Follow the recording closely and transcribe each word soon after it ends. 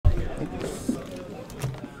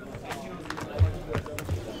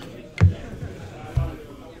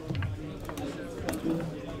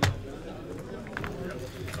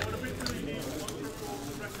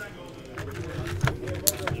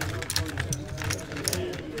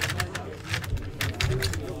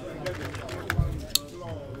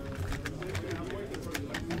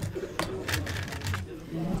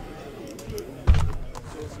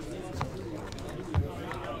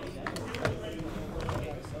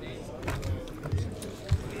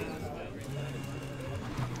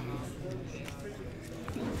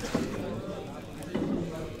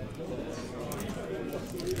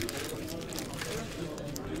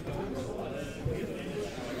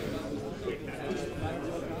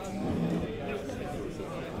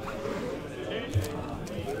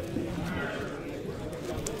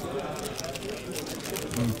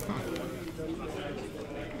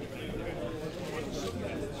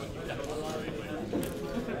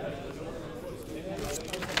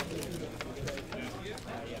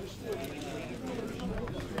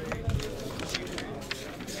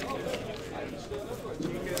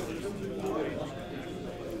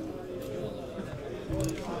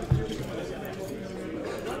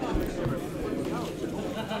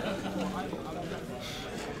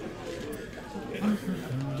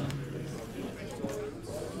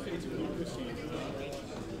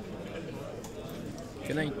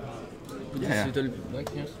Can I put this little back?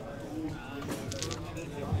 Yes.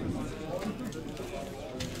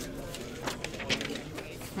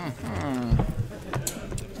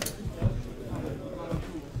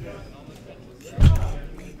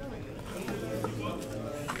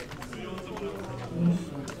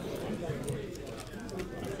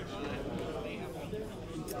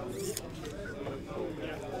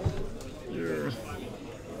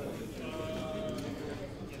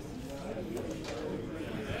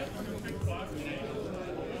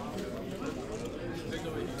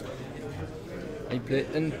 I play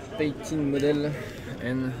unpainted model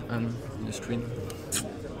and I'm on the screen.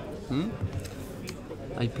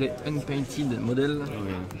 I play unpainted model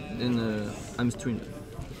and I'm streamed.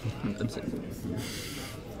 Upset.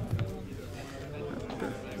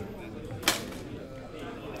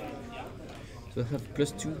 So I have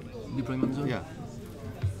 +2 deployment zone? Yeah.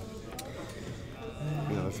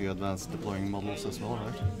 You have a few advanced deploying models as well,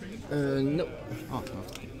 right? No. Oh, no.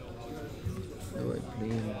 So I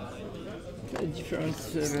play a different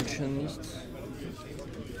version list.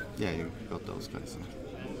 Yeah, you got those guys.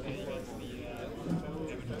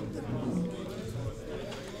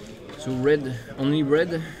 So red, only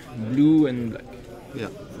red, blue and black. Yeah.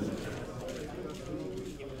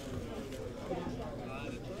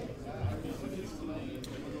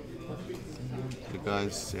 The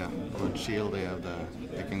guys, on shield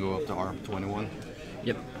they can go up to ARM-21.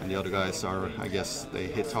 Yep. And the other guys are, I guess, they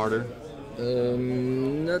hit harder.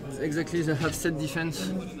 Not exactly. They have set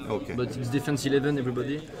defense. Okay. But it's defense 11,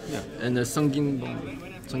 everybody. Yeah. And a sanguine bomb.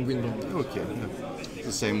 Sanguine bomb. Okay. Yeah. It's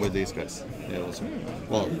the same with these guys. Yeah, also.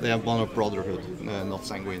 Well, they have one of Brotherhood, not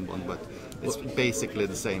Sanguine one, but it's basically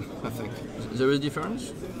the same, I think. There is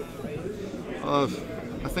difference? I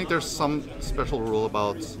think there's some special rule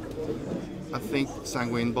about, I think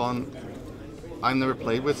Sanguine Bond, I've never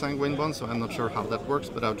played with Sanguine Bond, so I'm not sure how that works,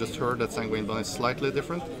 but I've just heard that Sanguine Bond is slightly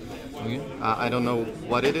different. Okay. I don't know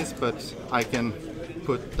what it is, but I can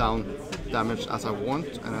put down damage as I want,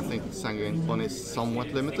 and I think Sanguine Bond is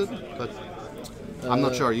somewhat limited, but I'm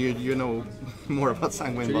not sure. You know more about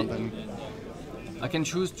Sanguine Bond than me. I can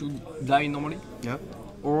choose to die normally,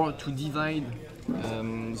 or to divide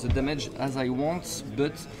the damage as I want,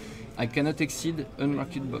 but I cannot exceed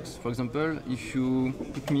unmarked box. For example, if you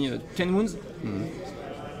put me 10 wounds,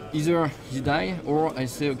 either he die, or I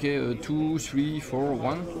say, okay, 2, 3, 4,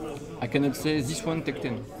 1. I cannot say this one take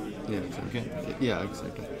 10. Yeah, exactly. Okay. Yeah,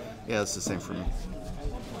 exactly. Yeah, it's the same for me.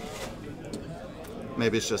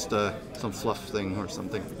 Maybe it's just some fluff thing or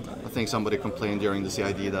something. I think somebody complained during the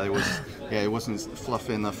CID that it wasn't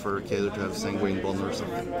fluffy enough for Kader to have Sanguine Bond or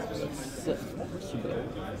something.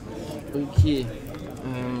 Okay.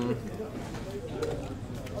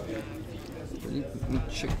 Let me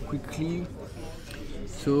check quickly.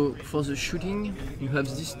 So for the shooting, you have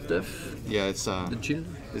this stuff. Yeah, it's the shield.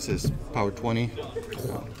 This is power 20,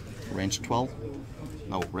 range 12.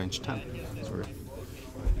 No, range 10. Sorry.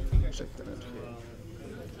 Check that.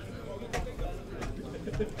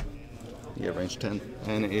 Yeah, range 10,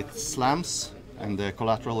 and it slams, and the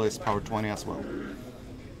collateral is power 20 as well.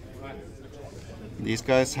 These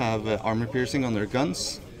guys have armor piercing on their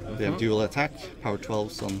guns. They have dual attack, power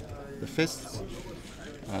 12s on the fists.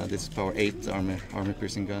 This is power 8 armor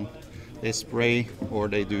piercing gun. They spray, or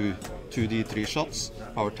they do 2d3 shots,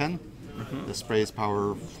 power 10. The spray is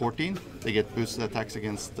power 14. They get boosted attacks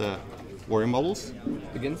against warrior models.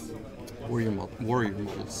 Against? Warrior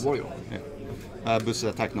models. Warrior. Yeah. Boosted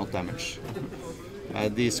attack, not damage.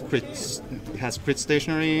 These crits, it has crit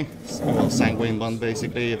stationary, Sanguine Bond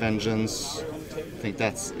basically, Vengeance. I think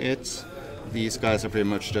that's it. These guys are pretty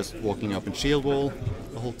much just walking up in shield wall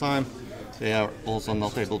the whole time. They are also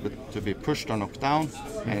not able to be pushed or knocked down,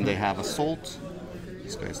 and they have assault.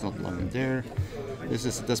 This guy is not belonging there. This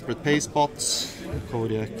is a Desperate Pace bot,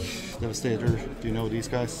 Kodiak, Devastator. Do you know these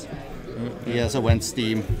guys? He has a Went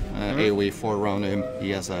Steam AoE 4 around him. He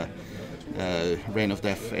has a Reign of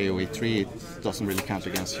Death AoE 3. It doesn't really count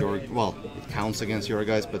against your, well, it counts against your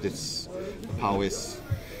guys, but its POW is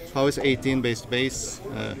 18 base to base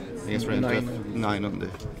against Reign of Death, 9 on the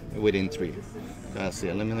within 3. That's the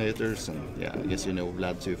Eliminators, and yeah, I guess you know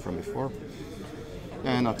Vlad2 from before.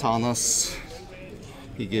 And Atanas,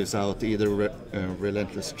 he gives out either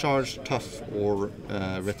Relentless Charge, Tough, or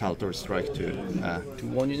Retaliatory Strike to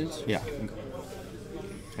 1 unit? Yeah.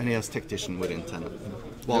 And he has Tactician within 10.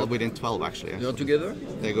 Well, within 12 actually. They are together?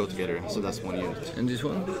 They go together, so that's 1 unit. And this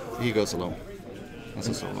one? He goes alone. That's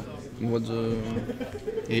a solo. What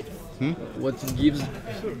what it gives?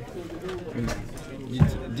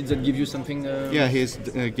 Did that give you something? Yeah, he's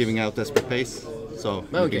giving out Desperate Pace. So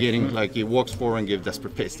in the beginning, like he walks forward and gives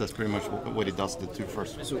desperate pace. That's pretty much what he does the two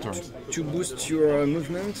first turns. To boost your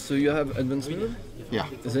movement, so you have advancement. Yeah.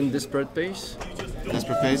 Then desperate pace.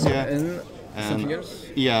 Desperate pace, yeah. And something else.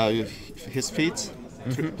 Yeah, his feet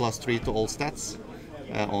 +3 to all stats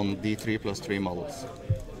on D3 +3 models.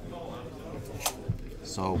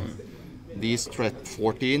 So these threat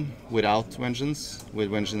 14 without vengeance, with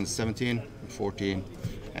vengeance 17, 14,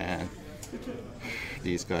 and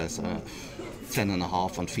these guys are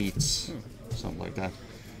 10.5 on feet, something like that.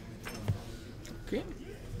 Okay.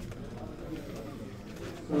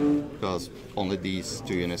 Because only these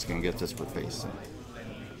two units can get desperate pace.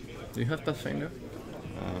 Do you have Pathfinder?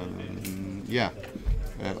 Yeah,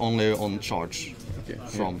 only on charge. Okay.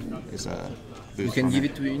 From is a boost. You can give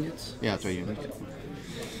it to units? Yeah, to a unit. Okay.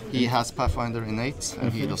 He has Pathfinder innate,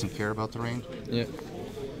 and he doesn't care about the range. Yeah.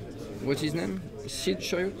 What's his name? Siege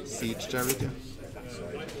Chariot? Siege Chariot, yeah.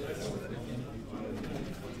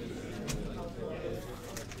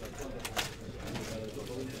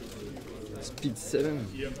 Speed 7.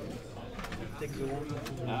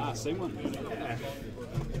 Ah, same one.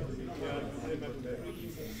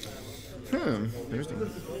 Interesting.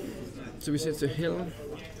 So we said it's a hill,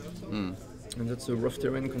 and that's a rough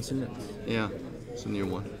terrain concealment. Yeah, it's a new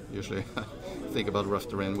one. Usually I think about rough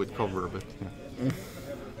terrain with cover, but yeah.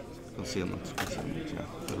 Concealment, yeah,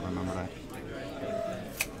 gotta remember that.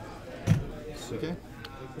 Okay,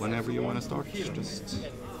 whenever you want to start, just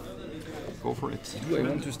go for it. Do I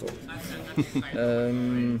want to start?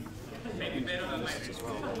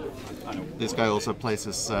 This guy also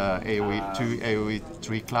places AoE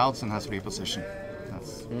 3 clouds and has reposition.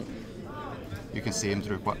 That's, you can see him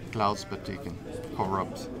through clouds, but he can cover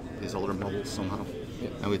up these other models somehow.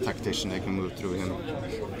 Yeah. And with Tactician, they can move through him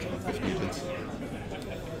if needed.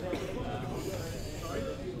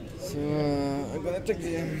 So I'm gonna take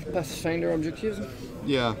the Pathfinder objectives.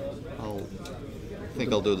 Yeah, I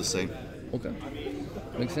think I'll do the same. Okay,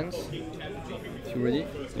 makes sense. You ready?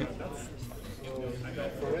 Yeah.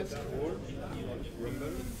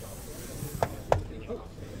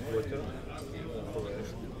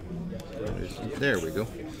 There we go.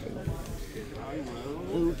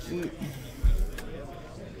 Okay.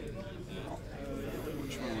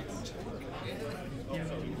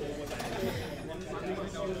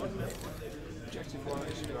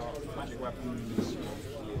 Objective-wise, you've got magic weapons.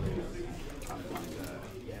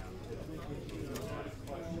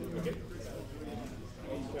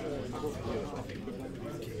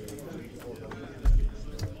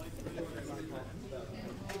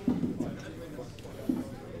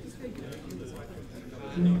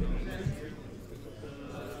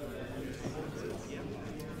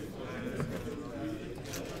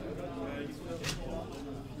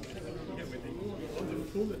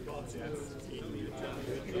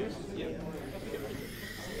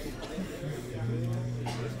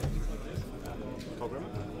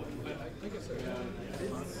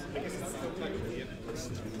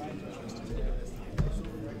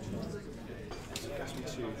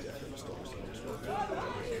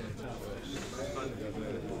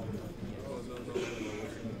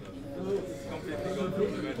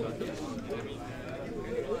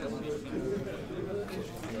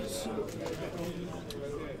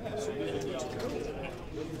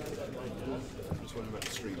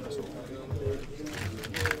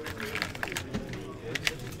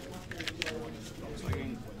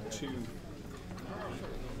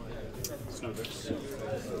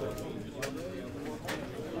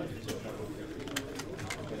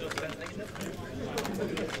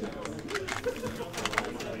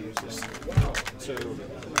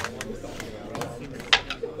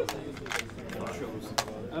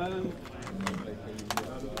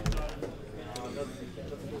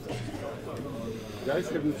 Guys,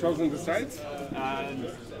 have you chosen the sides? And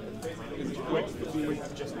wait,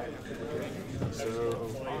 just now. So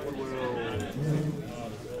I will.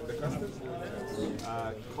 The custom?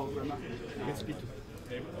 Colgrammer. It's B2.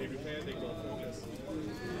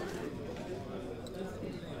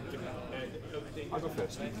 I'll go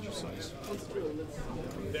first. Just size.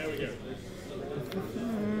 There we go.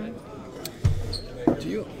 To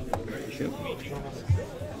you. Sure.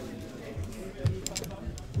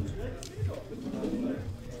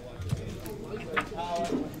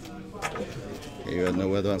 You had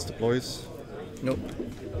no advanced deploys? Nope.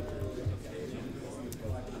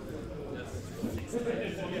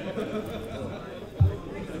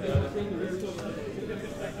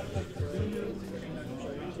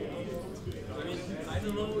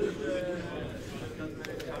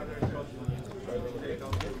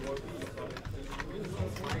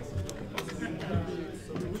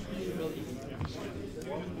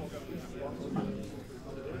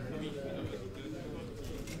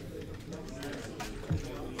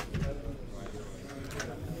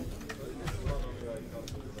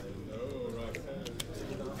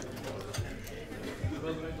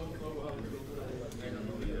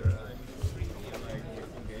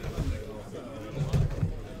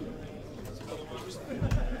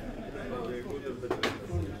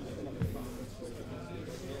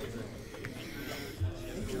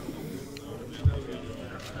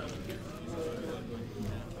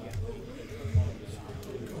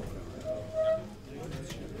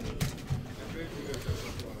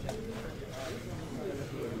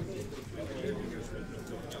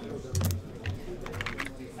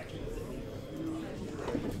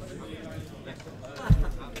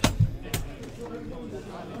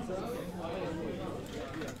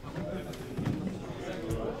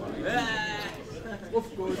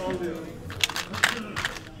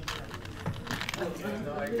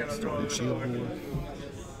 Starting shield wall.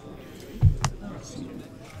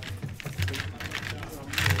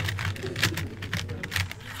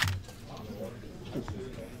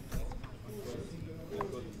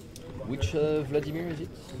 Which Vladimir is it?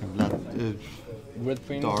 Red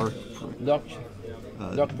print? Dark. Dark?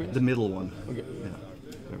 Dark print? The middle one. Okay. Yeah,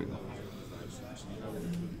 there we go.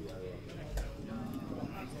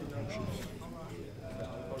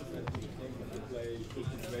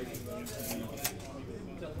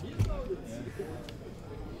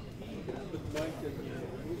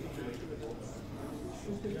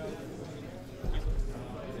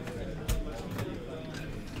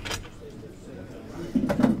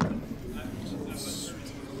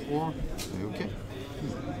 Okay.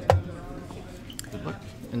 Good luck.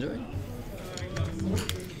 Enjoy.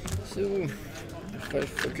 So, 5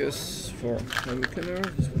 focus for my cleaner.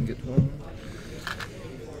 This one get 1.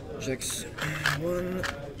 Jacks 1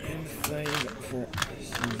 and 5 for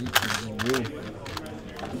CV 0.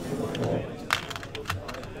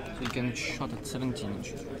 So you can shot at 17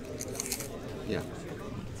 inches. Yeah.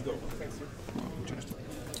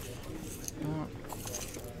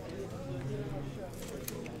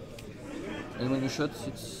 And when you shot,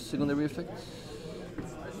 it's secondary effect?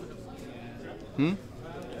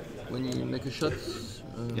 When you make a shot?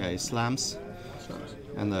 Yeah, it slams. Slams.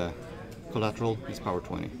 And the collateral is power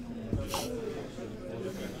 20.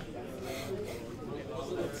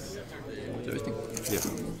 Interesting. Yeah.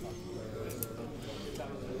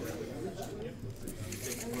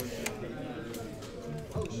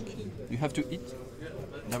 You have to hit?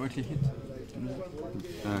 Directly hit?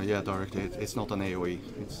 Yeah, directly. It's not an AoE,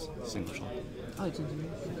 it's single shot. Ah, it's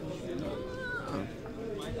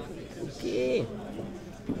okay.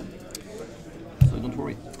 So don't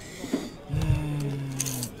worry.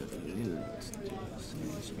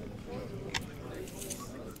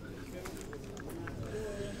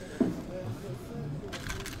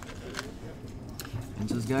 And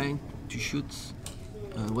this guy to shoot,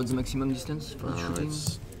 what's the maximum distance for shooting?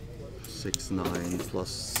 It's 6'9" plus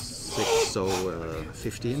 6, so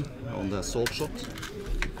 15 on the assault shot.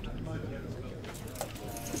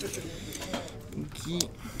 Okay.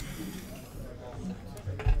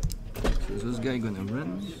 So this guy gonna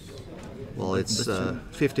run. Well, it's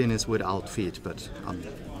 15 is without feet, but I'm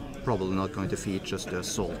probably not going to feed just the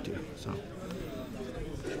assault here. So.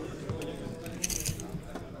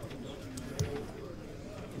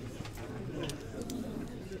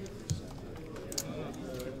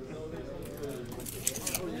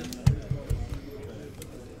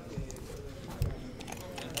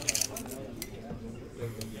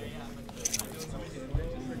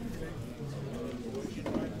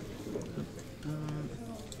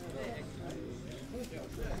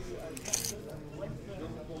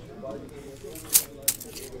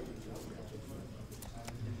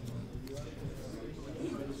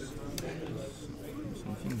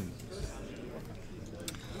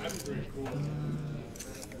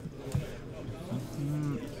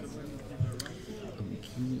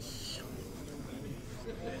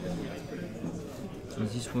 So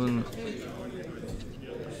this one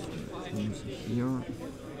is here.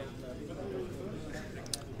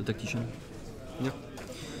 The tactician. Yeah.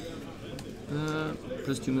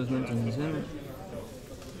 Plus 2 movement on his end.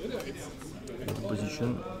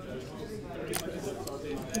 Position.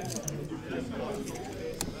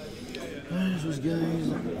 Those guys.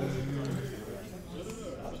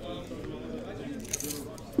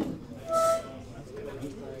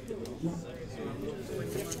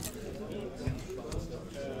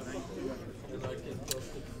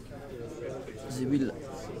 They will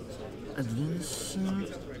advance.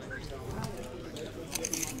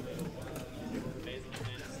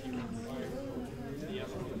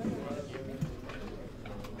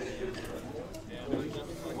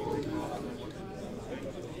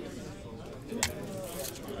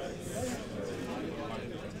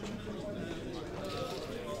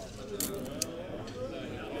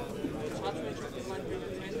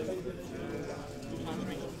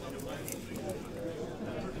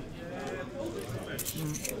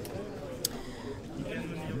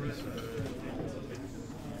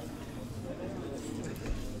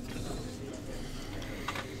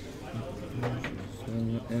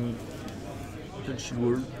 And touch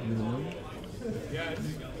wall, you know.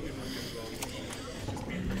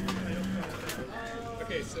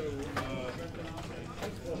 Okay, so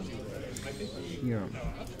Here.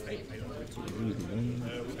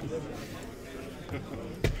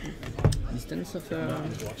 Distance of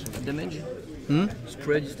damage?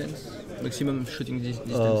 Spray distance? Maximum shooting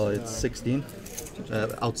distance? It's 16.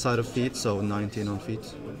 Outside of feet, so 19 on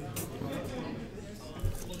feet.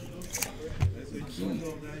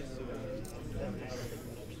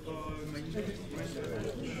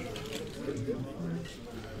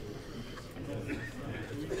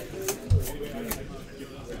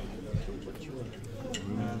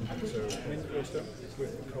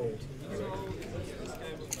 With the cold,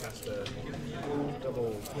 cast a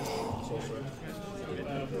double sorcerer.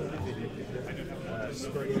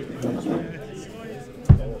 Spring.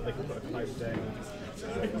 Or they can put a knife down.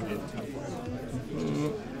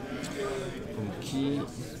 Okay.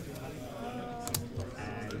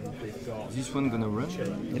 And we've got This one gonna run.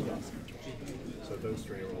 so those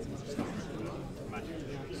three are all magic.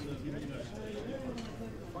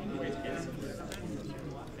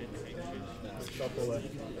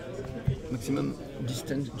 Maximum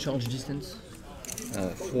distance, charge distance.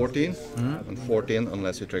 14 and 14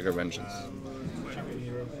 unless you trigger Vengeance.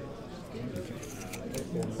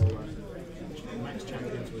 Max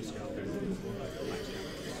champions with Skull.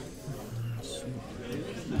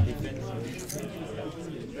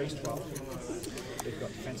 Base 12. They've got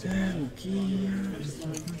defensive. Okay.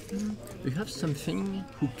 Do you have something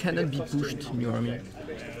who cannot be pushed in your army?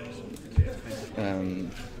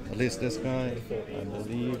 At least this guy, I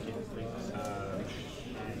believe. I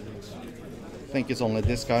think it's only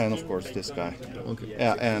this guy and of course this guy. Okay.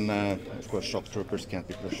 Yeah, and of course shock troopers can't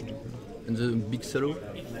be pushed. And the big solo?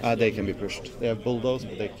 They can be pushed. They have bulldoze,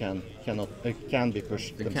 but they can be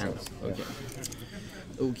pushed They themselves. can't. Okay.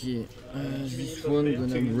 Okay. This one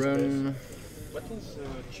gonna run. What is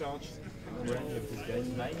charge range of this guy?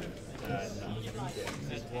 9?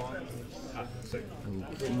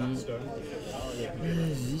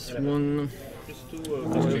 This one. Just two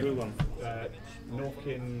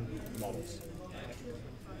Norkin models.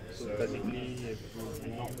 So basically,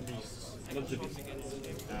 not the beasts. Not the beasts.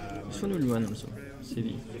 This one will run also.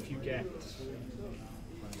 CV. If you get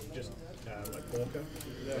just like Walker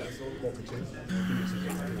 2, Norkin.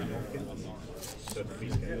 So the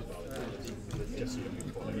beast game as well. Just looking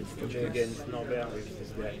for them. Against Norbert with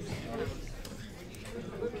this guy.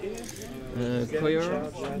 Coyer,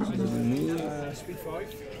 move. Speed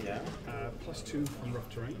 5, +2 from rough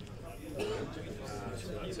terrain. So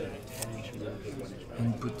that's a 10-inch move.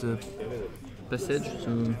 And put a passage, so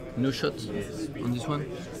no shot on this one.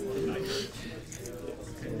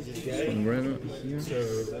 And run here. So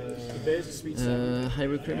the bear's a speed 7. High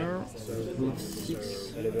reclaimer, move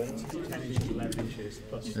 6. 11 inches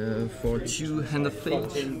plus For 2 hand of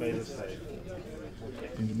fate. And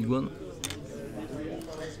the big one.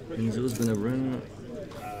 And those gonna run.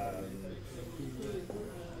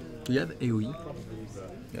 Do you have AoE?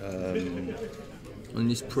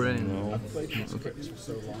 Only spray? No. Okay.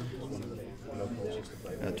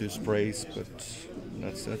 2 sprays, but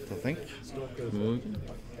that's it, I think. Okay.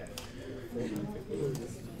 And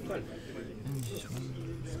this one.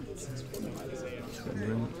 This one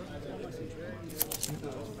run.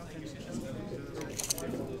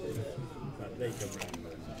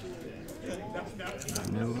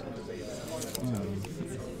 No.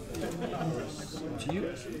 To you?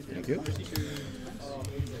 Thank you.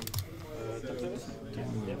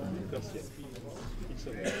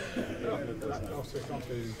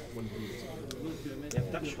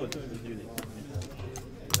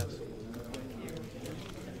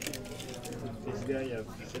 This guy has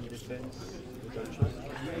self-defense,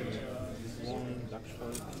 one dark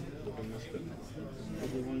shot, double master.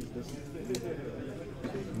 Everyone doesn't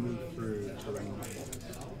move through terrain.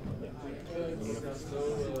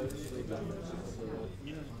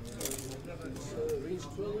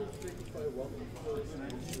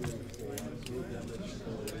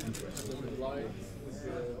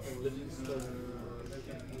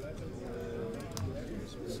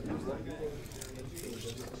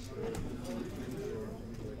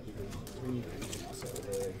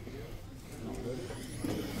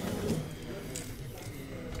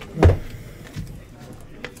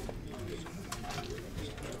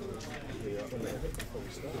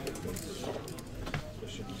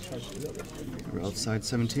 We're outside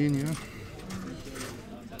 17, yeah?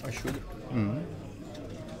 I should. Mm-hmm.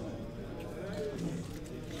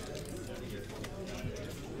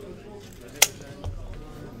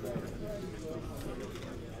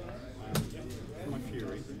 My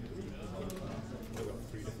Fury. I've got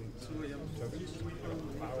 3 different tokens. I've got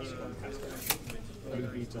Flowers, one caster. Blue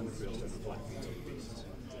beads on the first and black beads on the beasts.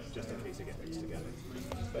 Just in case they get mixed together.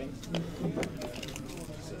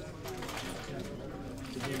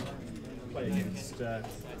 Did you play against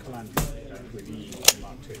Calandra with E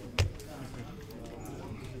Mark II?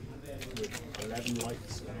 with 11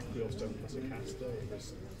 lights and a Quillstone plus a caster. It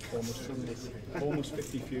was almost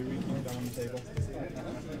 50 Fury down on the table.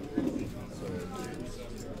 So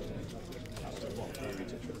that's a lot of Fury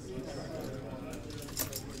to try.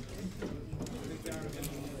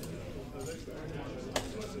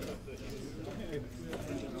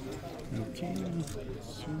 Okay.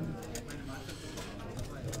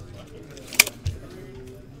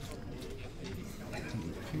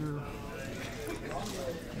 Here.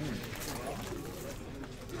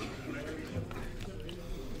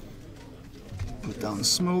 Put down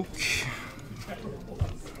smoke.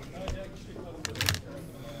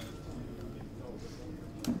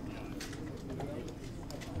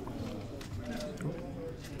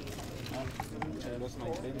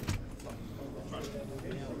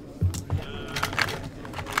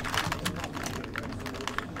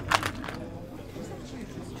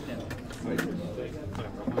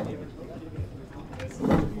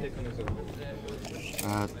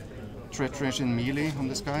 Threat range in melee on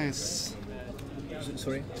this guy is...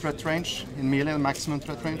 Sorry? Threat range in melee, the maximum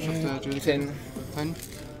threat range of the Judicator? 10. 10.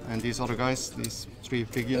 And these other guys, these 3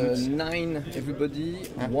 big units? 9 everybody,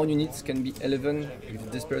 Yeah. 1 unit can be 11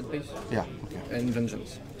 with Desperate Pace Yeah, okay. and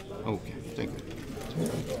Vengeance. Okay, thank you.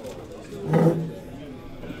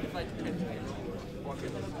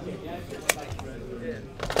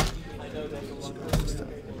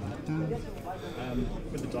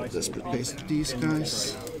 With the dice, Let's replace these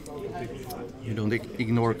guys. You don't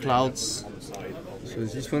ignore clouds. So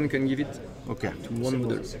this one can give it Okay. to one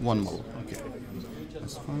model. One model. Okay.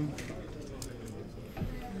 That's fine.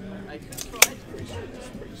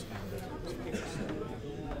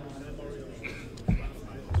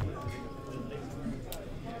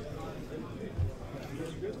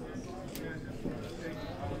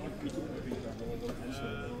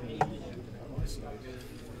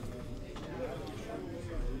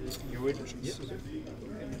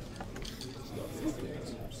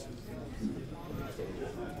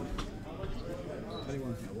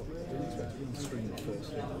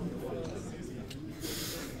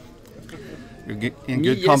 You're in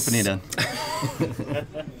good Yes. company then.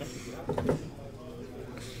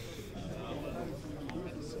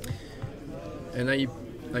 And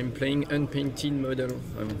I'm playing unpainted model.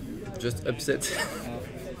 I'm just upset.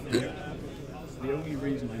 the only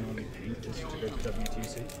reason I normally paint is to go to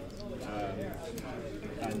WTC.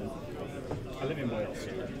 And I live in Wales, so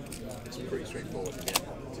it's pretty straightforward to get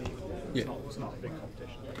competition. Yeah. It's not a big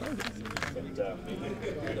competition. But we've got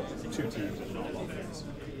 2 teams and not a lot of wins.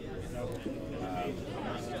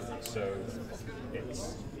 So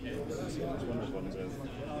it's one of those ones of,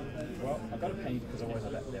 well, I've got to paint because otherwise I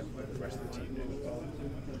let the rest of the team do it.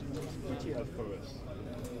 What do you have for us?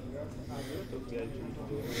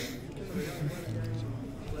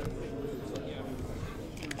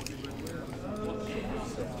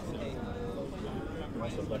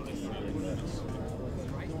 So lucky in that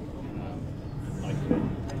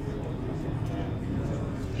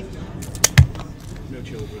no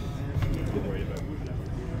children, not worried about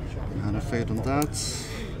And a fade on that.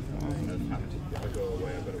 if I go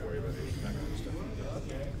away, I've got to worry about that kind of stuff.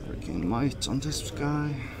 Working might on this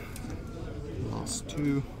guy. Last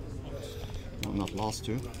 2. Well, not last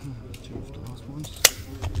 2. 2 of the last ones.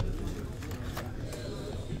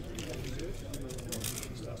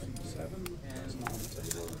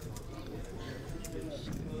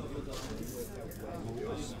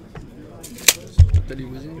 Totally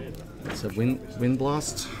within. It's a wind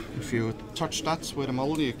blast. If you touch that with a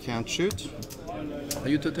model, you can't shoot. Are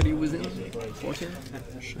you totally within? 14?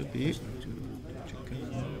 Should be.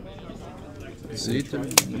 Little.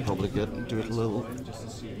 You probably do it a little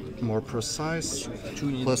more precise.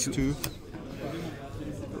 2 Plus 2.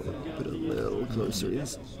 Put it a little closer,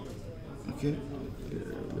 yes. Okay.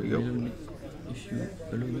 There we go. If you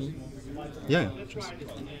allow me. Yeah, just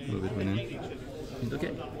move it within. It's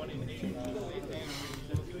okay.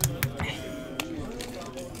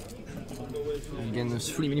 Again,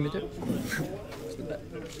 3mm. It's not bad.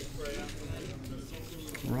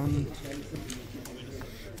 Run.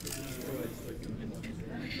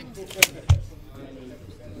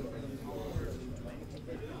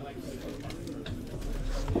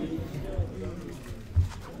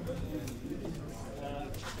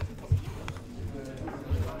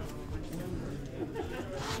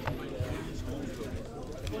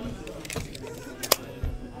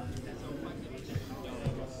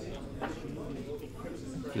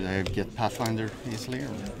 Did I get Pathfinder easily? Or?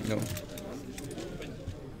 No.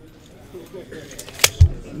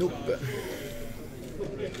 Nope.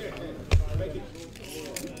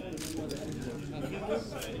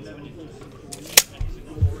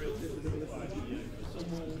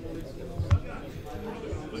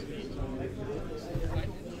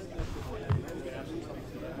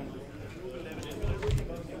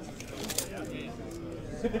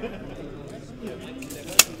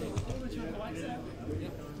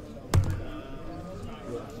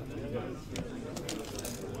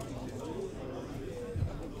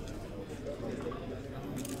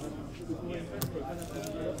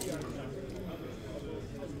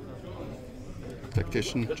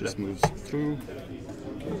 Tactician just moves through.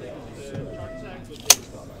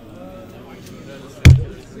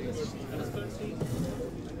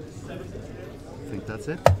 I think that's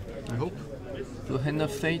it, I hope. So Hand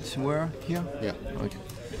of Fate were here? Yeah. Okay.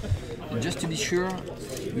 Just to be sure,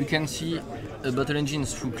 we can see a battle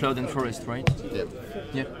engines through Cloud and Forest, right? Yeah.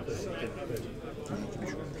 Yeah.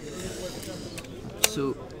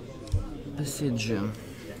 So, Passage and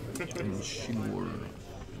Shield Wall.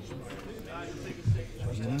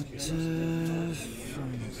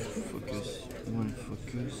 Focus, one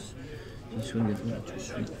focus. This one get 1, 2,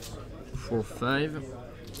 3, 4, 5.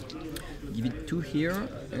 Give it 2 here,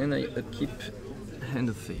 and I upkeep Hand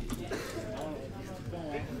of Fate.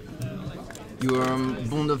 Your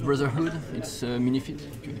Bond of Brotherhood, it's a mini-fit?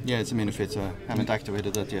 Yeah, it's a mini-fit, so I haven't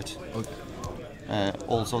activated that yet. Okay.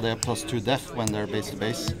 Also, they're +2 death when they're base to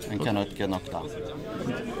base and cannot get knocked out.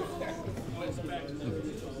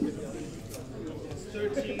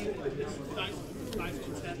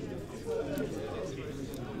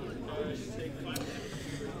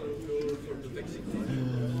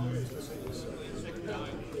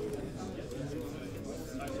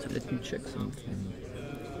 So let me check something.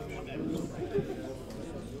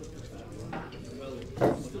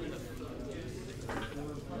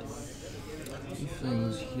 If I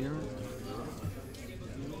was here,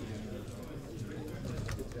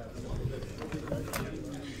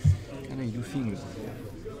 can I do things?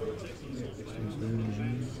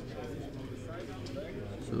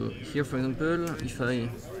 So here, for example, if I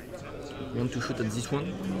want to shoot at this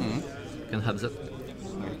one, I can have that.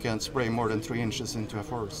 You can't spray more than 3 inches into a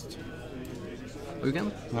forest. Oh, you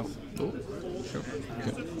can? No. Oh, sure.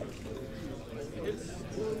 Okay.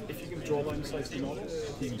 If you can draw line slice the model,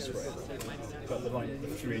 you can spray. But the line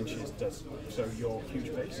of 3 inches does, so your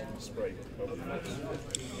huge base can spray over the model.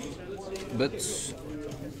 But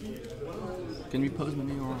can we pause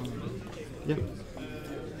maybe or? Yeah.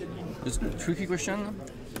 Just a tricky question.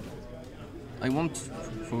 I want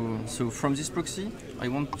so from this proxy, I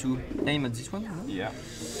want to aim at this one. No? Yeah.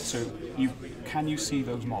 So can you see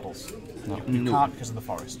those models? No. You can't because of the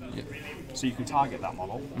forest. Yeah. So you can target that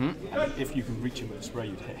model, and if you can reach him with a spray,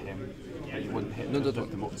 you'd hit him. But you wouldn't hit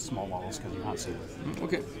the small models because you can't see them.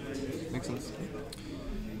 Okay, makes sense.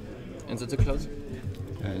 And that's a cloud?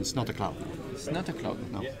 It's not a cloud. It's not a cloud.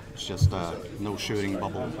 No, it's just no shooting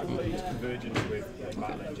bubble. It's convergence with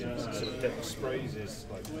battle engines. So the sprays is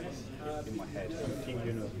like in my head.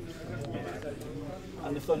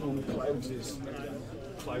 And the fun one with clouds is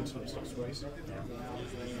clouds when it stops sprays.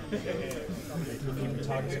 If you can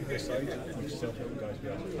target it this side, you still hit the guys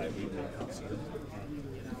behind the cloud even though you can't see them.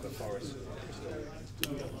 The forest.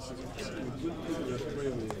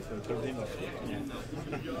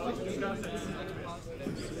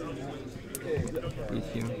 Wait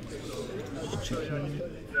here. Checking.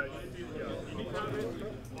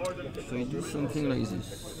 If I do something like this,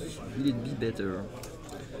 will it be better?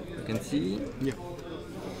 You can see. Yeah.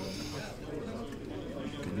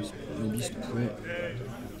 Can you maybe spray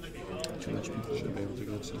too much people? Should be able to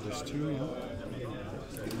get some this too, yeah.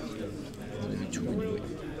 Maybe 2 anyway.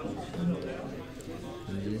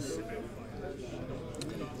 And this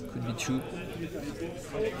could be 2.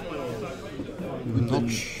 I'm not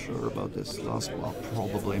sure about this last one,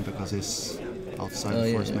 probably because it's outside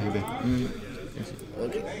the forest, maybe.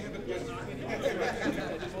 Okay.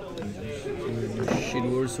 Shield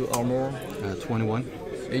wall, so armor. 21.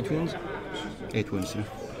 8 wounds. 8 wounds, yeah.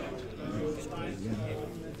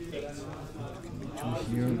 2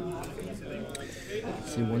 here.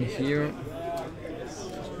 See 1 here.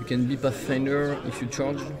 You can be Pathfinder if you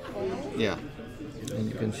charge. Yeah. And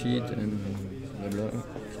you can feed and blah blah.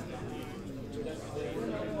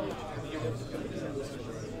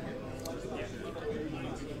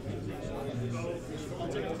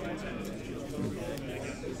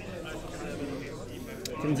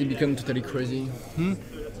 Can they become totally crazy?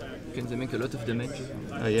 Can they make a lot of damage?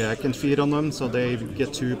 Yeah, I can feed on them, so they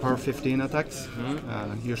get 2 power 15 attacks.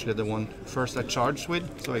 Usually the one first I charge with,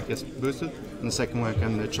 so it gets boosted. And the second one I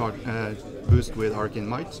can boost with Arcane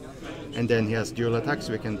Might. And then he has dual attacks,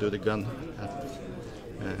 so we can do the gun at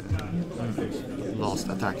last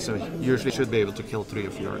attack. So usually should be able to kill 3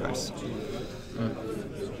 of your guys.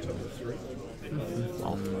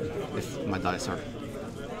 Well, if my dice are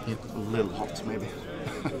a little hot, maybe.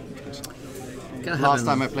 Last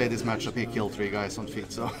time I played this matchup, he killed 3 guys on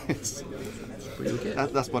feet, so it's pretty okay.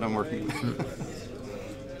 That's what I'm working with.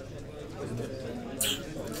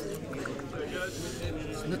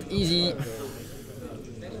 It's not easy.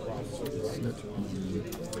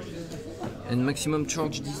 And maximum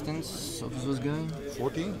charge distance of those guys?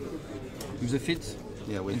 14? With the feet?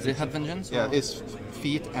 Yeah, with they have vengeance? Yeah, or? it's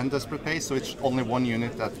feet and desperate pace, so it's only one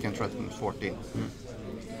unit that can threaten 14.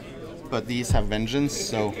 But these have vengeance,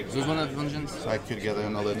 so those one have vengeance. So I could get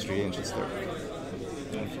another 3 inches there.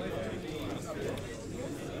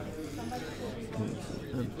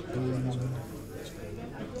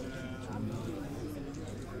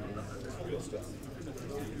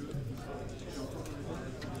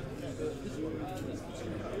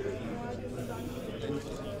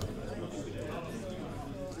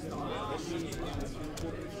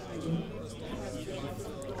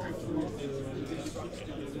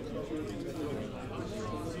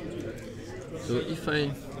 So if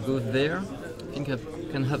I go there, I think I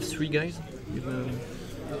can have 3 guys.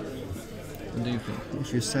 What do you think?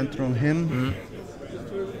 If you center on him,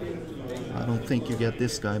 I don't think you get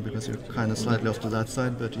this guy because you're kind of slightly off to that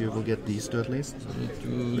side, but you will get these 2 at least.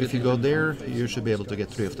 If you go there, you should be able to get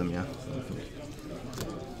 3 of them, yeah.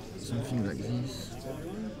 Something like this.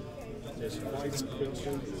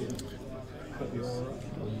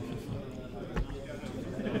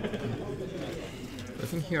 I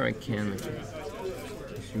think here I can.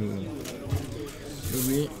 If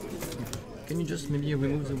you can you just maybe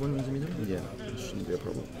remove the one in the middle? Yeah, it shouldn't be a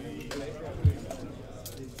problem.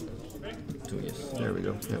 2, yes. There we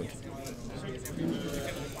go. Yeah. Okay.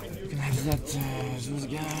 You can have that, those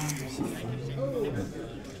guys.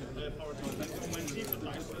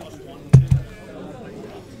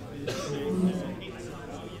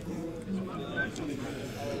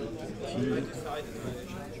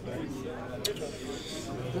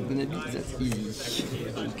 Not gonna be that easy.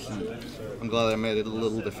 Okay. I'm glad I made it a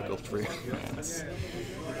little difficult for you.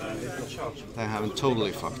 I haven't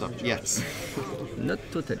totally fucked up yet. Not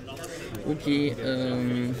totally. Okay,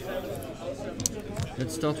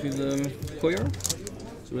 let's start with Coyer.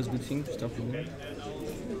 So that's a good thing to start with them.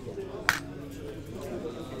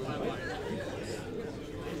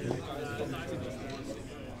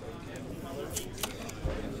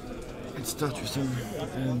 Let's start with some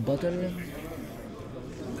battle.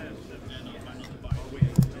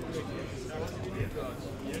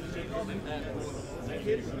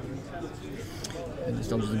 And let's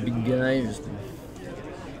start with the big guy, just to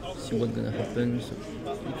see what's gonna happen. So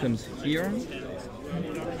he comes here.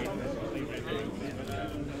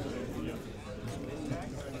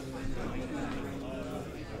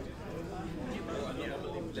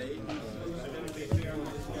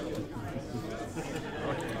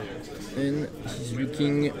 And he's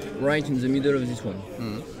looking right in the middle of this one.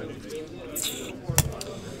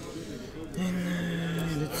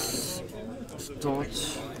 And let's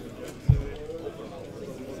start.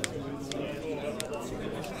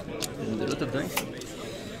 And a lot of dice.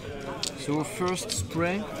 So first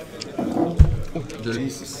spray. Oh,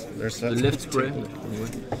 Jesus, there's the that. left spray.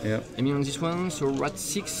 Yeah. Aiming on this one. So rat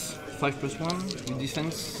 6, 5+1 with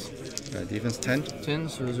defense. Defense 10. 10.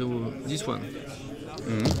 So this one.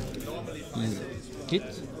 Is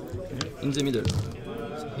hit in the middle.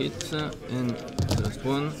 Hit and the last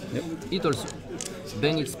one. Yep. Hit also.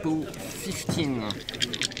 Bang expo 15.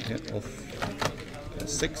 Yeah, of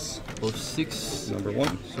 6. Of 6. Number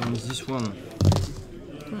 1. So this one.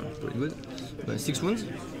 Pretty good. 6 wounds.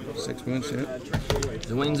 6 wounds, yeah.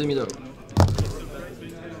 The one in the middle.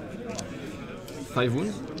 5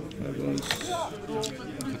 wounds. 5 wounds.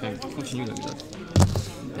 Okay, continue like that.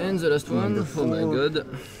 And the last one. Number 4. Oh my god.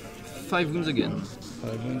 5 wounds again.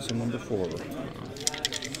 5 wounds and number 4.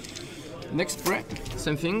 Next spray,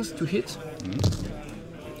 same things to hit.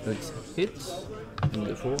 Let's hit, and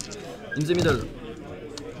the 4. In the middle,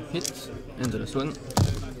 hit, and the last one,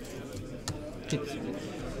 hit.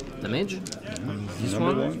 Damage, this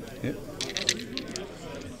Number one. 1, yeah.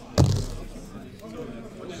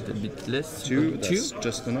 Just a bit less. 2, that's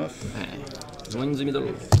just enough. The one in the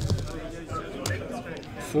middle.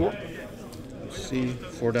 4. See,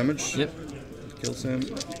 4 damage. Yep. Kills him.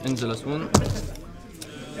 And the last one.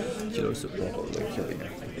 Kill also. Probably kill him.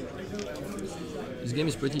 This game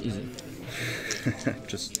is pretty easy.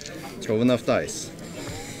 Just throw enough dice.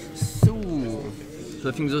 So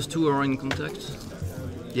I think those 2 are in contact.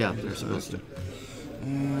 Yeah, they're supposed to.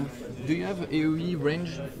 Do you have AoE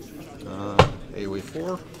range? AoE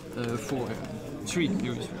 4. 4. 3.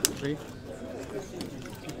 AoE 3.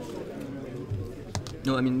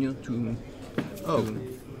 No, I mean, you know, to... Oh.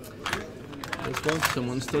 This one,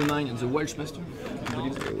 someone stole mine, it's the Welsh Master.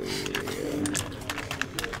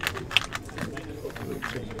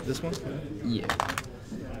 This one? Yeah.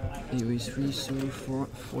 Anyway, 3, so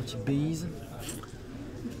 40 base.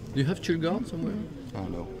 Do you have chill guard somewhere? Oh,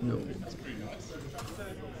 no. No.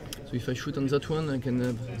 So if I shoot on that one, I can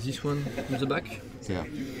have this one in the back. Yeah.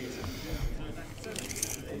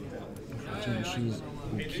 14 inches,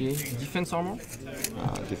 okay. Defense armor?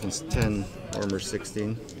 Defense 10, armor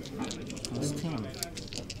 16. That's 10.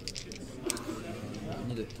 I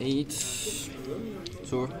need an 8.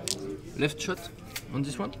 So, left shot on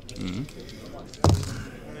this one.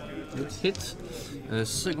 Let's hit.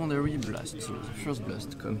 Secondary blast. So the first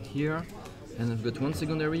blast come here. And I've got one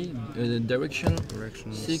secondary. Direction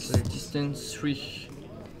 6, distance 3.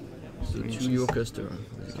 So to your caster.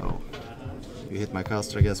 So, you hit my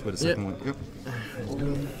caster, I guess, with the second one. Yep. Let's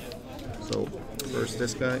go. So, first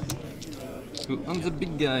this guy. So on the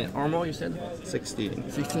big guy, armor you said?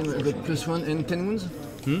 16. 16, I've got +1 and 10 wounds?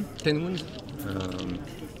 10 wounds?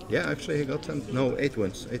 Yeah, actually he got 10. No, 8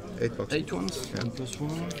 wounds. 8 boxes. 8 ones, Yeah. and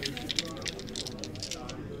 +1.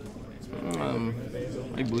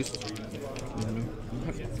 I boost.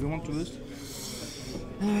 Do you want to boost?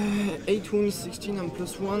 8 wounds, 16 and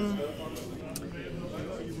 +1.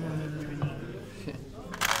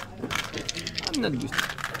 I'm not boosted.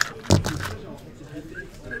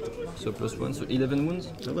 So +1, so 11 wounds.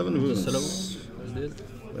 11 wounds. Solo is dead.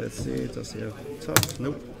 Let's see, does he have tough?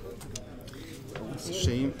 Nope. It's a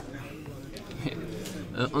shame.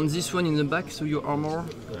 On this one in the back, so your armor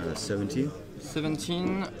 17.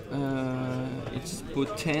 17, it's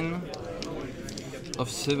put 10 of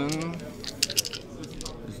 7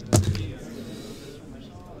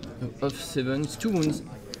 of 7, it's 2 wounds.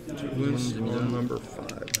 2 wounds on number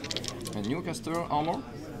 5. And new caster armor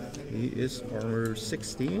He is armor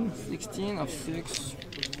 16. 16 of 6.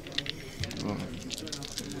 Oh.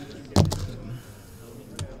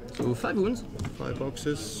 So 5 wounds. 5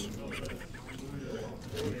 boxes.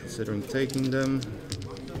 I'm considering taking them.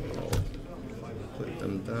 I'll put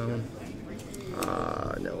them down.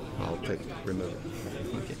 No, I'll take remove.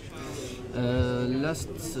 Okay. Last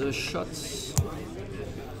shots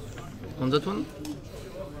on that one.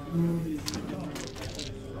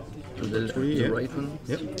 The yeah. right one.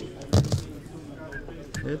 Yep.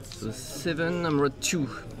 It's So 7, I'm at 2.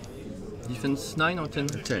 Defense 9 or 10?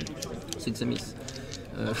 10. So it's a miss.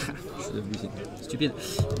 Should have used it. Stupid.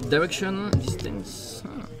 Direction, distance.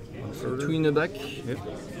 So 2 in the back. Yep.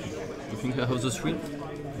 You think I have those 3? I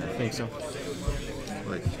think so.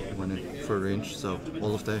 Like 1 in further range, so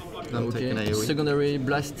all of the I'm taking Okay. AoE. Secondary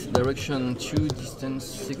blast, direction 2, distance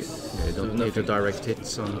 6. Yeah, you don't So need to nothing. direct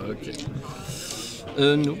hits on. Okay.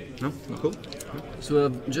 No. No? Cool. So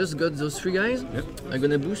I've just got those 3 guys. Yep. I'm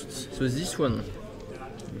gonna boost. So this one,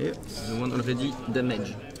 Yep. the one already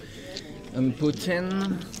damaged. Put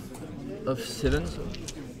 10 of 7. So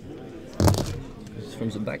it's from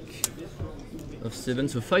the back of 7.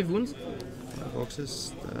 So 5 wounds. 5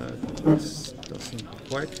 boxes. That doesn't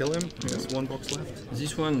quite kill him. There's 1 box left.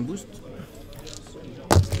 This one boost.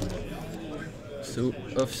 So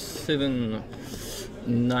of 7,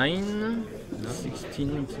 9,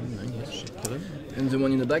 16, 9, yes, should kill him. And the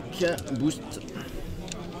one in the back, boost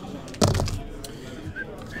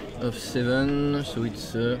of 7, so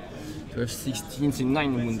it's 12, 16, so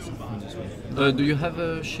 9 wounds on this one. Do you have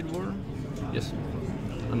a shield wall? Yes.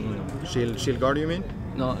 No. Shield guard, you mean?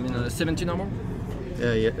 No, I mean 17 armor?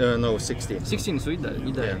 Yeah. No, 16. 16, so it died.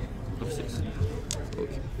 Yeah. Of 6.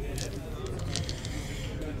 Okay.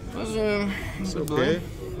 It's Good boy. okay.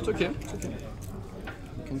 It's okay. It's okay.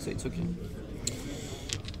 You can say it's okay.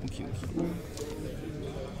 Okay.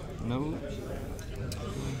 No.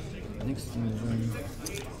 Next thing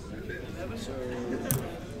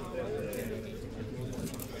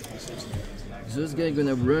those guys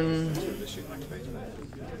gonna run. So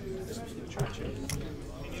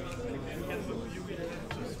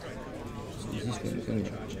this one's gonna be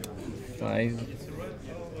 5.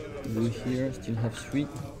 Go here, still have 3.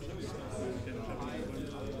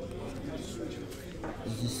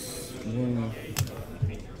 This one.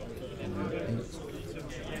 8.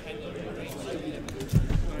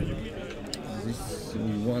 This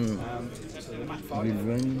one will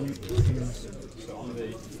run here.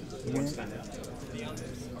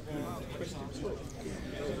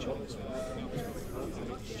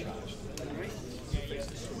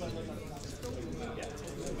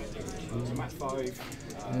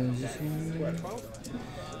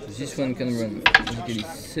 This one can run basically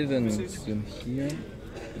 7 to come here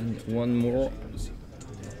and 1 more.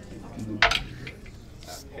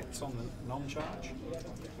 That's on the non-charge.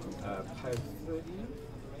 Peg 13.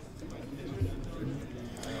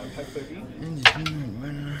 Peg 13. And this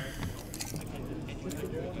one.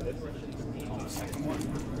 On the second one,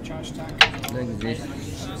 charge tag. Like this.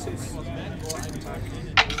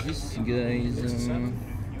 This guy is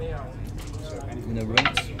gonna run.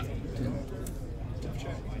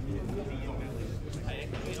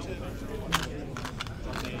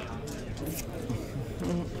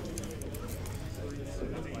 Okay.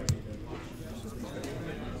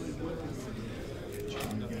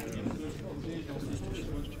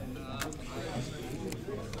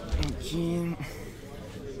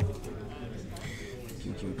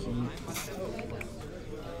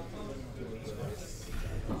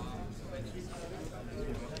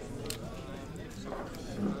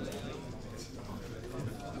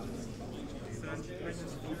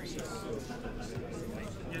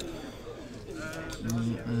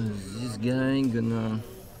 This guy gonna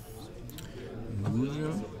use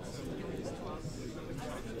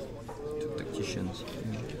two tacticians.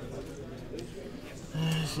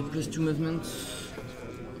 C'est +2 movements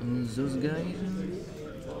on those guys.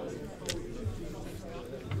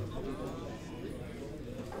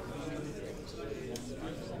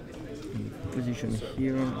 Position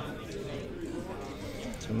here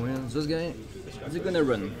somewhere. Those guys, they're gonna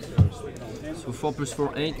run. So 4 +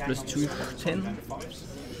 4, 8 + 2, 10.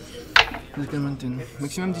 They can run 10.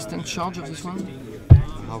 Maximum distance charge of this one?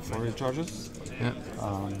 How far it charges? Yeah.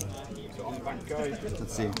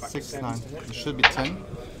 Let's see, 6, 9. It should be 10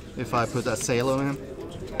 if I put a sail on him.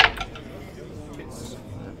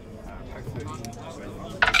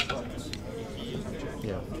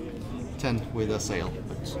 Yeah, 10 with a sail,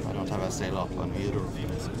 but I don't have a sail up on either of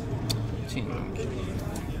these. 10.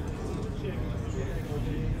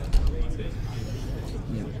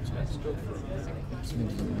 Yeah. Let's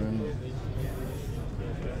make them run.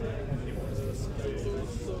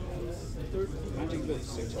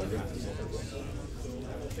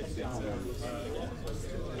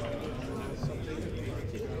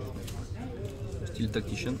 Still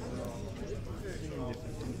tactician.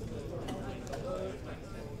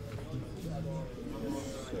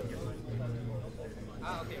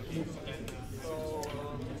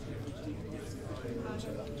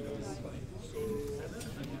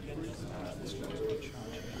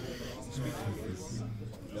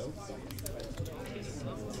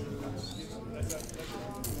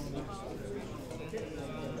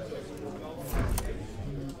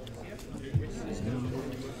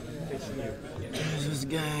 This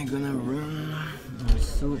guy gonna run.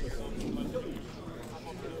 So,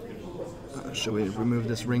 shall we remove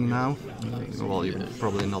this ring now? Well, you're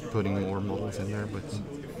probably not putting more models in there, but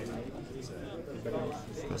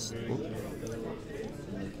just,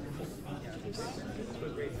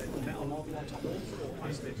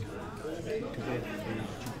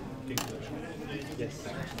 Yes.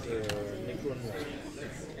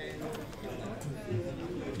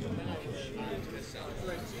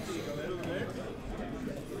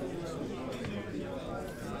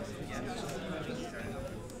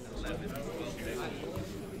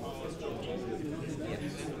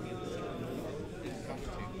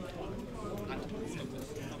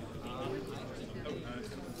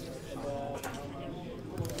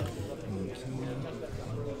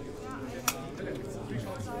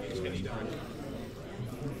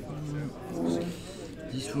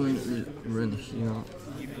 this one will run here.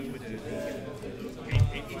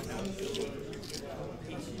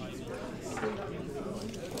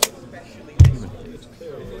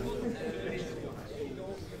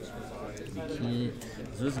 Okay,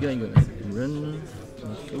 those guys gonna run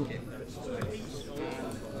also.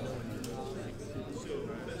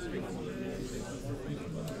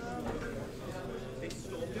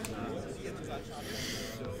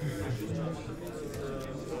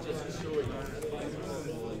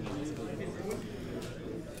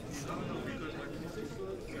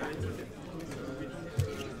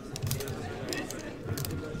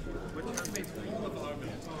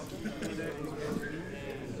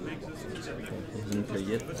 Doesn't play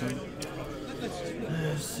yet.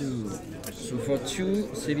 So for 2,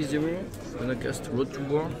 CV0, gonna cast Road to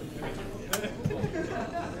War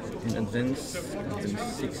in advance, and then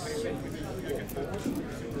 6.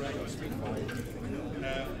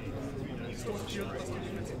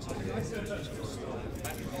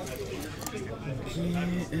 Okay,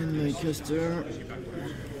 and my caster.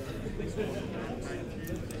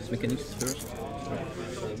 Mechanics first.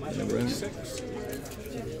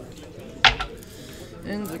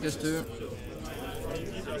 And the caster.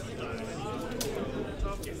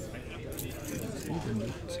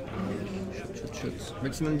 Shoot.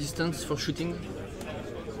 Maximum distance for shooting?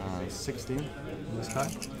 16 in this guy.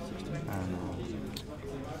 And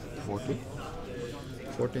 14.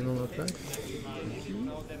 14 on that guy.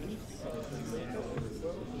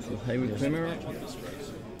 So high reclaimer.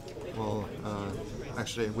 Well,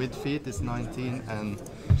 actually, with feet is 19 and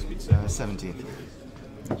 17.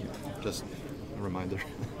 Just a reminder.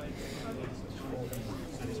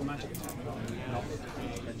 And it's a magic attack, not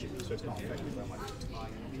so it's not affected by magic.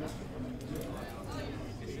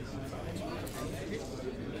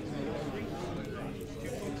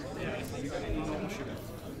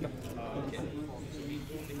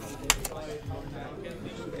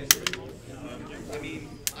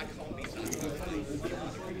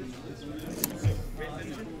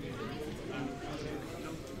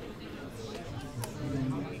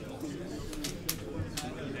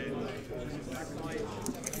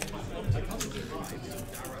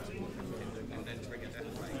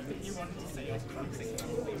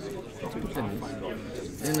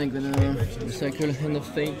 And I'm gonna recycle Hand of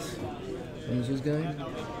Fate on this guy.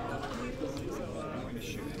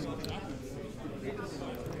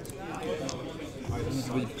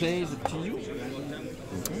 We play the to you.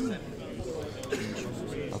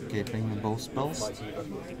 Okay, playing both spells.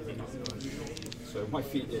 So my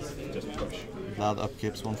feet is just push. Vlad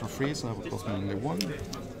upkeeps 1 for free, so that will cost me only 1.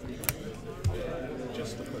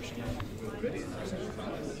 Just the push.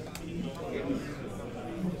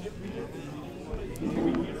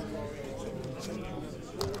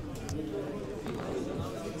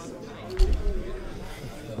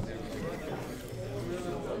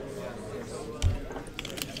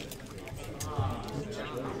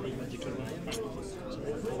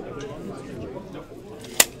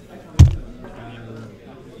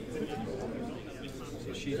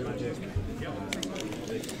 She's magic.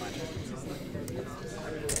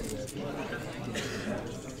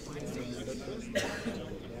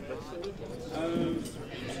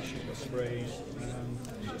 Sprays.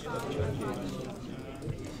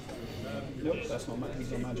 Nope, that's not magic.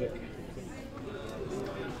 He's not magic.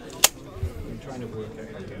 I'm trying to work out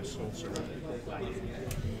how to do a sorcerer.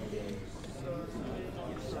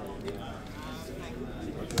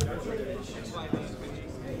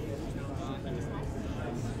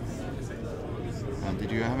 And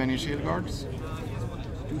did you have any shield guards?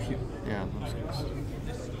 2 here. Yeah, those guys.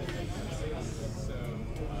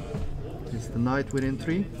 Is the knight within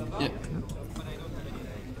 3? Yeah.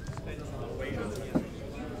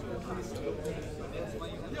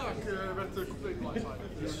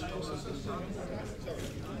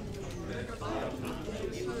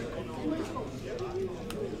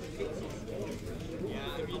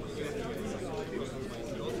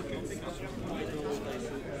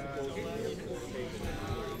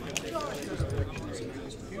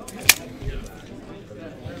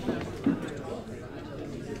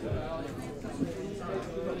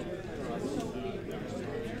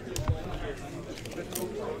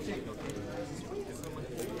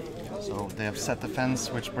 So they have set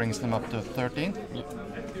defense, which brings them up to 13. Yep.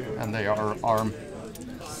 And they are arm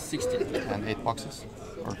 16. and 8 boxes.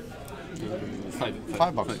 Or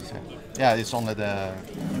 5 boxes, yeah. Yeah, it's only the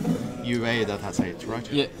UA that has 8,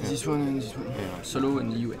 right? Yeah, this one and this one. Yeah. Solo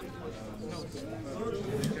and UA.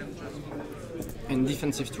 And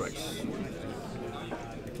defensive strikes.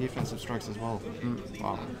 Defensive strikes as well.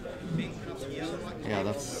 Wow. Yeah,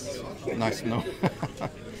 that's nice to know.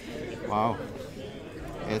 Wow.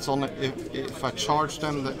 It's only if I charge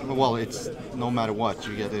them. Well, it's no matter what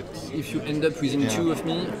you get it. If you end up within Yeah. 2 of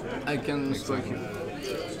me, I can strike you.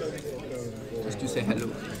 Just to say hello.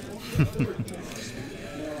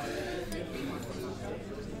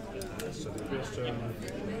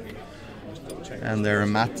 And their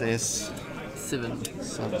mat is 7.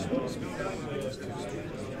 7.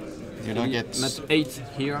 You don't get. Mat 8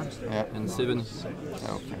 here Yeah. and 7 here.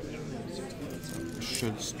 Okay. So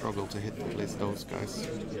should struggle to hit at least those guys.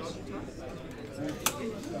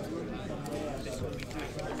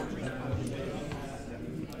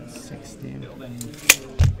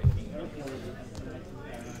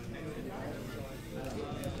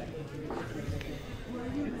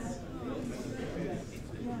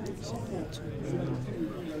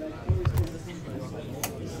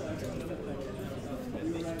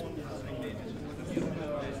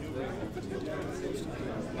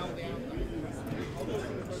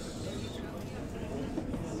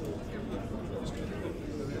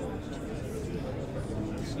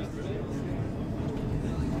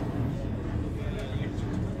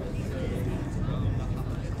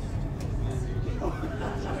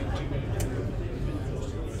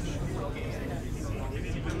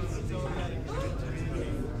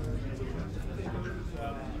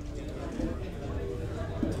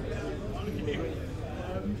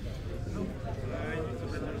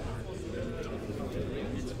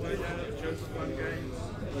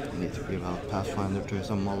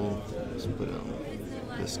 some model. Let's put it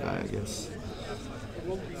on this guy, I guess.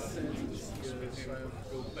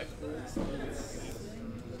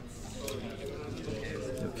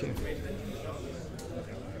 Okay.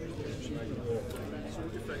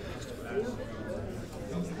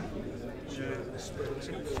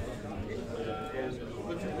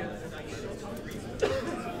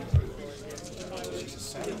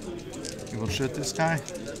 You will shoot this guy.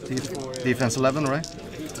 Defense 11, right?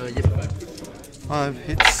 Yep. 5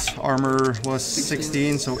 hits. Armor was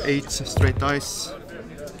 16, so 8 straight dice.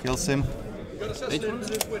 Kills him. 8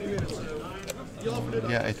 wounds?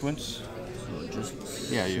 Yeah, 8 wounds. So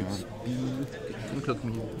just Yeah, you. uncloak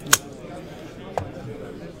me.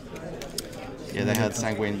 Yeah, they had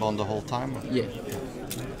Sanguine Bond the whole time. Yeah.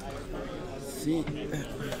 See.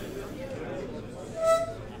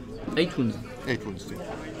 8 wounds. 8 wounds too.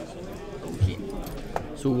 Okay.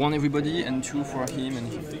 So 1 everybody and 2 for him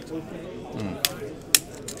and him.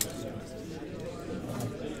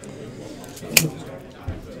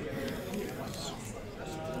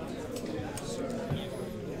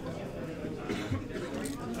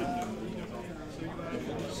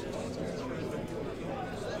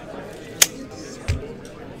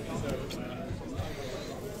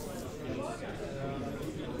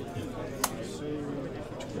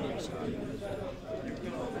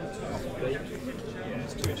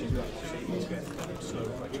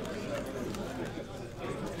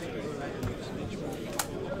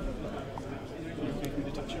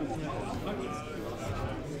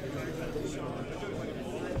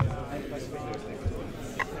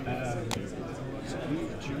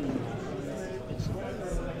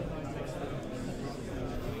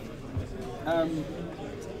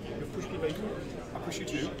 I push you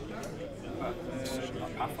 2, but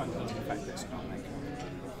Pathfinder doesn't affect this, can't make.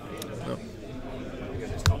 No.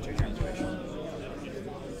 Because it's not 2 transformation.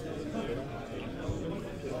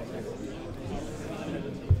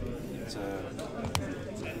 It's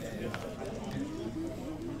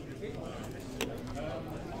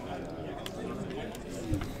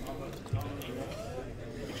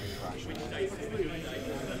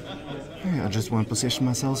Yeah, I just want to position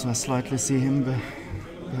myself so I slightly see him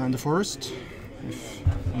behind the forest. If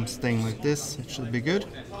I'm staying like this, it should be good,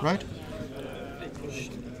 right?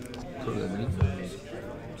 Probably.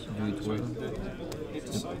 Do it well.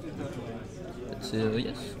 It's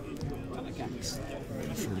yes. and again,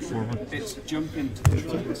 Further forward. it's jump into the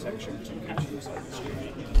trailer section to catch the side of the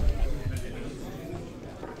screen.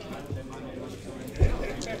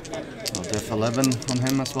 I'll def 11 on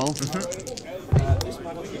him as well.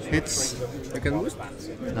 Hits. I can boost?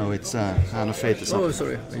 No, it's Hand of Fate is up. Oh,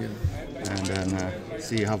 sorry. Again. And then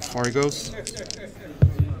see how far he goes.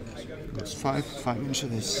 Goes 5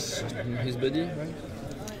 inches. His body, right?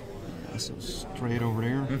 So straight over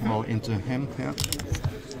there, well into him, yeah.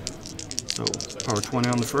 So power 20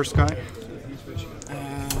 on the first guy.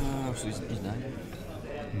 So he's dying.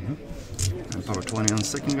 And power 20 on the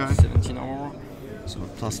second guy. 17 hour. So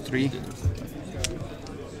plus 3.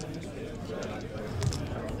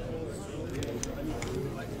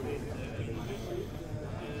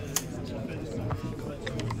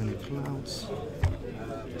 Any clouds?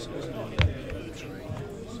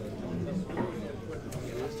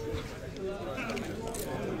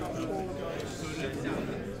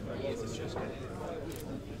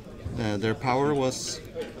 Their power was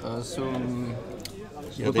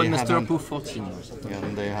yeah, Weapon Master hand, proof 14. yeah,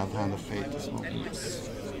 and they have Hand of Fate as well. Yes.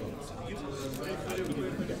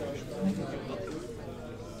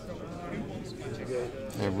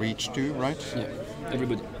 They have Reach too, right? Yeah,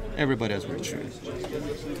 everybody. Everybody has Reach too.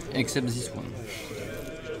 Except this one.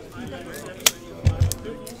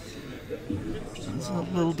 It's a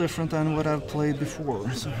little different than what I've played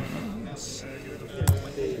before. So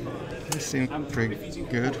they seem pretty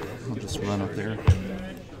good. I'll just run up there.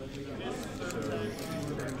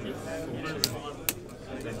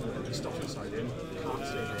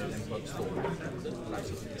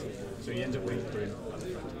 So he ends up waiting for him at the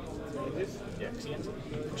front. Yeah, because he ends up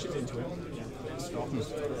pushes into him, then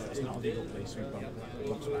stops. It's not a legal place, so he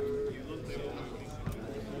pops back.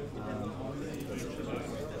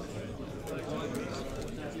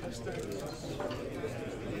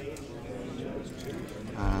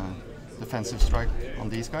 Defensive strike on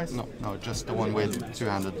these guys? No, just the one with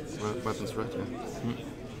two-handed weapons, right?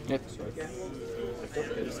 Yeah. Yep.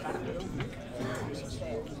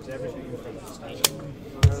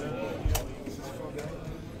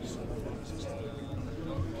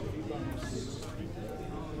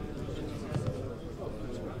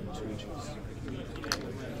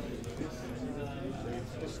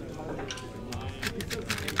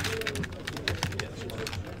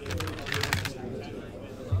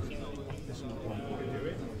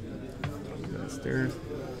 there.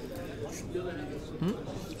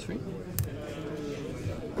 3.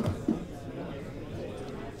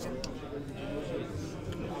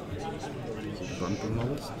 Bunker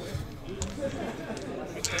models.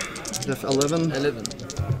 Def 11. 11.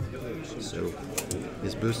 So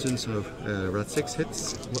he's boosted, so Rat 6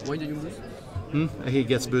 hits. Why do you lose? He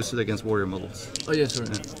gets boosted against warrior models. Oh yeah, sorry.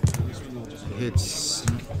 Hits.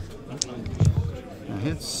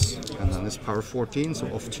 Hits. And then this power 14, so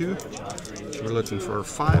off 2. So we're looking for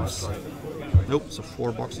 5s. Nope, so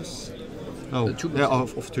 4 boxes. Oh, 2 boxes. Yeah,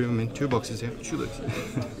 off 2, I mean 2 boxes here. 2 bucks.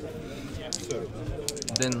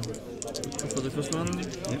 Then for the first one.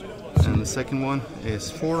 Yep. And the second one is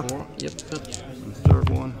 4. 4. Yep. And the third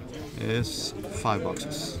one is 5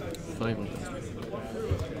 boxes. 5.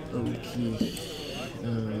 Okay.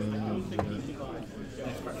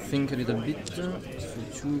 Think a little bit. So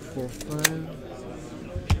 2, 4, 5.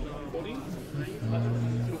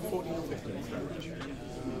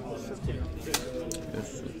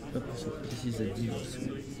 So this is a deal. So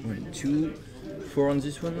 1, 2, 4 on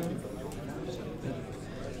this one,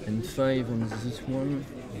 and 5 on this one.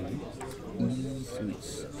 So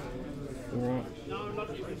it's 4.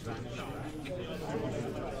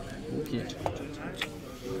 Okay.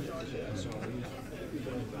 So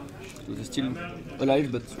they're still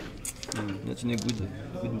alive, but not in a good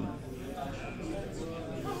mood.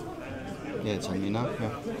 Yeah, it's on me now. Yeah.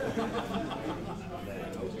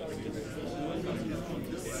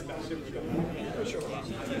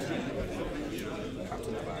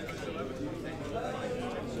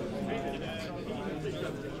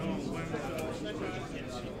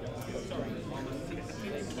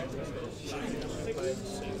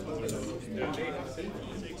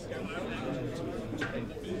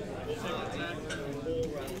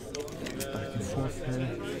 Back and forth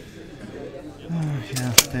here.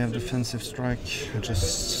 Yeah, they have defensive strike. I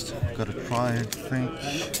just gotta try, I think.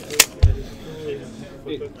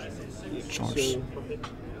 Charge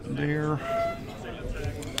there.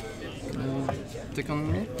 Take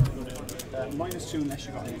on me. -2 unless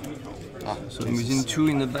you got any recall. So I'm using 2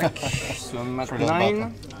 in the back. So I'm at Forgot about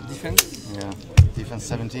 9 defense. Yeah, defense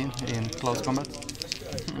 17 in close combat.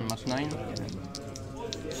 I'm at 9.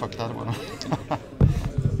 Fuck that one.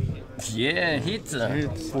 Yeah, hit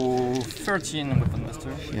for 13 weapon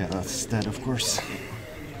master. Yeah, that's dead, of course.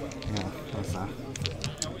 Yeah, that's a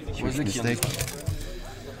huge the key on mistake.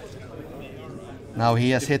 Now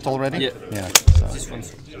he has hit already? Yeah. Yeah. So, This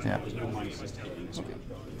one's yeah.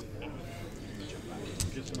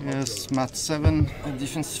 Yes, mat 7.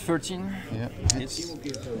 defense 13. Yeah, hits.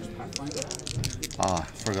 Ah,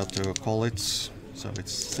 forgot to call it. So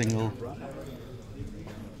it's single.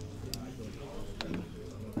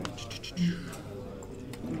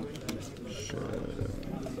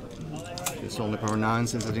 It's only power 9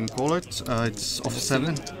 since I didn't call it. It's off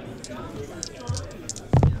 7. So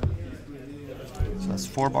that's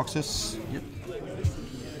 4 boxes. Yep.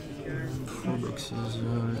 4 boxes.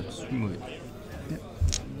 Let's remove it.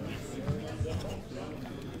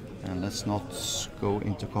 And let's not go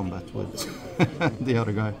into combat with the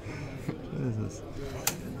other guy. Jesus.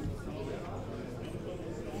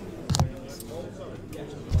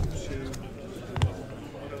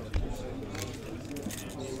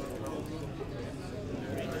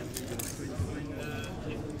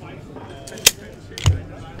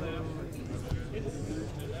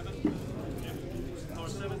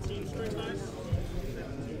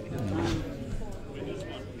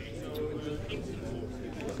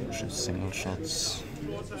 Shoot single shots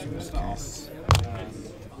in this case.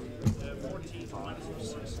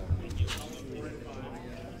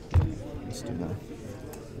 Let's do that.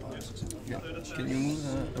 Yeah. Can you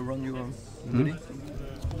move around your body?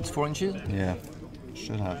 It's 4 inches. Yeah,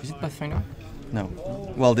 should have. Is it Pathfinder? No.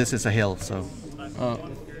 Well, this is a hill, so. Oh,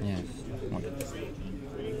 yeah.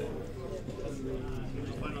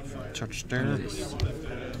 Touch there.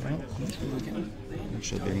 Okay. It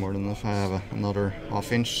should be more than enough. I have another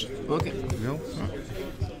half inch. Okay. There we go.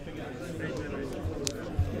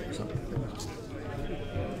 So,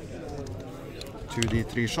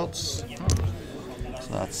 2d3 shots. So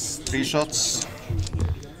that's 3 shots.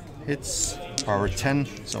 Hits. Power 10,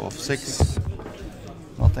 so off 6.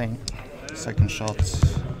 Nothing. Second shot.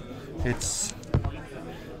 Hits.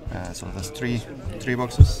 So that's 3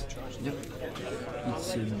 boxes. yep.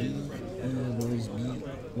 It's a B. Where is B?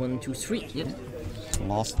 1, 2, 3. Yep.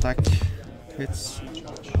 Last attack. Hits.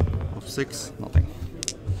 Off 6. Nothing.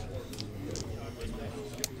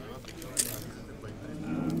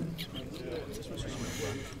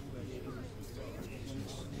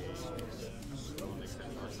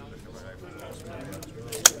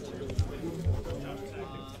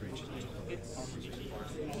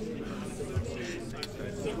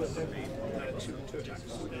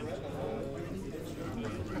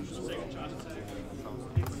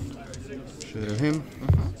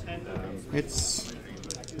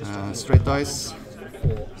 Straight dice. So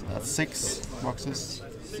that's 6 boxes.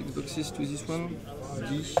 6 boxes to this one.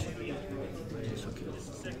 D. Yes, okay.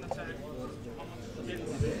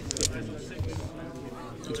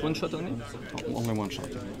 It's one shot only? Oh, only one shot.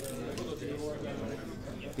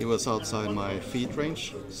 He was outside my feet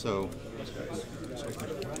range, so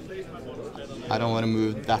I don't want to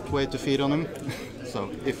move that way to feed on him. So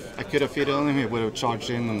if I could have feeded on him, he would have charged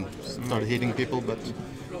in and started hitting people, but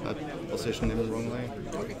I positioned him the wrong way.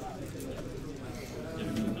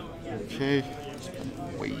 Okay.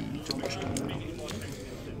 Way too much time now.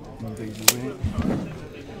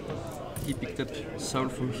 He picked up soul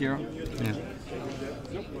from here. Yeah.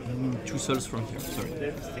 2 souls from here, sorry.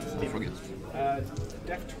 I forget.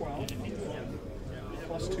 Def 12,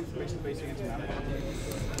 plus 2 for basic against mana,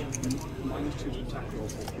 minus 2 to attack roll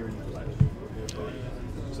for hearing the lead.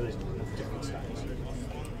 So there's different stats.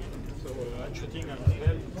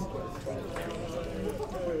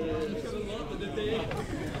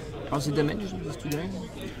 How's the damage of these 2 guys?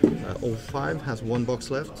 05 has 1 box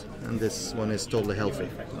left, and this one is totally healthy.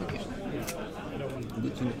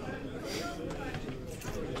 Good to know.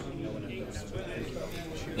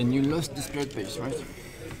 And you lost the spirit base, right?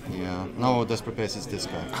 Yeah, no, Desperate Pace is this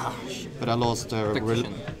guy. But I lost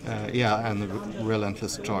yeah, and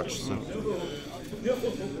Relentless Charge, so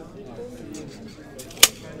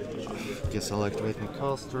guess I'll activate my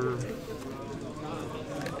caster.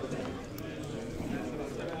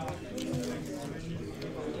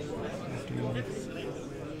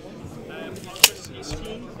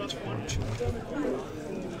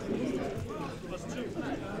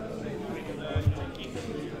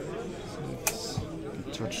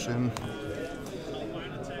 Touch him.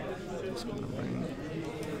 It's gonna rain.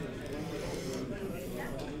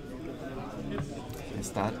 Is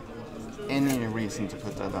that any reason to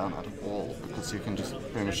put that down at all? Because you can just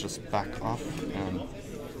pretty much just back off and.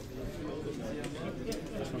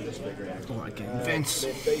 Oh, I can advance.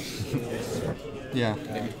 Yeah.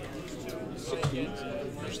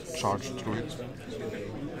 Just charge through it.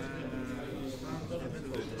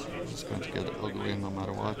 It's going to get ugly no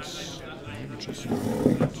matter what. Just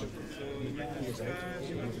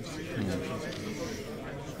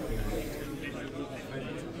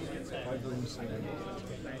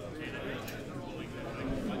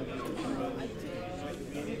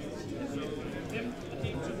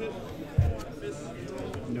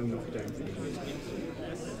No knockdown.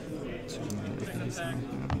 too many of these.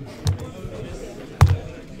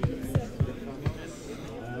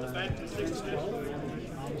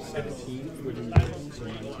 17 with a 19, so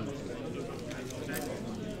 19.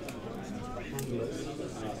 Handless,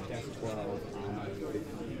 Def 12, armor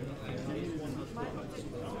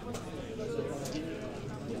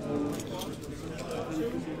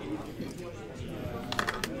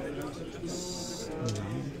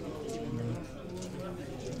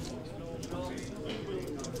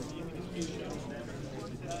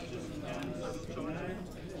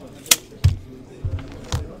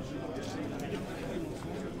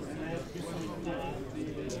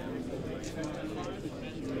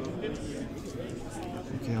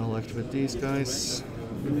Okay, I'll activate these guys.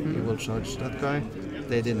 We will charge that guy.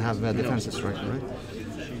 They didn't have a defensive strike, right?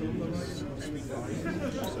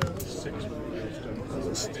 I'll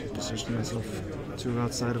just position myself 2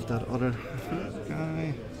 outside of that other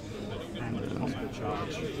guy. And then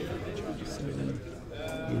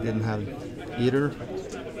he didn't have either.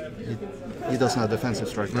 He doesn't have defensive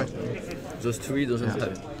strike, right? Those 2 he doesn't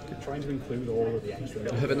have. Trying to include all of the extra.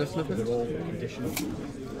 You have enough left? They're all conditional.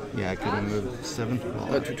 Yeah, I could remove 7.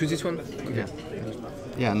 Well, To this one? yeah.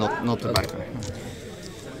 Yeah, not the back guy.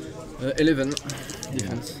 11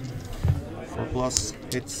 defense. 4 plus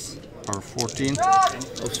hits are 14.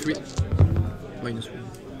 Of 3. Minus 1.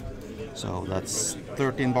 So that's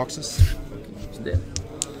 13 boxes. It's dead.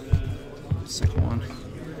 Second one.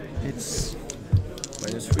 It's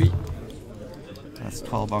Minus 3. that's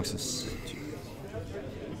 12 boxes.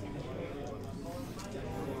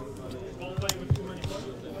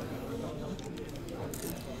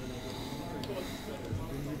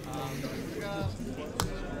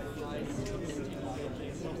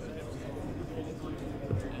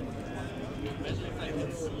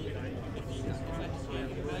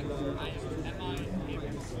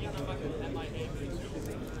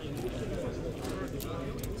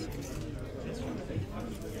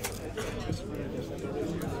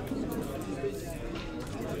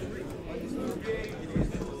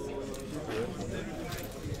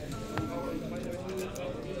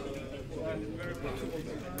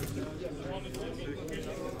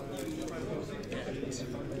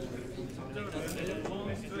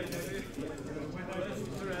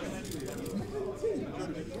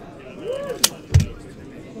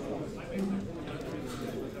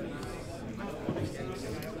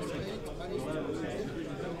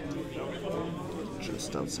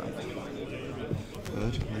 just outside.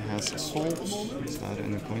 Good. He has assault. Is that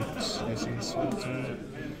any point using assault?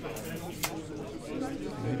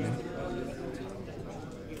 Maybe.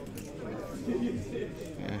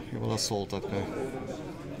 Yeah, he will assault that guy.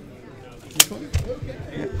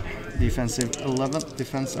 Yeah. Defense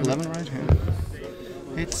 11, right?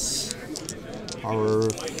 Yeah. It's power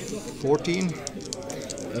 14.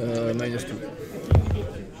 -2.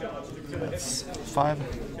 That's 5.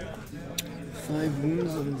 5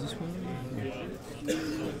 wounds on this one. 1,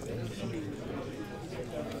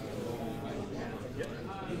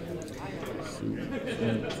 2,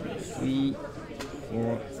 3,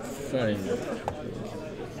 4, 5.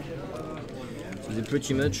 So they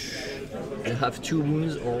pretty much they have 2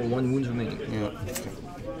 wounds or 1 wound remaining. Yeah.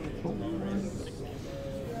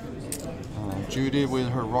 Judy with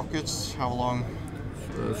her rockets, how long?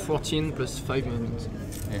 14 plus 5 minutes.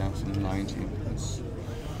 Yeah, so 19. That's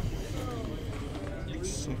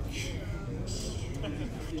sick. Yes.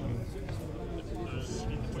 15.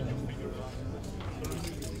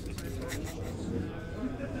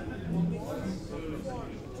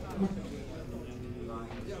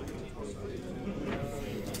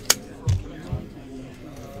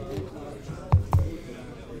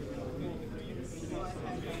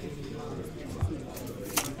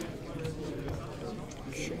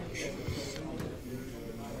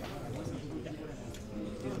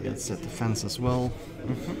 Let's set the fence as well.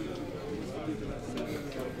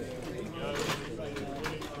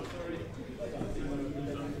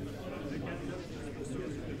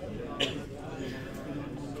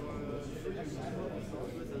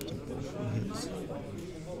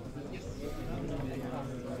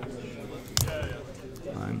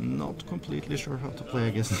 I'm not completely sure how to play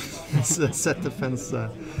against this set defense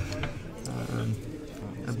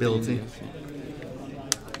ability.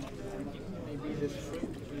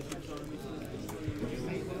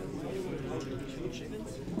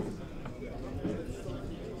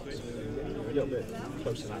 A little bit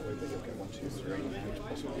closer that way, but you'll get 1, 2, 3.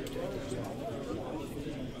 Possibly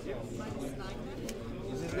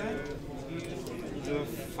The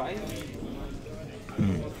 5?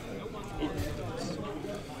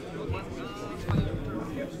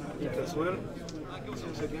 As well.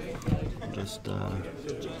 Just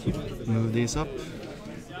move these up.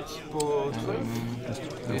 For 12?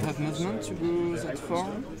 Do you have movement to go that far?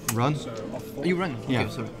 Run. You run? Yeah.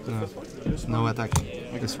 Okay, sorry. No attack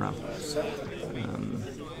this round.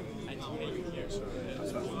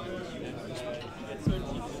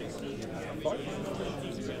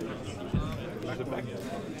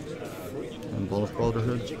 And Ball of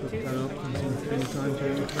Brotherhood. Put that up anytime to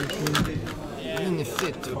En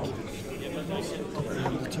effet, ok.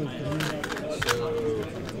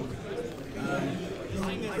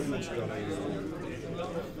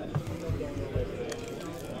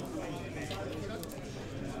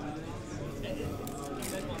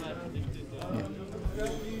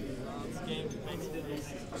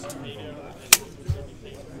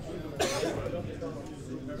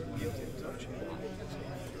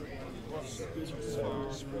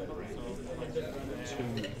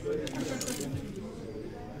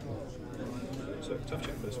 So tough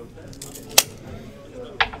check for this one.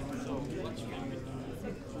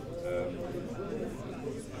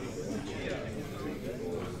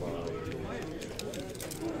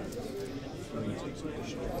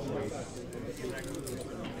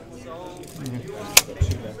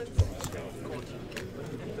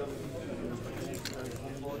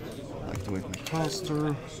 Activate my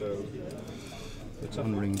caster. So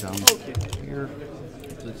One ring down here.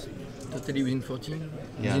 That's totally within 14?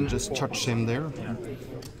 Yeah, Within just touch him there.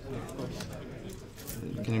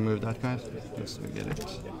 Can you move that guy? Just so we get it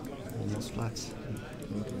almost flat.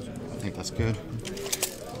 I think that's good.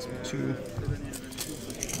 That's 2.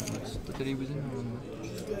 That's totally within or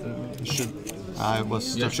Should I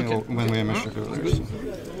was Yeah, touching okay. when we measured earlier. So.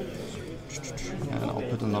 And I'll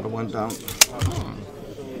put another one down.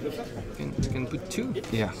 you can put 2,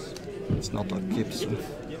 Yeah, it's not like Gibbs.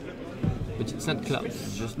 but it's not cloud.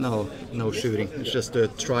 It's just No shooting. It's just to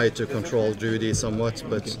try to control Judy somewhat,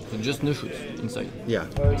 but so just no shoot inside. yeah,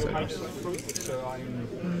 exactly.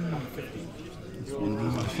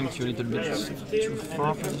 I think you're a little bit too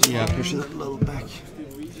far for this. Yeah, push it a little back.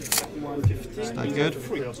 Is that good?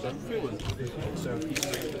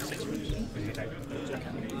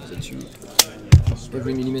 That you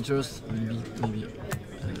every millimeters will be maybe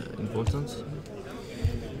important.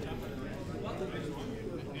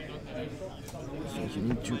 I think you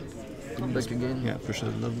need to put it back again. Yeah, push it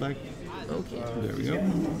a little back. Okay. There we go.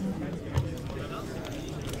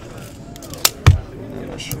 And then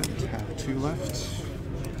I should have 2 left.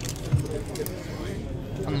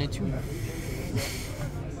 Only 2.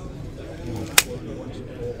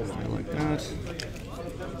 Like that.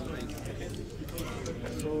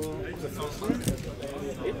 So the first one,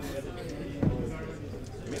 hit,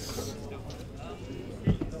 miss,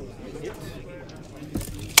 hit.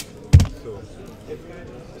 So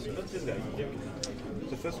not this guy.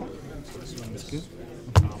 The first one. This one is good.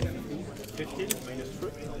 15 minus 3.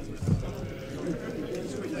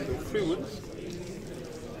 So 3 wounds.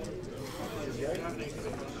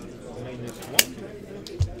 Minus 1.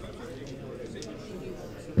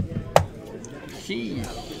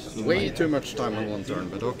 Way too much time on one turn,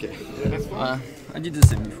 but okay. I did the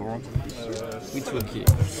same before. It's okay.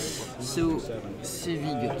 So,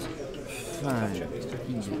 Sevi got 5,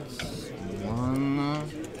 he gets 1,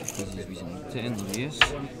 because he's within 10, yes.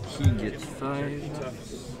 He gets 5.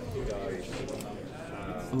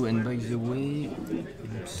 Oh, and by the way,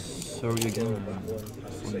 I'm sorry again, I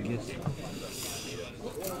forget.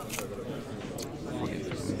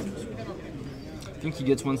 I think he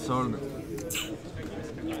gets 1 sword.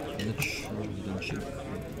 I'm not sure, I didn't check.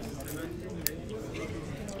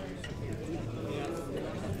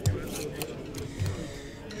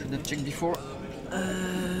 Should have checked before.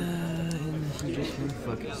 And he just went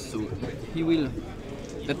fuck. So he will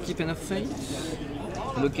upkeep enough fate,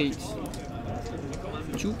 locate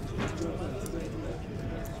 2.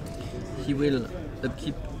 He will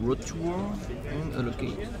upkeep Road to War and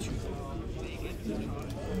allocate 2.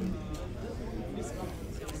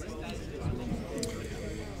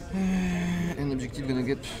 And objective gonna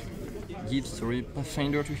give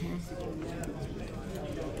Pathfinder to him.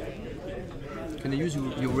 Can I use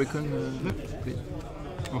your recon, please?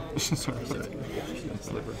 Oh, sorry.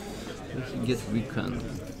 Slipper. He gets recon.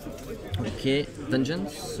 Okay,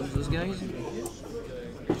 vengeance of those guys.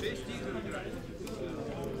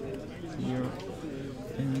 Here,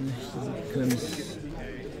 and he comes.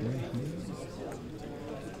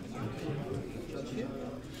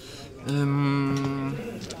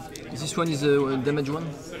 This one is a damage one.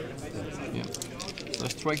 Yeah. So I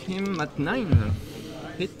strike him at 9.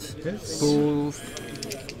 Hit. Yes.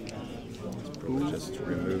 Just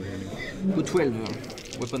remove him. Go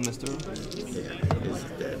 12. Weapon master. Yeah, he's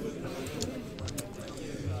dead.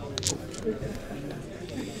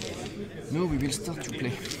 No, we will start to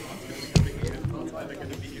play.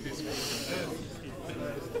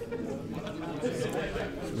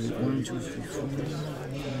 So 1, 2, 3, 4.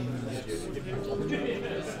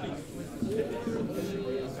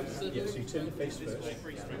 Yeah, so you turn the face first.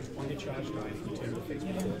 On your charge die, you turn the face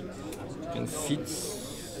before. Can fit.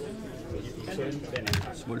 Turn, then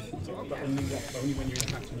Small fit. but only when you're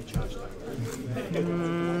impacting your charge die.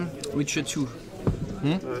 Reach 2.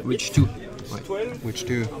 Reach 2. Ouais. 12. Which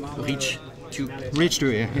two? Reach 2. Reach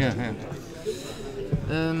two, yeah.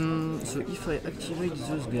 So if I activate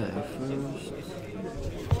those guys first.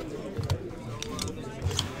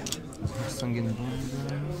 Sangenbomb.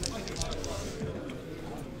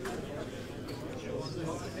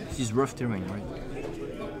 This is rough terrain, right?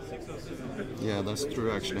 Yeah, that's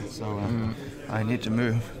true actually. So I need to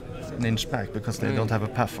move an inch back because they don't have a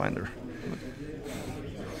Pathfinder.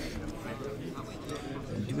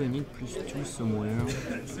 Do I need +2 somewhere?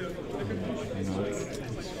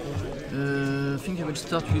 I think I will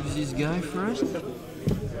start with this guy first.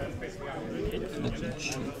 Let me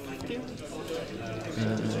check.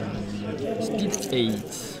 Speed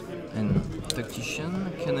 8 and tactician.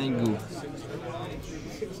 Can I go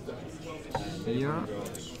here?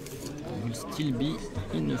 I will still be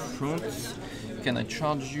in the front. Can I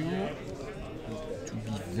charge you to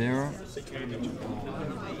be there?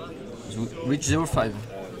 So reach 05.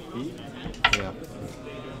 Yeah.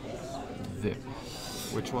 There.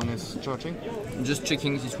 Which one is charging? I'm just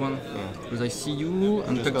checking this one because I see you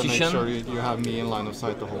and Just gotta make tactician. sure you have me in line of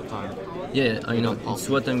sight the whole time. Yeah, I know. It's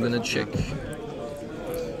what I'm gonna check.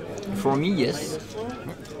 For me, yes.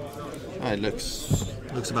 It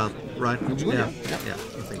looks about right. Looks good. Yeah,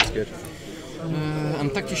 I think it's good. I'm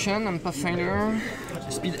tactician, I'm pathfinder.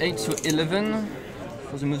 Speed 8, so 11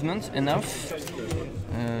 for the movement. Enough.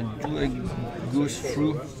 Do I go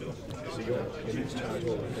through?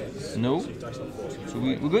 No. So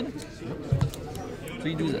we good? So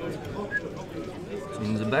you do that. So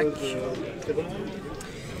in the back.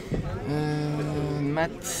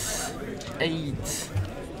 Mat 8.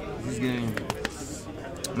 This guy.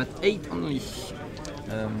 Mat 8 only.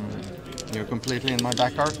 You're completely in my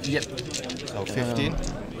back arc? Yep. So 15?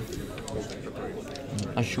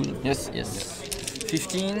 I should. Yes.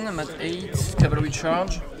 15, mat 8, cavalry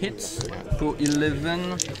charge, hit, for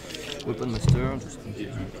 11, weapon master, just in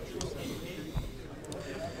case.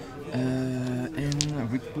 And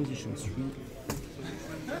reposition 3.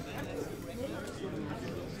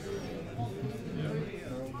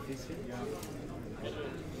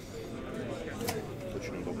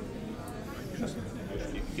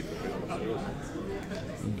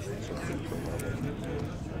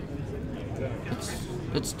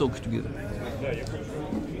 Let's talk together.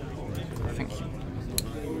 Thank you.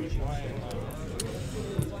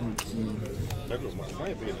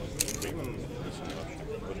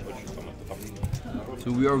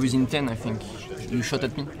 So we are within 10, I think. You shot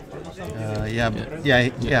at me? Yeah,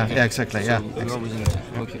 exactly. So we are within 10.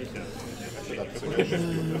 Okay.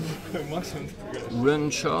 Run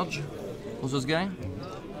charge for those guys.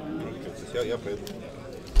 So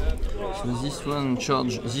this one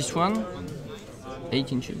charge this one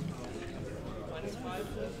 8 inches.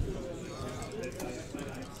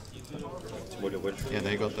 Yeah,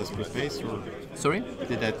 they got desperate pace. Or Sorry?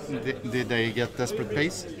 did they get desperate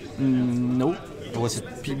pace? No. Or was it?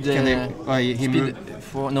 Speed, Can they? He speed moved.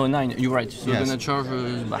 for no 9. You're right. So Yes. I'm gonna charge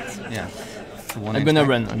back. Yeah. I'm gonna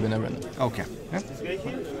run. Okay. Yeah.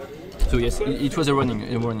 So yes, it was a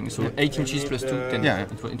running. So 8 inches plus 2, 10. Yeah,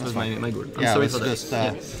 it was my goal. I'm Yeah, sorry it's for that. just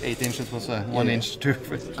Yeah. 8 inches was 1 inch too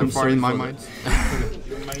I'm far sorry in my for mind.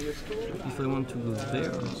 If I want to go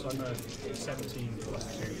there, So I'm 17 plus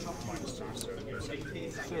 2 minus 2, so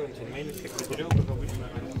 17.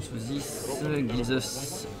 so this gives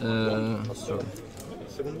us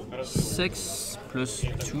 6 plus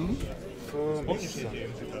 2.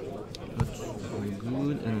 Very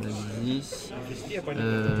good, and like this.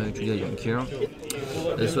 Actually, I don't care.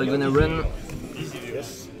 So I'm gonna run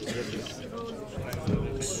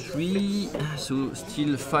 3, so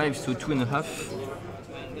still 5, so 2.5.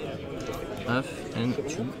 Half and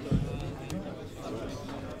 2.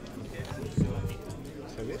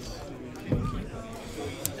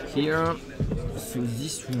 Here, so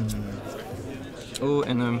this one. Oh,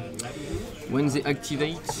 and when they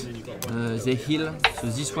activate, they heal. So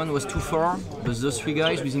this one was too far, but those 3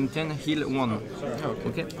 guys within 10 heal 1.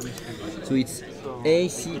 Okay? So it's A,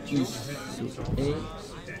 C, E. So A,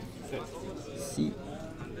 C,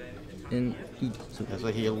 and E. So Does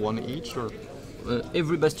they heal 1 each or?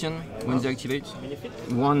 every bastion, when they activate,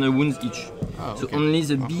 1 wound each. Oh, So okay. only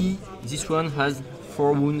the B, this one has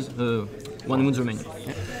 4 wounds, 1 wound remaining.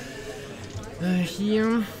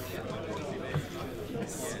 Here,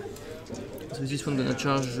 so this one gonna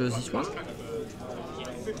charge this one. So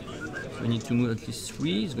we need to move at least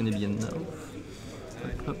 3. It's gonna be enough.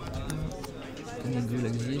 Hop, hop. Gonna go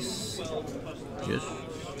like this. Yes.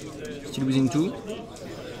 Still within 2. Yep,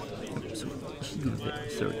 so he goes there.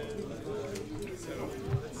 Sorry.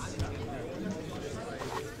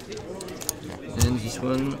 And this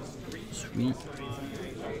one, 3.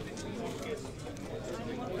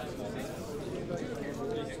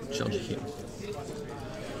 Charge here.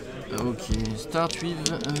 Okay, start with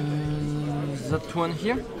that one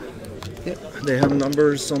here. Yeah, they have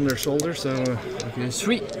numbers on their shoulders, so. Okay,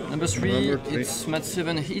 3. Number 3, Number 3. it's mat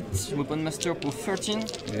 7 hit, weapon master for 13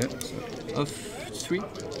 Yeah. of 3.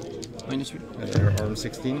 Minus 3. Their arm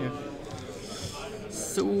 16, yeah.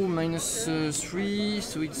 So minus 3,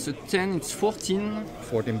 so it's a 10, it's 14.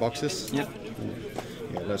 14 boxes. Yep.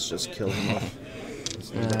 Yeah, let's just kill them off.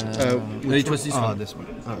 It was this one. This one.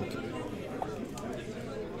 Oh, okay.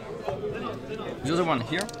 The other one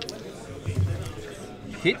here.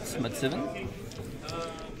 Hit, mat 7.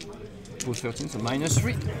 For 13, so minus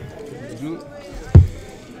 3. Good.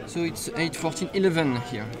 So it's 8, 14, 11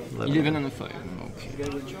 here. 11 and a 5. Okay.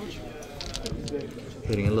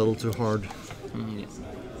 Hitting a little too hard. Yeah.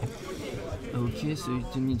 Okay, so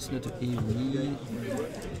it means it's not a heavy.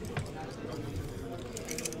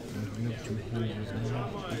 Not too heavy.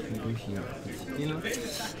 If we go here, it's here.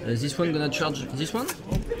 This one gonna charge this one.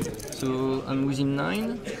 So I'm within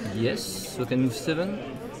 9. Yes, so I can move 7.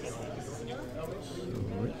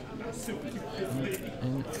 So,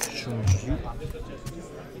 and charge you.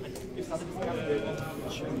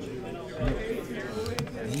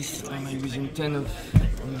 This time I'm within 10 of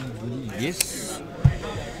anybody. Yes.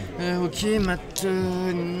 Okay, I'm at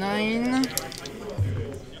 9.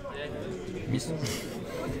 Miss.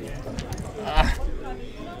 Ah!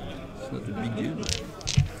 It's not a big deal.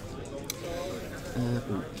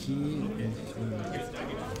 Okay.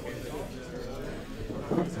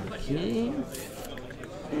 Okay.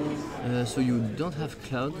 So you don't have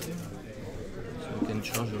cloud. So you can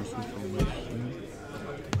charge also from here.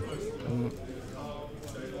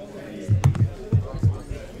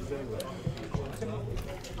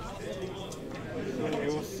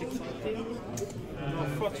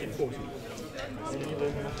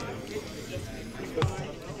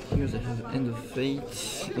 Here's I have End of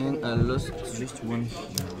Fate and I lost just one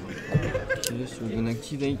here. Okay, so we're gonna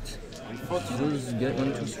activate those guys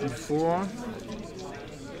 1, 2, 3, 4.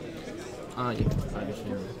 Ah, yeah.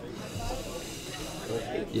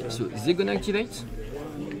 Yeah, so they're gonna activate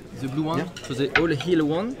the blue one, so they all heal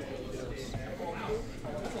one,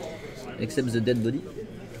 except the dead body.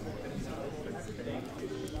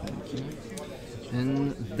 Okay.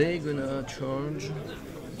 And they're gonna charge,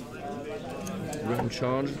 run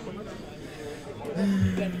charge.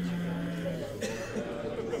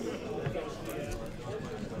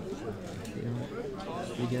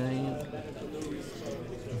 Three guys.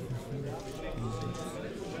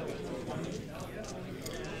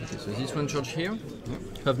 Okay, so this one charge here.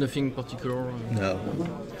 Have nothing particular. No.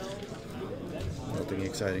 Nothing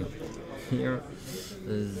exciting. Here,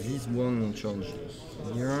 this one charge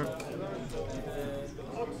here.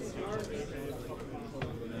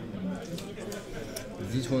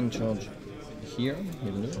 This one charge here,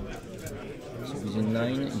 even though. So within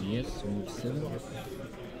 9, yes, so move 7.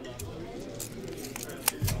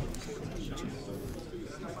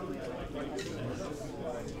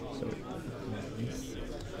 So this,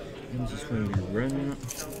 and this one will run.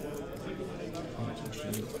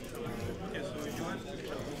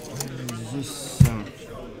 This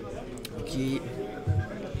okay.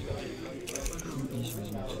 Who is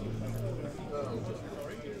using it?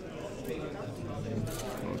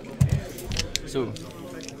 Okay. So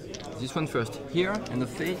this one first. Here and the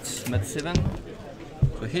fate, mat 7.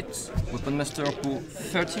 So hit, weapon master for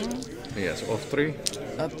 13. Yes, off 3.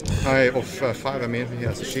 Up. Off 5, I mean, he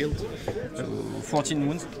has a shield. So 14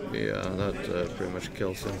 wounds. Yeah, that pretty much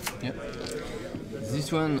kills him. Yeah.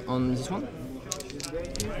 This one on this one?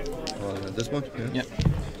 This one? Yeah.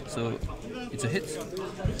 So it's a hit.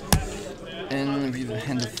 And with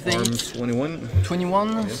hand of fate. Arms 21.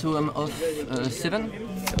 21, yeah. So I'm off 7.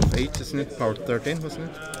 Off 8, isn't it? Power 13, wasn't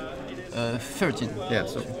it? 13. Yeah,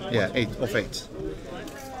 so, yeah, 8, off 8.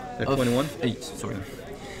 Off 21? 8, sorry.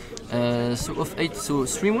 So off 8, so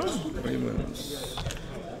 3 wounds. 3 wounds.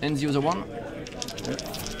 And the other one.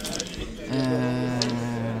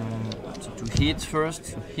 So to hit first,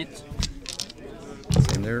 so hit.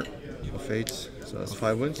 Same there, off 8, so that's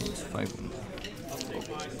 5 wounds. 5 wounds.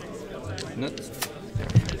 Not.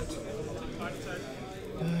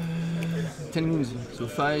 10 wounds, so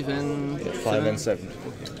 5 and 5 and 7.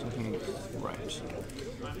 Okay, something right.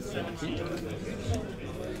 Okay.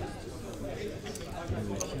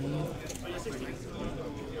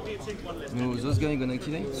 No, those guys gonna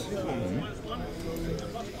activate.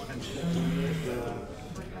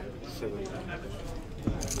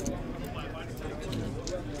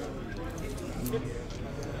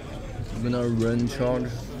 I'm gonna run charge.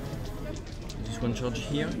 This one charge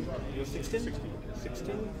here. 16,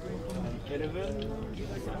 11,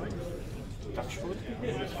 touch foot,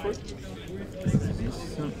 This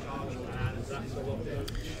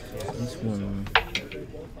one.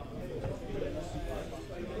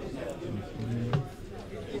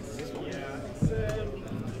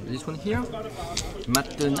 This one here.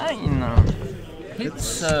 Mat 9.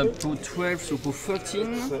 Hits put 12, so put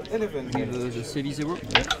 13. 11. With the CV 0.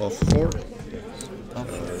 Yeah, off 4. Off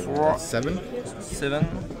 4. 7. 7.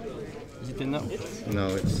 Is it enough? No,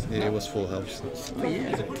 it was full health. Oh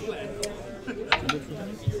yeah.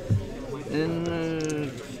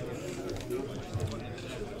 And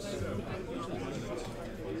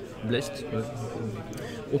blessed.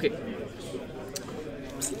 Okay.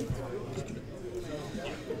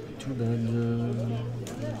 Too bad.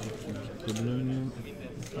 Problem.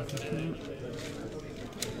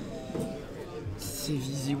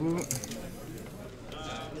 CV0.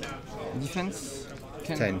 Defense.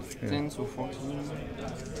 10. 10, so 14.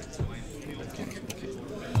 10, okay.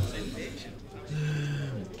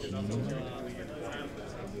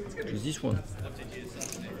 So this one.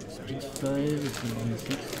 Speed 5,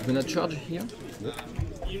 6. I'm gonna charge here.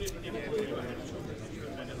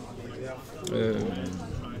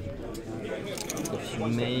 If you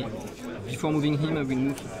may, before moving him, I will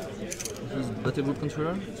move his battle group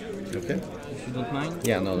controller. Okay. If you don't mind.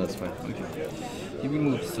 Yeah, no, that's fine. Okay. He will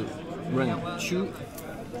move, so run 2,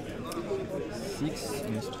 6,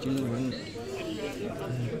 and still run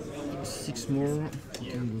 6 more.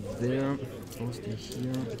 You can go there, or stay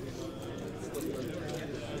here.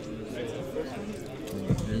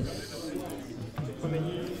 This.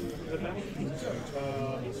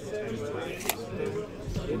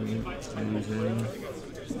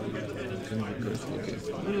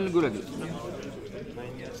 Go like this.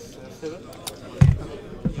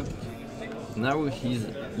 Now his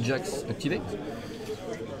jacks activate.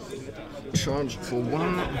 Charge for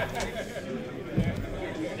 1.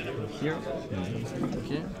 Here.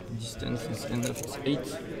 Okay. Distance is enough. It's 8.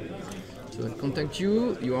 So I'll contact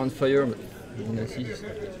you. You are on fire, but you can see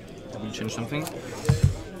I will change something.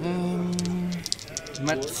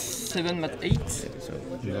 Mat 7, mat 8. Yeah, so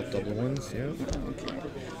not double ones, yeah.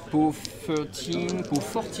 Po 13, po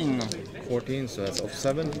 14. 14, so that's off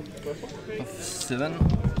 7. Of 7.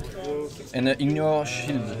 And ignore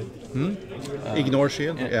shield. Ignore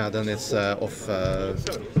shield? yeah. Yeah, then it's off,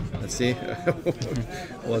 let's see.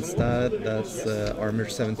 What's that? That's armor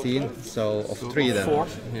 17, so off 3 then. 4.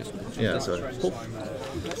 Yes. Yeah, so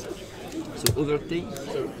So overtake.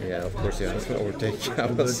 yeah, of course, yeah, that's an overtake. I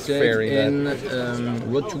was Overtake fearing and that.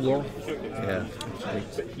 road to war. Yeah.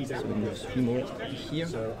 So we have 3 more here.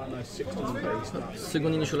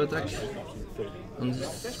 Second initial attack on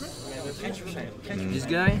this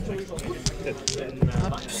guy.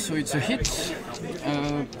 Up, so it's a hit.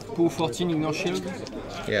 Po 14 ignore shield.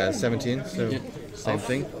 Yeah, 17, so Yeah. same Off.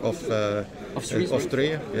 thing. Off, Of 3. off 3,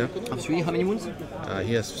 yeah. Of 3, how many wounds?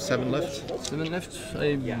 He has 7 left. 7 left.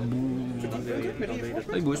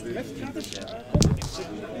 I boost.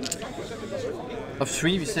 Of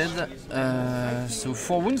 3 we said. So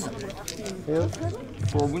 4 wounds.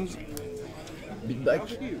 4 wounds. Bit back.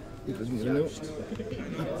 Because we don't know.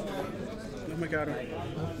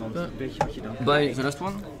 By the last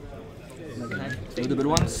one. So double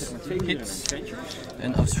ones, hits,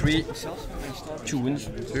 and of 3, 2 wounds.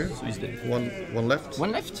 So he's dead. One left.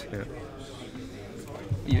 1 left? Yeah.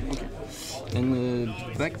 Yeah, okay. And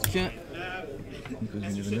back, because we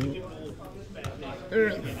never know.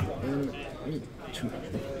 And 2.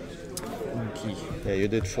 Okay. Yeah, you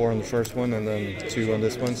did 4 on the first one and then 2 on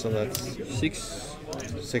this one, so that's 6.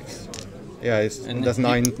 6. Yeah, And that's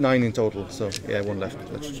it- 9 in total, so yeah, 1 left.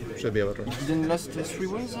 That should be about right. Then last 3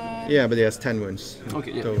 wounds? Yeah, but he has 10 wounds.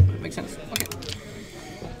 Okay, yeah, So, makes sense.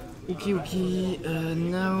 Okay. Okay.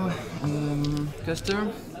 Now, caster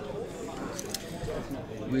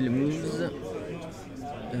will move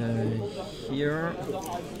here.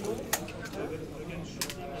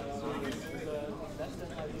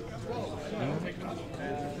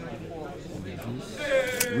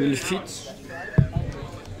 Will fit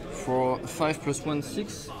for 5 plus 1,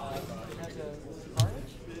 6.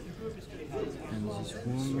 And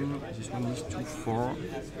this one is 2, 4.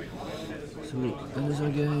 So another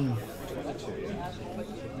guy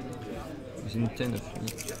within 10 of me.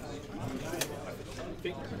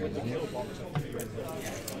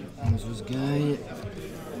 And this guy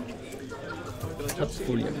has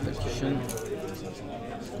fully activation.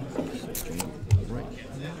 Right.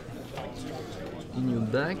 In your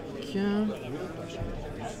back.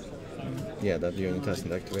 yeah, that unit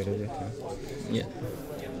hasn't activated yet. Yeah.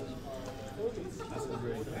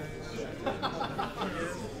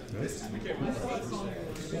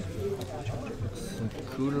 So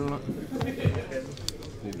cool.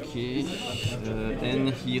 Okay. And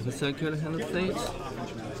he recycle hand of fate.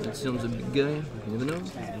 Let's see on the big guy. You never know.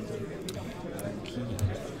 Okay.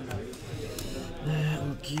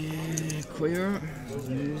 Okay. Choir.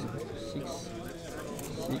 6.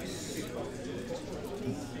 6.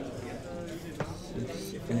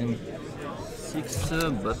 And 6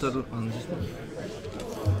 battle on this one.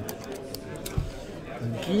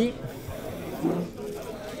 Okay.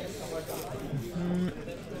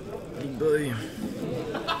 Big boy.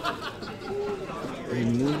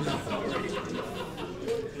 Remove.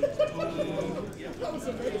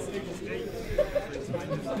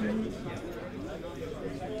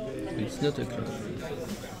 It's not a clock.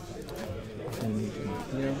 And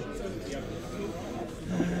here.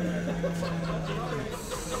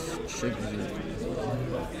 Check the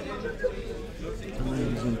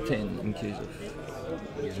using 10 in case of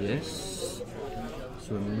yes.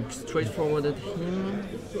 So look straight forward at him.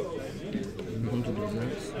 I want to do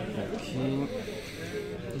that. Okay.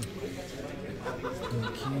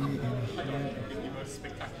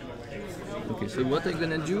 Okay, so what I'm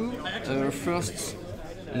gonna do, first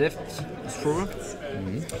left throw,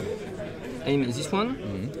 aim at this one,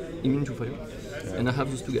 immune to fire, and I have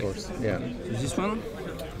those 2 guys. Yeah. So this one,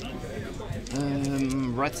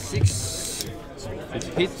 rat 6,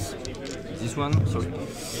 hit, this one, sorry,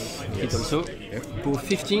 hit also, for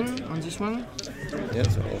 15 on this one, Yeah,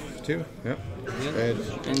 so off 2. Yeah. yeah.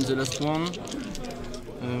 And the last one,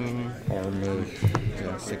 Armor,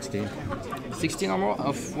 yeah, 16. 16 armor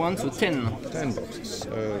of 1, so 10. 10 boxes.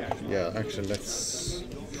 Yeah, actually, let's.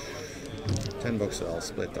 10 boxes, I'll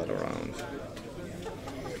split that around.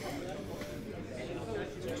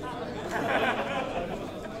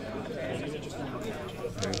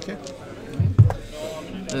 Okay.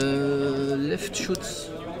 Left shoots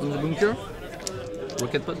on the bunker,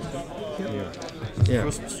 rocket pod. Yeah. Yeah.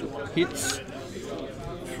 First hit,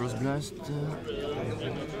 first blast,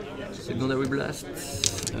 secondary blast,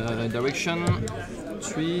 direction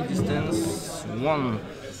 3, distance 1.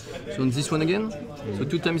 So on this one again, so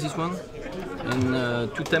 2 times this one,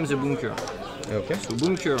 and 2 times the bunker. Okay. So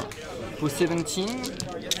bunker for 17.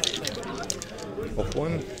 Off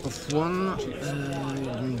one. Of 1.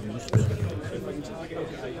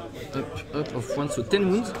 Up of 1, so 10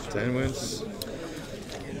 wounds. 10 wounds.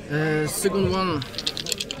 Second one,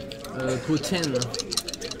 pro 10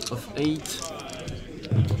 of 8.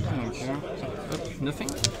 Okay. Up, nothing.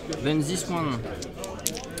 Then this one,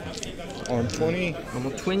 Arm 20.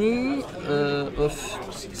 number 20 of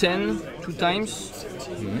 10, 2 times.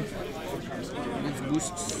 Let's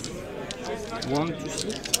boost 1 to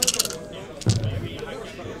see.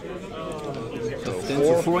 Of 10,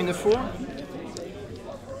 so 4 in the 4.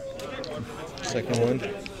 Second one.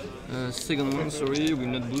 Second one, sorry, will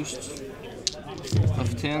not boost.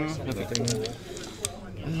 Of 10. Nothing.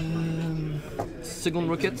 Second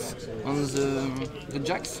rocket on the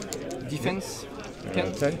jacks. Defense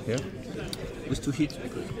 10. 10, yeah. Boost to hit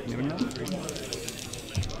because you never know.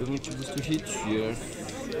 You need to boost to hit. Yes.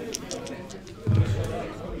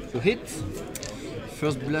 So hit.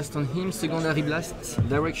 First blast on him. Secondary blast.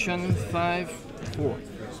 Direction 5, 4.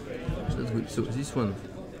 So that's good. So this one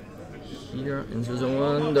here and the other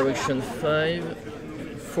one. Direction 5,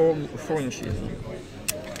 4 inches.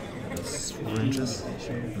 That's 4 inches.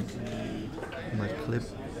 Might clip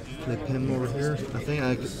him over here. I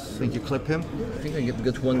think you clip him. I think I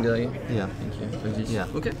got one guy. Yeah. Thank you. Like this.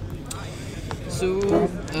 Yeah. Okay. So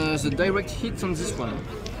the direct hit on this one.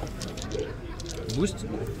 Boost.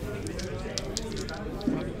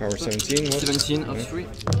 Power 17. What? 17 of 3.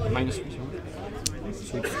 Minus 3.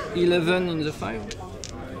 So it's 11 in the 5.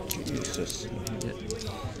 Jesus. Yeah.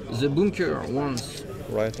 The bunker once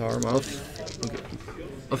Right arm off. okay.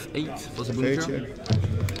 Of 8 for the 8, bunker. yeah.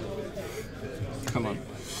 Come on.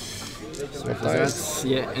 So Right for thighs. that,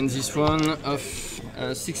 yeah, and this one of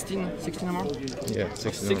 16 more? Yeah,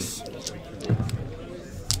 16 arm. 6.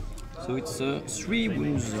 So it's 3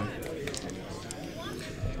 wounds.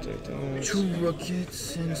 Take those. 2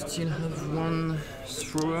 rockets and still have 1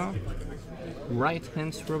 thrower. Right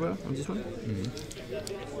hand thrower on this one.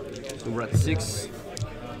 So we're at 6.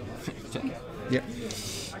 Okay. Yeah.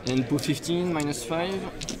 And put 15 minus 5.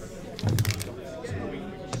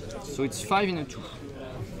 So it's 5 in a 2.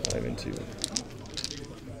 5 and 2.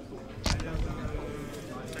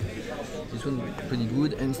 This one pretty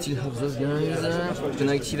good and still have those guys.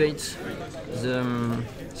 Gonna activate the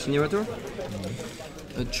incinerator.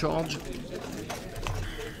 A charge.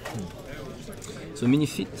 So mini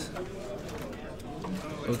fit.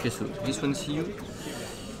 Okay, so this one see you.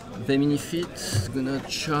 The mini fit gonna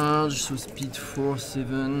charge, so speed 4,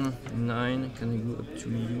 7, 9. Can I go up to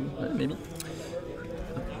you? Maybe.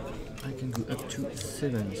 I can go up to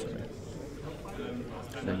 7, sorry.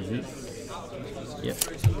 Like this. Yeah.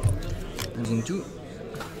 And then 2.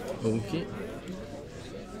 Okay.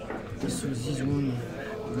 So this one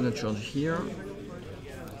gonna charge here.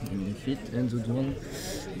 Mini fit, and the other one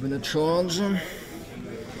gonna charge.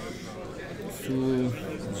 So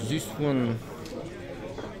this one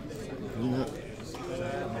gonna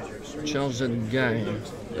charge that guy.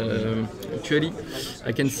 Actually,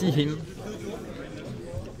 I can see him.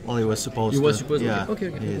 Well, he was supposed He to. was supposed to. Yeah.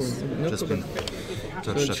 Okay. He's No just problem. been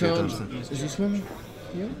So touched a few charge times. this one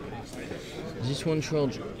here. This one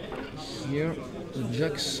charge here. The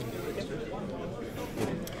jacks.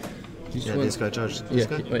 This Yeah, one. this guy charged this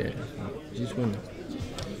guy. Yeah. This one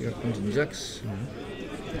here on the jacks.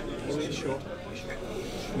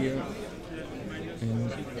 Here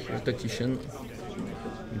and here tactician.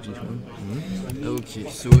 This one. Okay,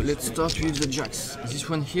 so let's start with the jacks. This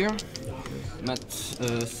one here, mat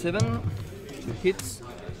 7, to hit,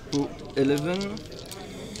 to 11,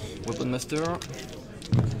 weapon master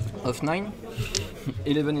of 9,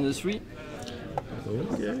 11 in the 3.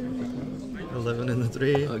 Okay. 11 in the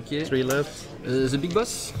 3. Okay. 3 left. The big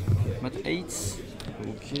boss, mat 8,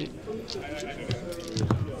 okay.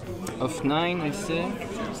 Of 9, I say.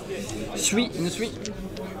 3 in the 3.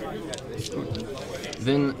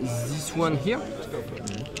 Then this one here.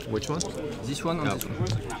 Which one? This one and this one.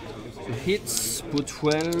 So hits, put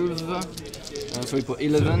 12, sorry, put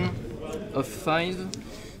 11 of 5.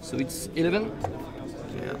 So it's 11.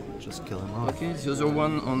 Yeah, just kill him off. Okay, the other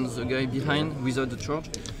one on the guy behind without the charge.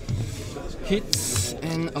 Hits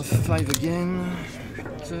and of 5 again.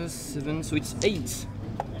 7, so it's 8.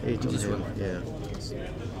 8 on This him. one. Yeah.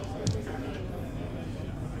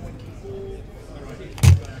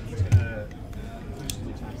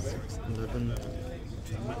 11,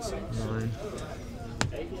 9.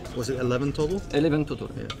 Was it 11 total? 11 total.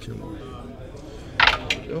 Yeah, 2 more.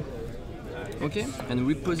 So, okay, and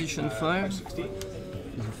reposition fire.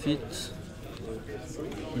 The fit.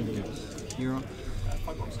 Here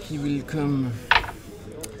he will come.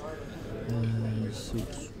 So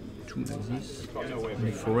two like this. In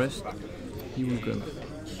the forest, he will come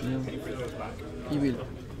here. He will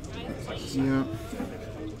here.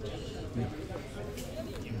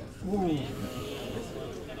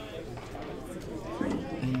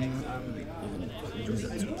 And do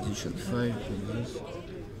that. Position 5 like this.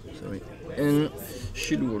 Sorry. And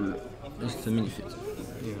shield wall. Just a mini fit.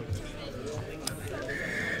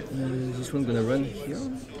 This one gonna run here.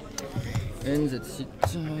 And that's it.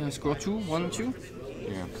 Score 2, 1, 2.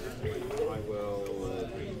 Yeah. I will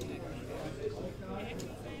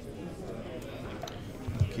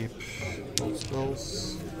Keep both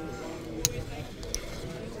spells.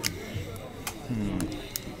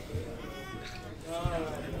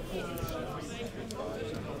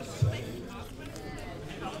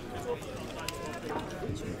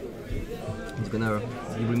 It's gonna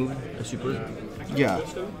be removed, I suppose. Yeah.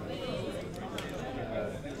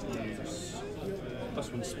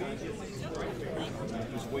 plus 1 speed.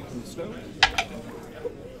 Just weaken the stone.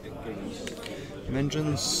 It gains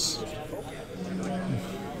Vengeance.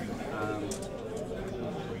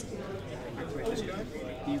 activate this guy.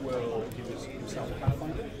 He will give himself a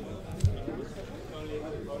Pathfinder.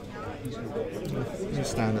 He's going to go.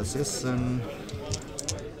 Stand as this and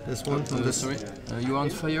this one. And this. Sorry, you are on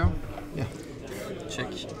fire? Yeah. Check.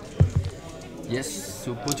 Yes,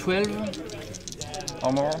 so po 12.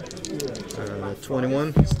 Armor?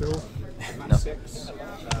 21 still. No.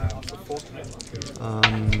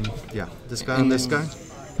 Yeah, this guy and this guy.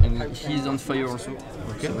 And he's on fire also.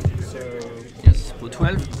 Okay. Yes, po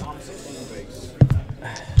 12.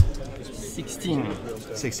 16.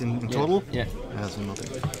 16 in total? Yeah. So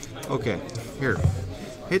nothing. Okay, here.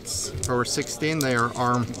 Hits for 16, they are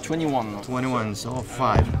armed 21. 21, so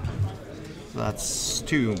 5. So that's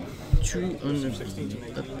 2. 2 on the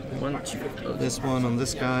 1, 2. This one on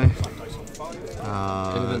this guy.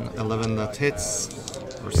 11. 11 that hits.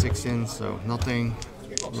 Or 16, so nothing.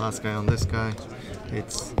 Last guy on this guy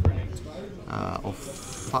hits.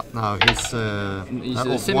 No, he's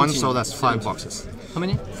of 1, so that's 5 boxes. How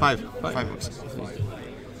many? 5 boxes.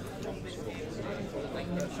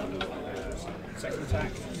 Second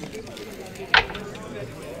attack.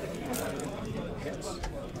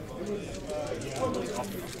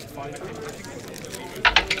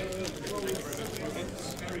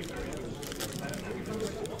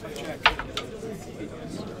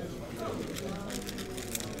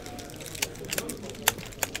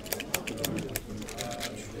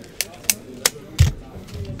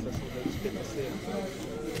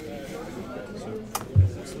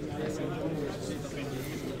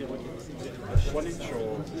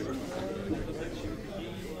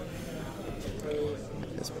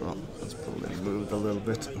 Let's probably moved a little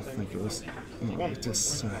bit. I think it was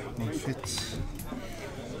this one fit.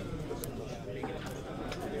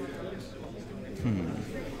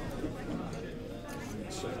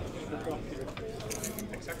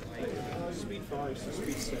 Speed 5, so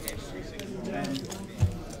speed 6. 10. So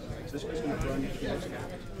this guy's going to run into this gap.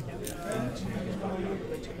 Into his back.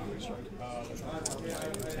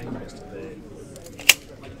 10 next to the.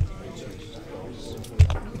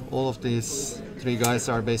 All of these 3 guys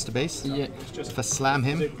are base to base. Yeah. If I slam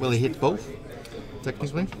him, will he hit both?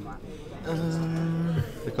 Technically?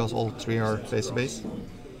 Because all 3 are base to base.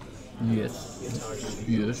 Yes.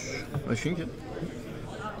 Yes. I think it.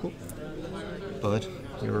 Cool. But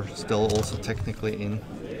you're still also technically in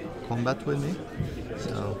combat with me.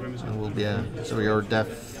 So it will be so you're def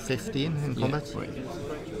 15 in combat?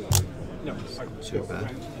 Yeah, right. Too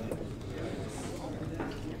bad.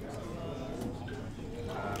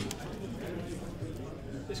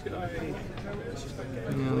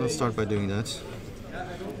 Yeah, let's start by doing that.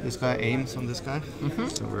 This guy aims on this guy.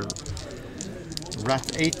 So we're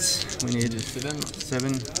rat 8. We need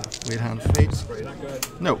 7 with hand of fate.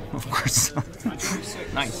 No, of course.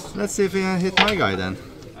 Nice. Let's see if we hit my guy then.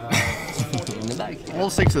 In the back. All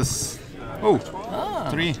 6s. Oh,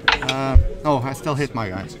 3. No, I still hit my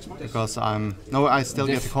guy because I still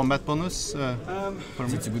get a combat bonus. For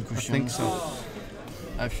me. That's a good question. I think so.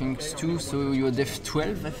 I think it's 2, so you're def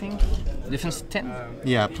 12, I think. Defense 10.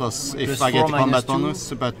 Yeah, plus if Plus I get 4 the combat minus 2.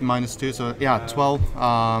 bonus, but minus 2, so yeah, 12,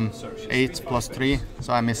 8 plus 3,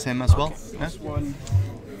 so I miss him as well. Yeah?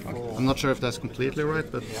 I'm not sure if that's completely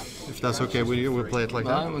right, but if that's okay with you, we'll play it like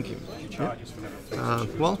that. I'm okay.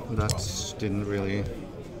 Well, that didn't really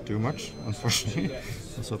do much, unfortunately. I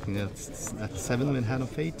was hoping that at 7 with Hand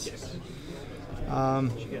of Fate.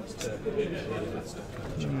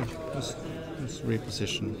 Let's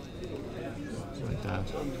reposition like that.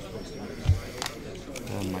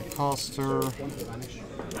 Then my caster.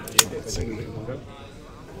 Let's see.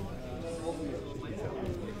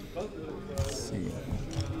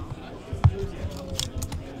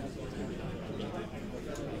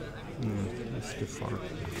 That's too far.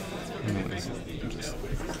 Anyways, just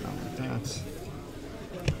down like that.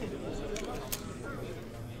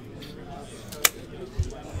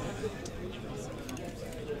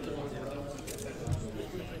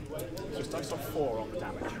 Just dice off 4 on the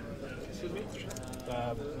damage. Excuse me?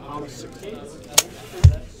 Armor 16.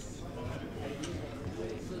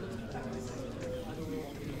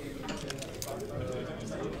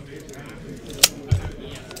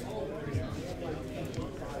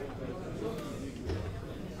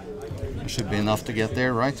 Should be enough to get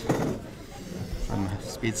there, right? From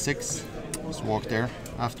speed 6. Just walk there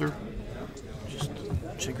after. Just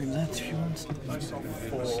check with that if you want. Dice off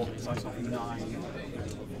 4, dice off 9.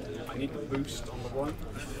 I need the boost on the 1.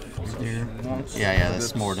 There. Yeah,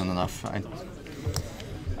 that's more than enough. I've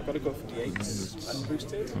got to go for the 8s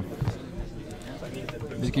unboosted. I need the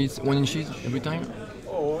boost. Basically, it's 1 inches every time.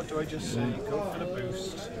 Or do I just say go for the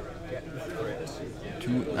boost, get the crit?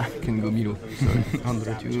 2, I can go below. Sorry.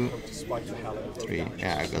 102, Spike the hell out of 3.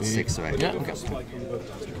 Yeah, I got 6 right. Yeah, okay.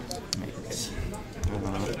 Makes.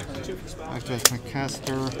 Activate my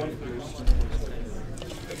caster.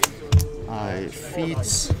 I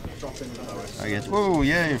feet. I get. Oh,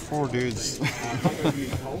 yay, 4 dudes.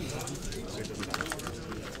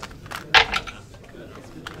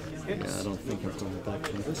 Yeah, I don't think I'm going back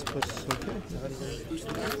from this, but it's okay.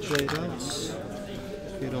 Trade out.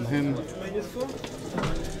 Feed on him.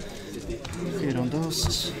 Feed on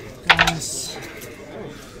those guys.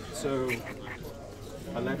 So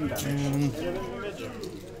 11 damage.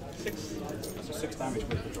 6. So 6 damage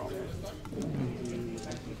with the drop.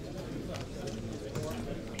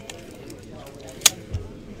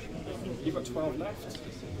 You've got 12 left.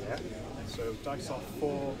 Yeah. So dice off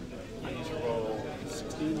 4. I need to roll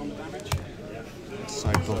 16 on the damage.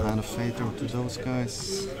 Cycle Hand of Fate over to those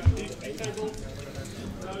guys.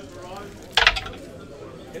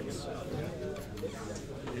 Hits.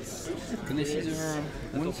 Can I see the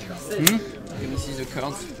wounds? Can I see the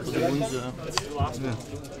cards for the wounds? Yeah.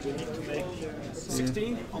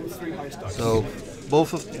 16 on the 3 highest dice. So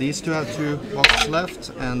both of these two have 2 boxes left,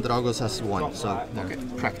 and Dragos has 1. So they're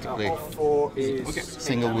practically Off 4 is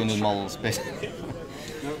single wounded models, basically.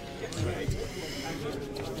 No.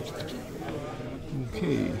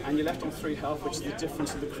 Okay. And you're left on 3 health, which is the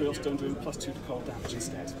difference of the Creel Stone doing +2 to cold damage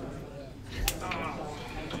instead.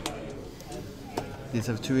 These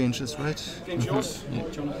have 2 inches, right? Game's yours. Yeah.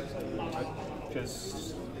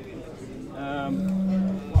 Because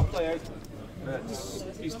I'll play out. But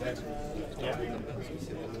he's dead. Yeah.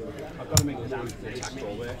 I've got to make the damage with the attack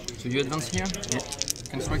roll there. So you advance here? Yeah.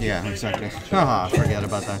 Can strike Yeah, exactly. Haha, forget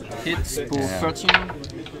about that. hits for 13.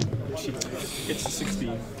 It's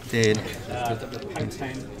 16. Dead. Pound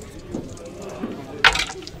 10.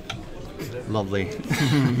 Lovely.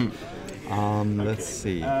 Let's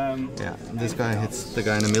see. Yeah, this guy hits the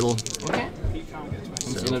guy in the middle. Okay.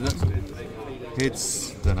 So,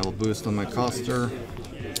 hits, then I will boost on my caster.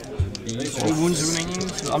 3 wounds remaining,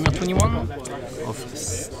 so armor 21.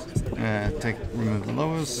 Remove the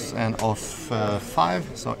lowest, and off 5,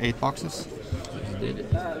 so 8 boxes.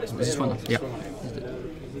 This one. Yeah.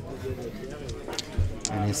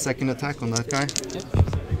 And his second attack on that guy.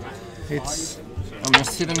 Hits, Armor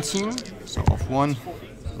 17. so off 1, so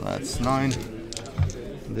that's 9.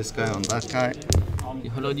 This guy on that guy.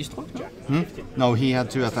 You already struck? No, he had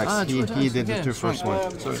 2 attacks. Ah, 2 he attacks, did okay, the 2 first sorry.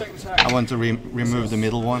 one. I want to remove the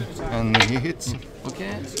middle one, and he hits.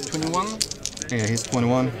 Okay, 21. Yeah, he's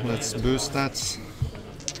 21. Let's boost that.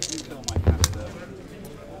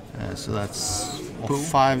 So that's off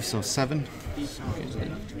 5, so 7.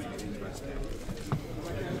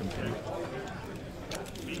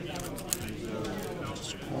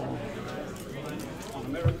 On a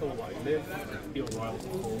miracle, I live. Heal royal.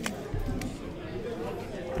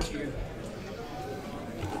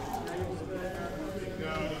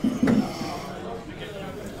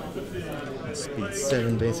 Speed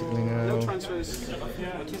 7 basically now. Transfers.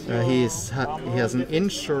 He has an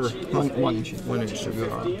inch or 1 inch. 1 inch. You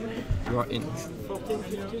are in. So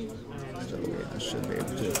I should be able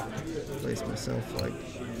to place myself like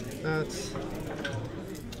that.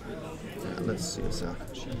 Yeah, let's see. So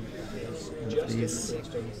these.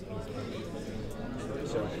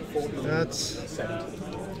 That.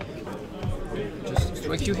 Just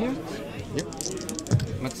strike you here. Yep.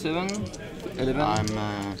 Mat 7. 11. I'm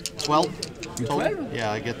 12. You total. 12?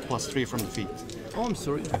 Yeah, I get +3 from the feet. Oh, I'm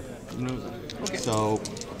sorry. You know that. Okay. So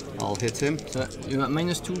I'll hit him. So you are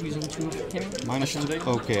 -2 with into him. Minus Action 2.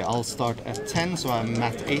 die. Okay, I'll start at 10, so I'm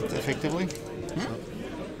at 8 effectively. So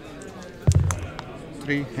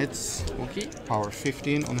 3 hits. Okay. Power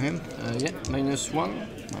 15 on him. Yeah, -1.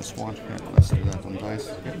 -1. Yeah, let's do that on dice.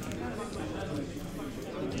 Okay.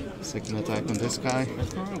 Second attack on this guy.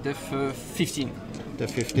 Def 15. The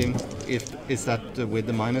 15. Is that with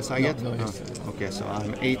the minus I get? no, yes. Okay, so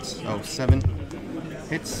I'm 8. Oh, 7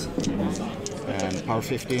 hits. And power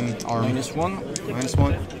 15. Arm -1.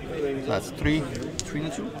 -1. So that's 3. 3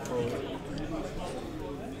 and 2.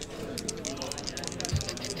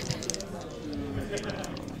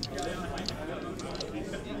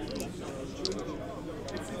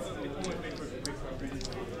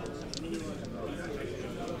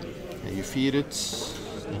 Yeah, you feed it.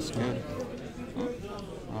 That's good.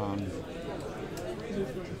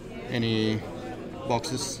 Any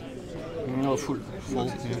boxes? No, full. Full?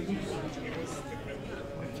 Yeah.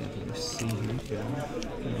 Okay, let's see here.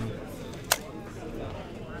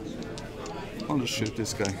 I'll just shoot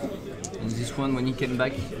this guy. And this one, when he came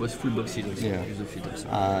back, was full boxed. Also. Yeah. With the feet also.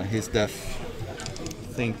 His def.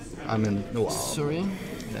 Think I'm in. Wow. Sorry.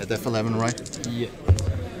 Def 11, right? Yeah.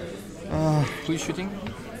 Who is shooting?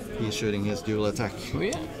 He's shooting his dual attack. Oh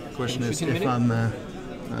yeah. Question is Shooting if melee?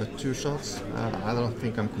 I'm 2 shots. I don't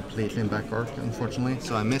think I'm completely in back arc, unfortunately,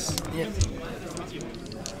 so I miss. Yeah.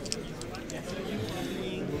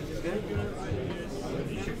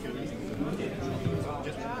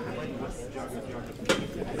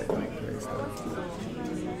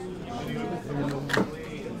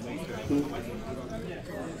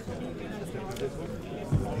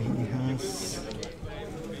 He has.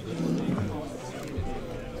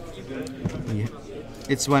 Yeah.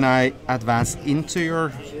 It's when I advance into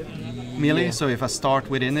your melee, Yeah. so if I start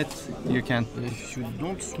within it, you can't. If you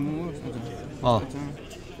don't move, Well,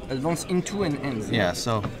 advance into and end. yeah,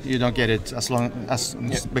 so you don't get it as long as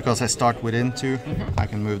because I start within 2, I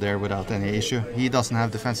can move there without any issue. He doesn't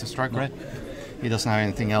have defensive strike, right? He doesn't have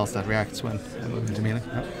anything else that reacts when I move into melee.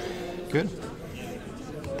 No. Good.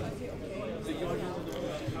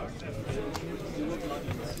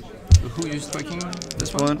 Who are you striking?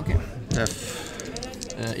 This One. Okay. Def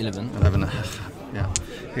 11. 11. Yeah.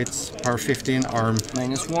 Hits power 15, arm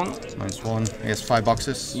 -1. -1. He has 5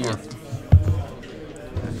 boxes. Yeah.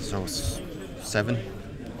 So 7.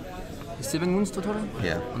 7 wounds total?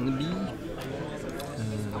 Yeah. On the B.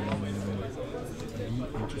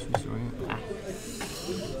 Sorry.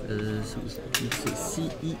 So it's C,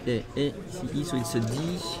 E, A, A, C, E, so it's a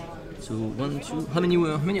D. So 1, 2. How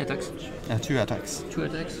many attacks? 2 attacks. 2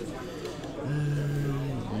 attacks.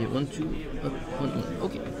 Yeah, 1, 2, up, 1, 1.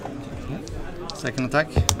 Okay. Second attack.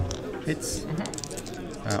 Hits.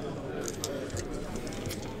 Yeah,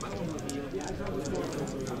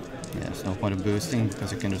 there's no point of boosting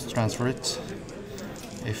because you can just transfer it.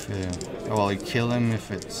 If well, you kill him if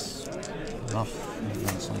it's enough. And then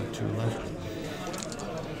there's only 2 left.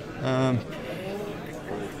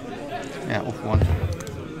 Yeah, off 1.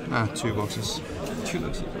 2 boxes. 2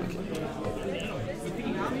 boxes. Okay.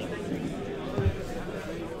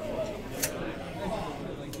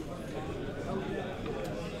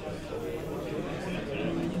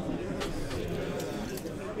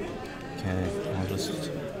 Okay, I'll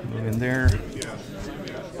just move in there.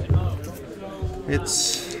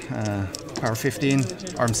 It's power 15,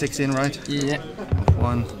 arm 16, right? Yeah.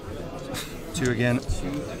 1, 2 again.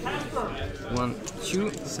 1,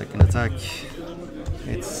 2. Second attack.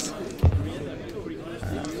 It's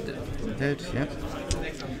dead, yeah.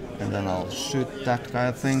 And then I'll shoot that guy,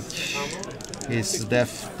 I think. He's def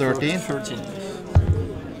 13. 13.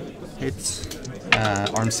 Hits.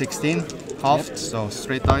 Arm 16. Halved, so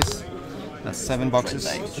straight dice. That's 7 boxes.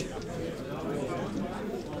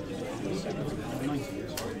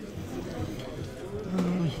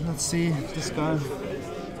 Let's see this guy.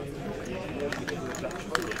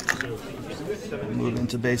 Move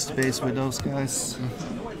into base to base with those guys.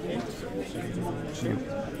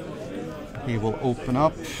 He will open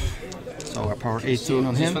up. So I power 18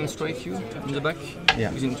 on This him. one strike you in the back?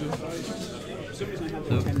 Yeah. Within 2. So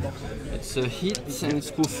it's a hit and it's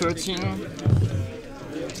for 13.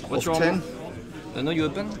 What's your 10? No, you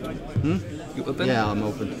open? You open? Yeah, I'm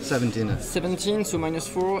open. 17. 17, so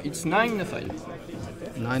 -4, it's 9 and 5.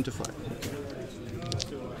 9 to 5.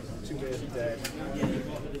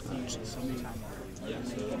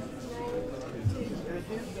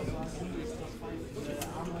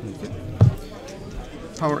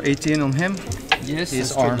 Power 18 on him. Yes, His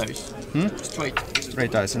straight arm. dice. Straight.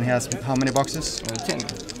 Straight dice. And he has how many boxes? 10.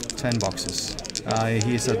 10 boxes.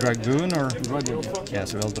 He's a dragoon or? Dragon. Yeah,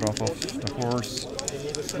 so we'll drop off the horse.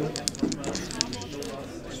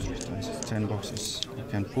 10 boxes. You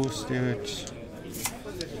can boost it.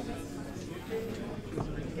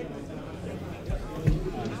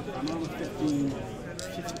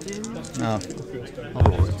 No, I'll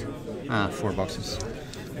roll it. 4 boxes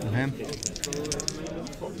on him.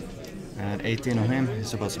 And 18 on him. He's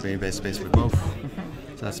supposed to be base space for both.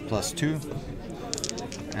 So that's +2.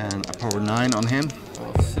 And a power 9 on him.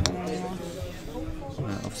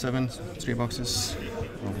 Of 7, 3 boxes.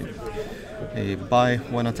 A buy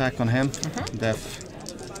 1 attack on him. Def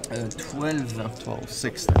 12.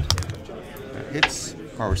 6 then. Hits.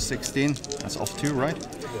 Power 16. That's off 2, right?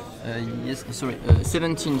 Yes, sorry,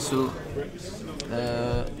 17. So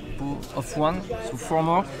of 1, so 4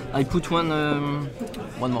 more. I put one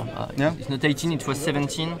more. Yeah. It's not 18. It was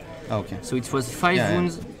 17. Oh, okay. So it was 5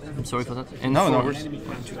 wounds. I'm sorry for that. And No, 4. no worries.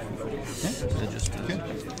 1, 2, 3, 4. Yeah.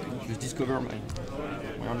 I just discover my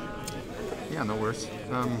arm. Yeah, no worries.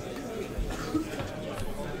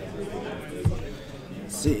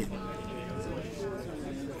 Let's see.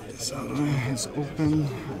 So it's open.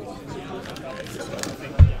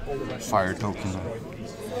 Fire token.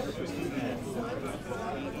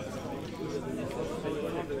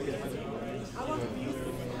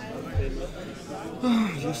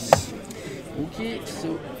 Yes. Okay,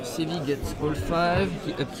 so Sevi gets all 5.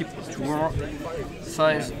 He upkeep 2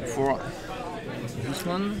 5 for this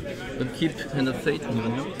one. Upkeep Hand of Fate.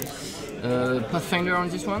 Pathfinder on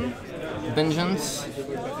this one. Vengeance.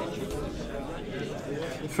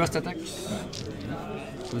 First attack.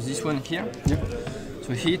 So this one here. Yep.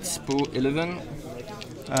 So hits for 11.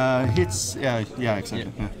 Hits. Yeah,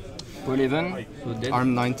 exactly. Yeah. For 11. So dead.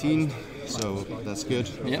 Arm 19. So that's good.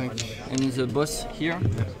 I Yeah. think. And the boss here.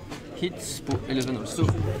 Hits for 11 also.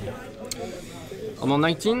 I'm on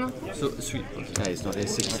 19. So 3. Okay. Yeah, it's not a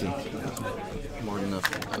 16. More than enough.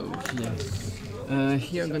 Okay.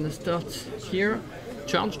 Here I'm gonna start here.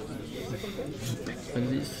 Charge. And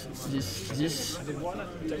this.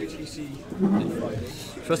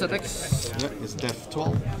 First attacks. Yeah, it's def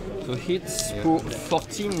 12. So hits for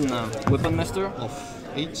 14. Weapon master Of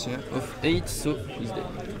 8, yeah. of 8. So he's dead.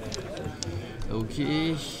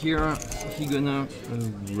 Okay. Here he gonna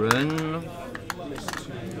run.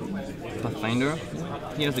 Pathfinder.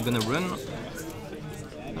 Here's they're gonna run.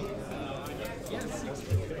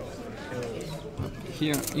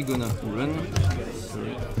 Here he gonna run.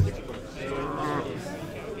 Sorry.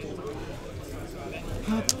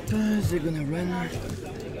 They're gonna run.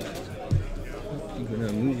 He's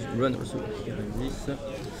gonna run also here like this.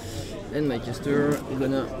 And my caster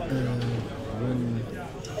gonna run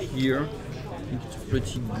here. It's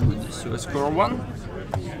pretty good. So I score 1.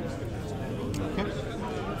 Okay.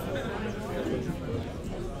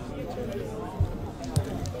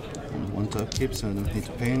 And 1 to upkeep, so I don't need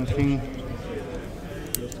to pay anything.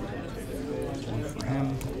 1 for him.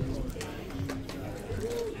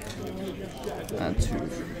 And 2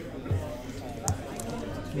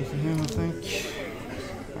 for him, I think.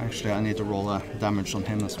 Actually, I need to roll a damage on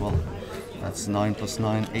him as well. That's 9 +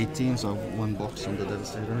 9, 18, so 1 box on the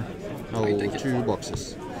Devastator. Oh, I take it. 2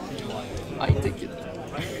 boxes. I take it.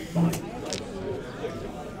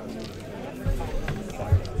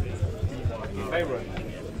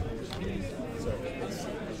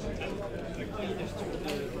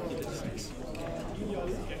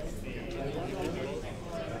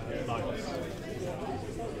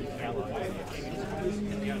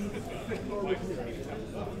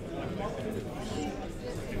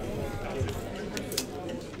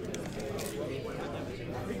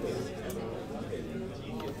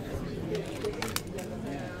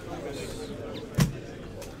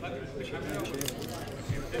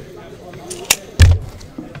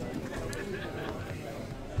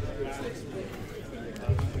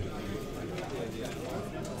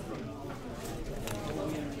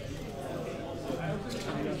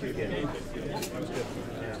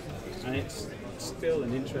 And it's still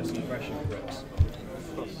an interesting question for us.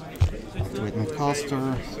 Activate my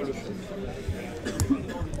caster.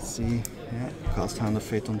 Let's see. Yeah, cast Hand of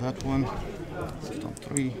Fate on that one. Left on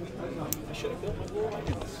 3.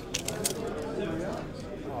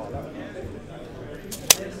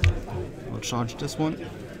 I'll charge this one.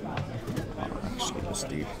 Oh, actually, just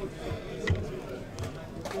the.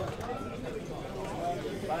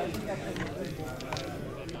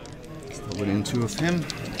 Still within 2 of him.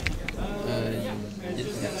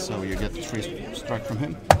 Yeah, so you get 3 strike from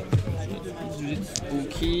him.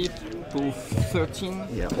 Okay, for 13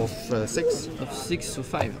 Yeah, off 6. of 6, so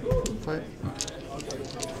 5. 5.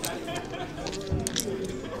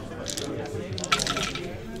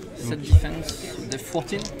 Set defense, the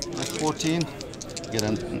 14. That's 14. Get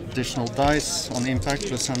an additional dice on impact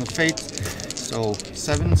plus Hand of Fate. So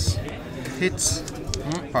 7s. hits.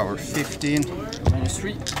 Power 15.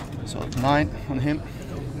 -3. So 9 on him.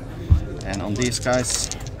 And on these guys,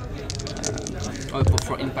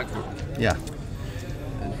 For impact roll. yeah,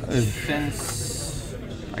 Defense.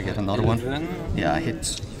 I get another one. 11. Yeah, I hit.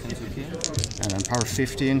 Defense, okay. And then power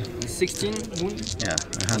 15. 16 wound. Yeah,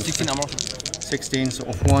 I hand 16 armor. 16, so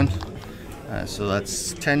off 1. So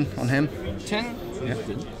that's 10 on him. 10. Yeah.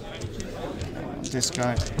 Good. This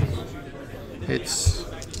guy hits.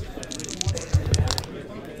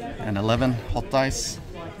 And 11 hot dice.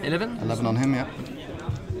 11. 11 on him, yeah.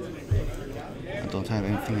 I don't have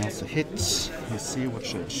anything else to hit. Let's see, what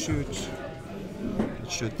should I shoot?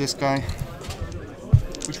 Let's shoot this guy.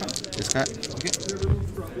 Which one? This guy. Okay.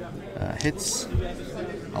 Hits.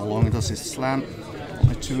 How long does he slam?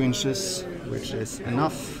 Only 2 inches, which is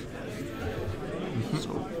enough. So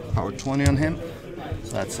power 20 on him.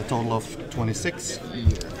 So that's a total of 26.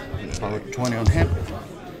 Power 20 on him.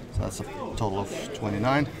 So that's a total of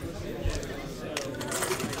 29.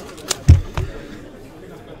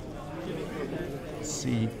 Let's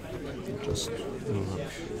see. Just move up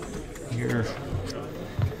here.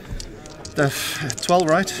 12,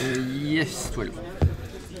 right? Yes, 12.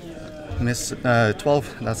 Miss 12,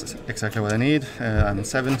 that's exactly what I need. And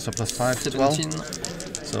 7, so plus 5, 12. 17.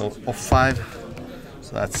 So off 5,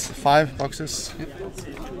 so that's 5 boxes.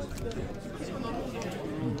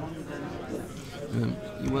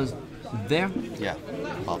 He was there. Yeah,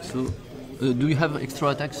 about So, do you have extra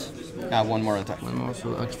attacks? yeah, 1 more attack. One more.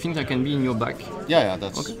 So I think I can be in your back. Yeah,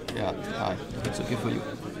 that's Okay. yeah. It's okay for you.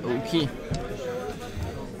 Okay.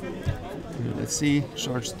 Let's see,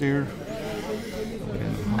 charge there.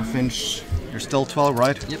 Again, half inch. You're still 12,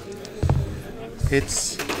 right? Yep.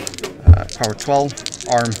 Hits. Power 12.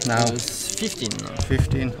 Arm now 15.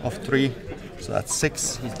 15 off 3, so that's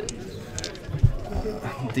 6. He's dead.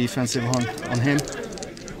 Defensive on him.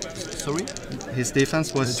 Sorry? His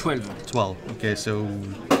defense was 12. 12. Okay, so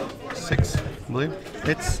 6, I believe.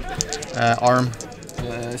 Hits. Arm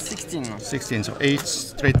 16. 16, so 8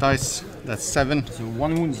 straight dice. That's 7. So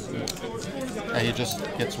 1 wound. He just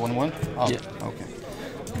gets 1/1. Oh, Yeah. okay.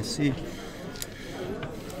 Let's see.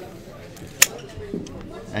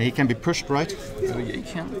 He can be pushed, right? Yeah, you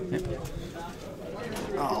can. Yep.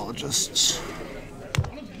 I'll just.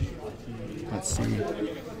 Let's see.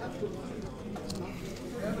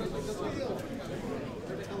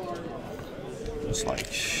 Just like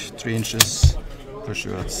 3 inches. Push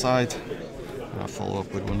you outside. I'll follow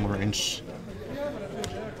up with 1 more inch.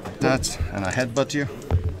 Like that, and I headbutt you.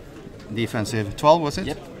 Defensive 12, was it?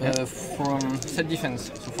 Yep. Yeah. From set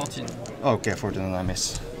defense, so 14. Okay, 14 and I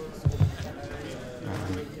miss.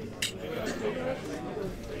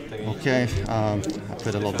 Okay, I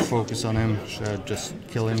put a lot of focus on him. Should I just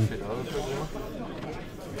kill him?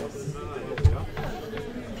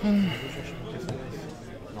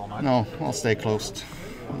 No, I'll stay closed.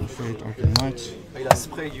 I'm afraid Arcane Knight.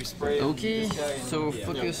 Okay, so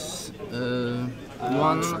focus 1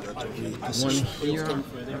 here,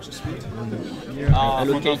 1 here.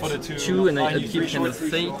 Allocate 2 and I upkeep kind of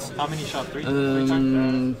fate. How many shot? 3?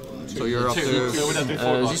 So you're after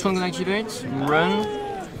this one gonna activate, run.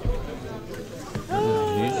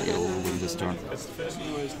 This turn.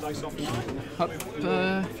 Hop,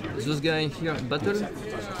 those guys here battle.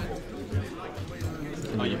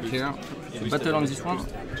 Here, so battle on this one.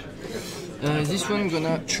 This one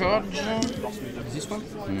gonna charge. This one.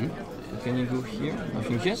 Can you go here? I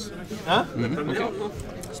think yes. Huh? Okay.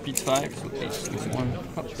 Speed 5. So this one.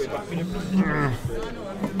 Hop.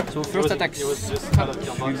 So first attack. Hop.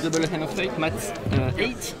 You double hand of fate. Mat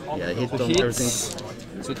 8. Yeah, hit on Hits. everything.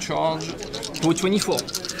 So charge. Oh, 24.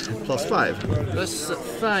 Plus 5. Plus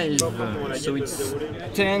 5. So it's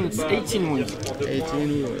 10. It's 18 wounds.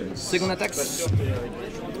 18 wounds. Second attack.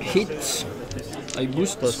 Hit. I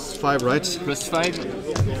boost. Plus 5, right? Plus 5.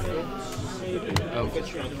 Oh.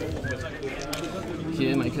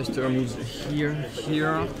 Okay, my caster moves here,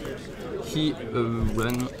 here. He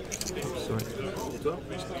run. Sorry.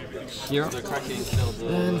 Here.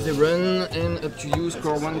 And they run and up to you.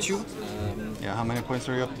 Score 1, 2. Yeah, how many points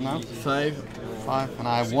are you up to now? 5. 5, and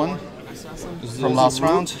I have 1 from last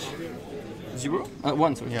round. 0?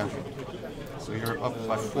 1, sorry. Yeah. So you're up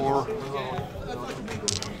by 4.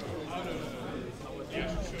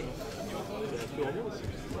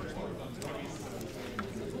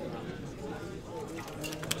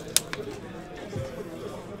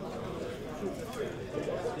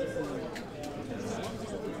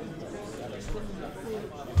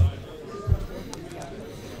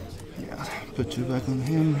 Yeah, put 2 back on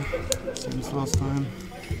him, same as last time.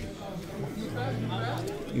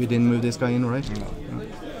 You didn't move this guy in, right? No.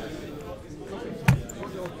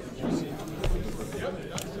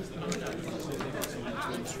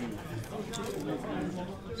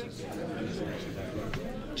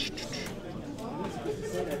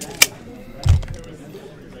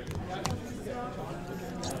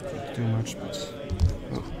 Too much, but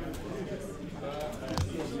oh.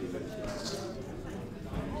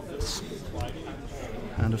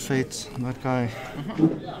 Hand of Fate, that guy.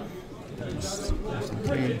 Just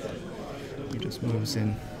three. He just moves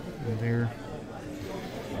in there.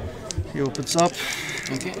 He opens up.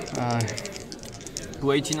 Okay.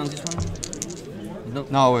 218 on this one? No.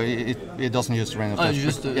 No, it doesn't use the rain of death.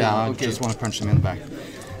 Just yeah, okay. I just want to punch him in the back.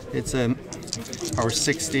 It's power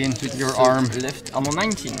 16 to your arm. Left armor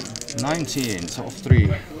 19. 19, so off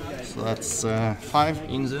 3. So that's 5.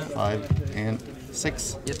 In the 5 and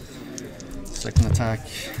 6. Yep. Second attack,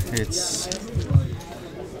 it's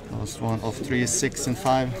last one off 3, 6 and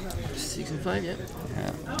 5. 6 and 5, yeah.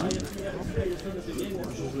 Yeah.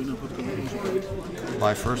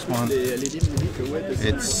 By first one,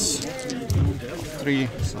 it's 3,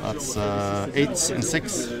 so that's 8 and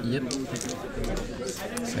 6. Yep.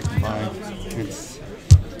 Second buy, it's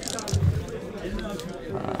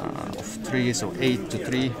of 3, so 8 to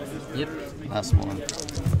 3. Yep. Last one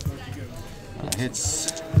hits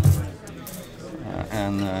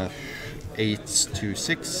and 8 to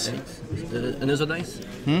 6. Another dice?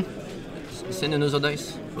 Send another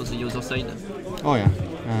dice for the other side. Oh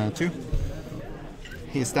yeah, 2.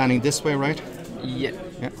 He's standing this way, right? Yeah.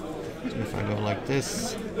 Yeah. So if I go like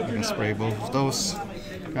this, I can spray both of those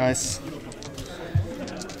guys.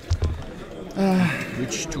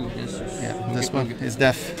 Which 2? Yes. Yeah, this one is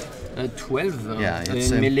deaf. 12. Yeah,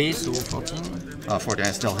 it's melee, so 14. 40,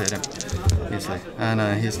 I still hit him easily. And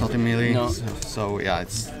he's not in melee, No. so yeah,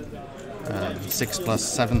 it's 6 plus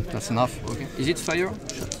 7, that's enough. Okay. Is it fire?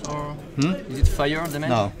 Or is it fire damage?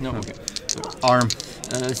 No. No, okay. Arm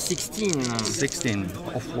 16. 16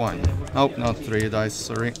 off 1. Nope, not 3 dice,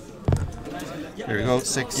 sorry. There we go,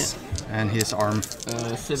 6. And his arm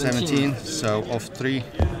 17, so off 3.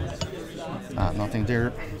 Nothing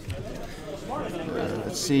there.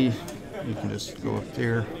 Let's see, you can just go up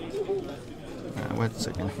there. Wait a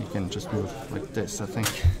second, you can just move like this, I think.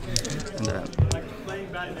 And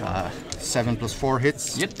then 7 plus 4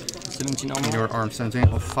 hits. Yep. 17 armor. Your arm 17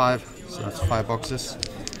 of 5, so that's 5 boxes.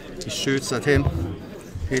 He shoots at him,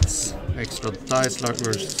 hits extra dice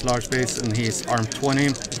versus large base, and he's arm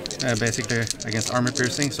 20, basically against armor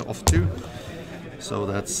piercing, so off 2. So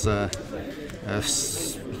that's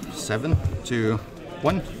 7 to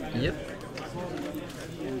 1. Yep.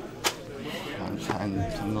 And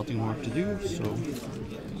nothing more to do, so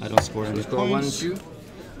I don't score any Score 1, points. 2.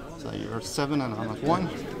 So you're 7 and I'm at 1.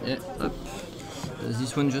 Yeah. Up.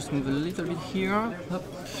 This one just move a little bit here. Up.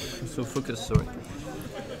 So focus, sorry.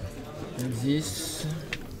 And this.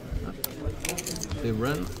 Up. They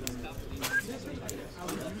run.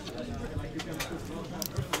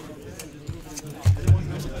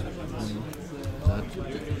 That.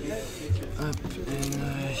 Up and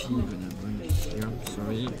he gonna run here.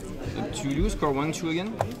 Sorry. Up to you. Score 1, 2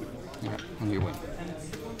 again. Yeah, and you win.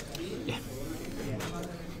 Yeah.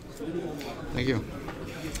 Thank you.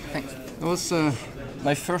 Thanks. That was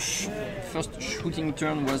My first shooting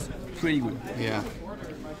turn was pretty good. yeah.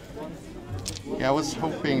 Yeah, I was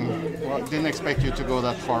hoping, well, didn't expect you to go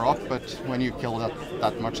that far up, but when you kill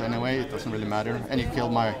that much anyway, it doesn't really matter. And you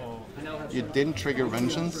killed you didn't trigger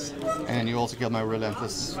Vengeance, and you also killed my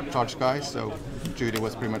Relentless Charge guy, so Judy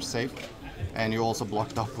was pretty much safe. And you also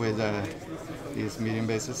blocked up with these medium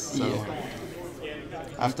bases, so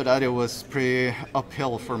after that it was pretty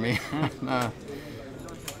uphill for me. I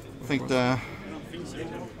think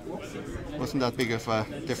wasn't that big of a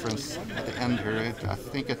difference at the end here. I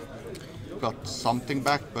think it got something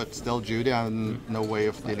back, but still Judy, I have no way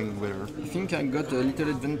of dealing with her. I think I got a little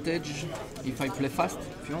advantage if I play fast,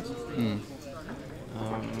 if you want.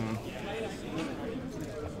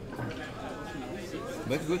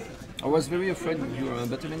 But good. I was very afraid with your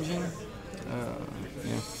battle engine.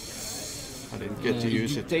 Yeah. I didn't get to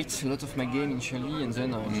use it. It dictates a lot of my game initially, and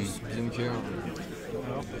then I just didn't care.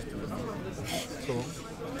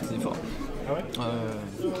 C'est fort. Ah ouais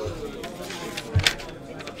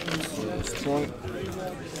C'est strong.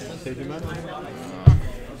 T'as eu du mal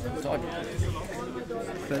Sorry.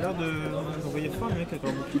 T'as l'air d'envoyer fort le mec avec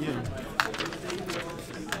un bouclier.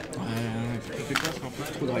 Quelque part, c'est un peu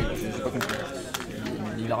trop drive, j'ai pas compris.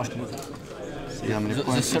 Il arrache comme ça. See how many The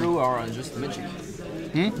points. solos are just magic.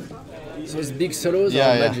 Those big solos Yeah,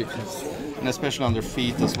 are yeah. magic. And especially on their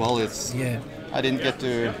feet as well. Yeah. I didn't get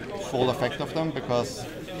the full effect of them because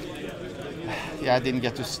I didn't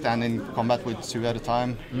get to stand in combat with 2 at a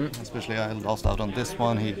time. Especially I lost out on this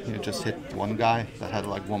one. He just hit one guy that had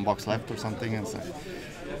like 1 box left or something, and so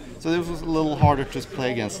So this was a little harder to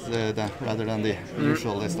play against rather than the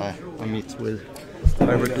usual list I meet with.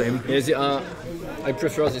 I reclaim. Yeah, I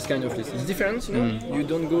prefer this kind of list. It's different, you know. You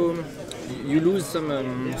don't go, you lose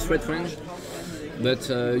some threat range, but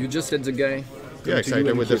you just let the guy. Yeah,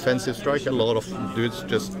 exactly. With defensive strike, a lot of dudes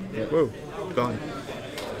just whoa, gone.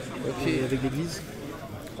 Ok, avec l'église.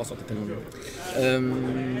 Oh, ça tellement bien.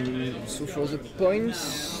 So for the points,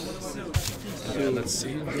 so let's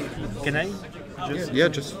see. Can I? Yeah,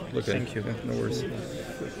 just look at it. Thank you. Yeah, no worries.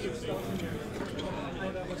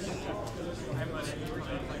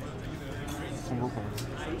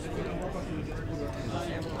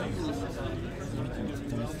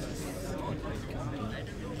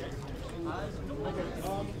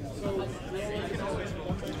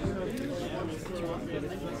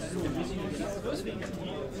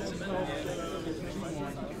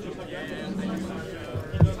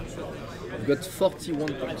 I've got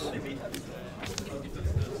 41 points.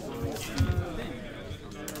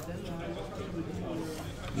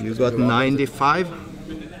 You got 95?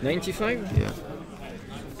 95? Yeah.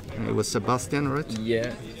 And it was Sebastian, right?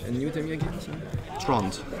 Yeah. And you tell me again?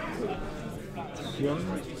 Trond. Trond.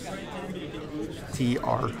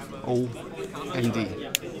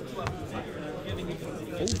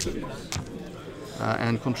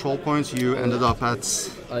 And control points, you ended up at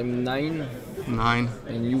I'm 9. 9.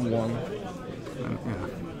 And you 1.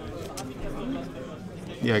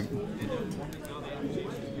 Yeah.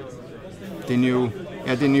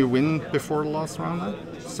 Didn't you win before the last round then?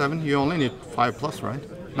 7? You only need 5 plus, right?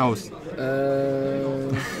 No. Thank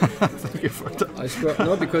you for that. I score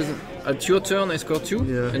no, because at your turn I scored 2,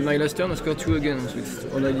 Yeah. and my last turn I scored 2 again. So it's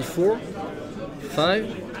already 4, 5,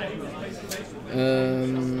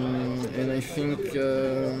 and I think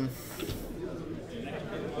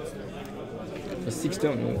 6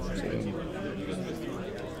 turns. No, so.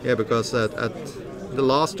 Yeah, because at the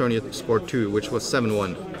last turn you scored 2, which was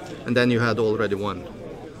 7-1, and then you had already 1.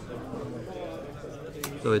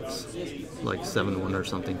 So it's like 7-1 or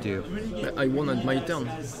something to you. I won at my turn.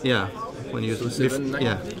 Yeah, when you 7-9?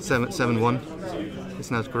 yeah 7-1.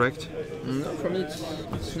 Isn't that correct? No, for me it's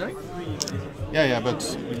 9. Yeah, but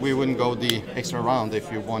we wouldn't go the extra round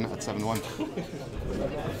if you won at 7-1.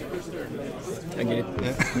 I get it.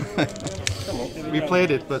 Yeah. We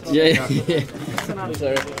played it, but Yeah.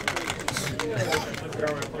 Sorry.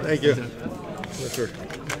 Thank you.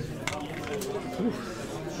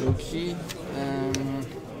 Okay.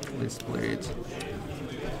 Let's play it.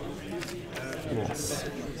 Yes.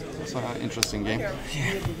 It's an interesting game.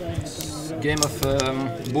 Game of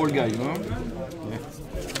ball guy, you know?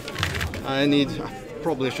 I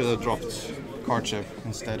probably should have dropped Karchev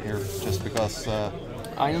instead here, just because.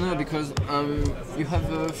 I don't know, because you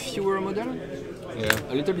have a fewer model,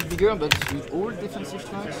 Yeah. a little bit bigger, but with all defensive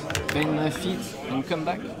strikes, then feet and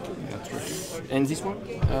comeback. Yeah, true. And this one,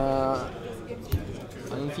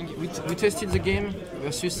 I don't think we tested the game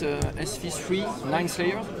versus SV3 9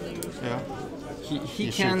 Slayer. Yeah.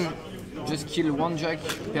 He can just kill 1 jack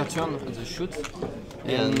per turn at the shoot,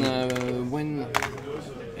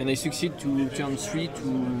 and I succeed to turn 3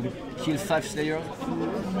 to kill 5 Slayers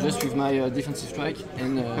just with my defensive strike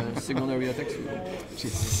and secondary attack.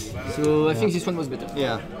 So I think this one was better.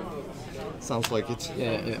 Yeah. Sounds like it.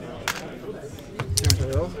 Yeah.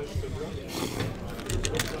 Alors,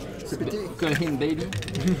 c'est pété. Call him baby.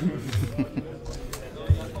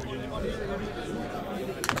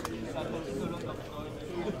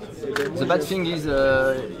 The bad thing is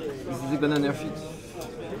they're gonna nerf it.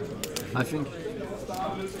 I think.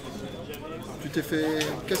 Tu t'es fait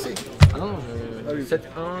casser. Ah non,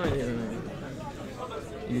 7-1 et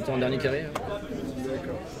il était en dernier carré.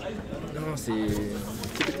 D'accord. Non,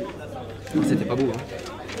 c'était pas beau. Hein.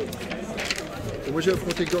 Moi j'ai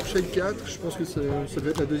affronté Gorshade 4, je pense que ça devait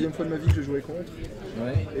être la deuxième fois de ma vie que je jouais contre.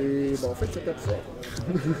 Ouais. Et bah en fait ça tape fort.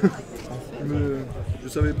 Je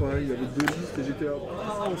savais pas, il y avait 2 listes et j'étais là,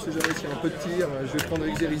 on sait jamais s'il y a un peu de tir, je vais prendre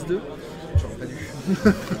Exeris 2. J'aurais pas dû.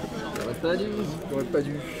 J'aurais pas dû. J'aurais pas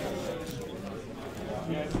dû.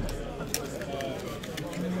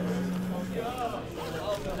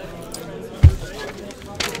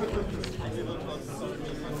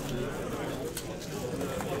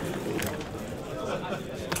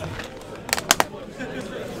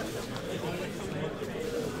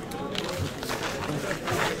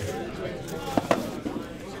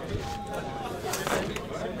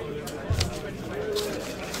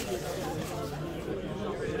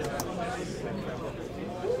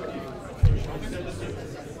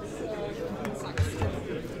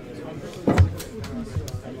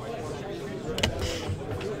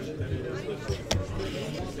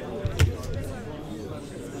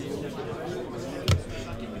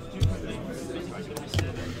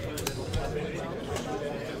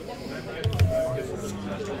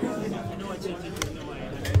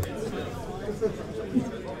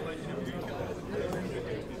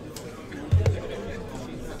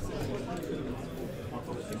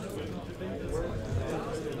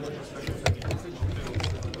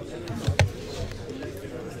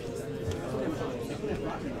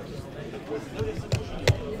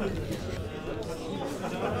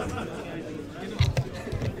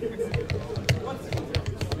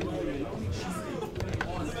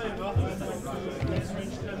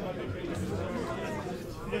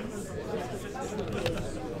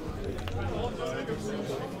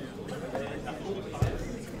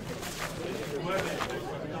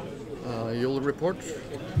 Support.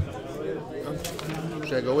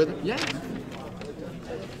 Should I go with it? Yeah.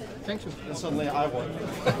 Thank you. And suddenly I won.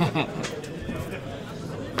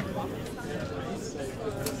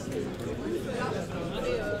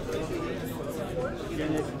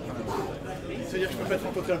 C'est-à-dire que je peux pas te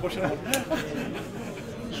rencontrer la prochaine fois.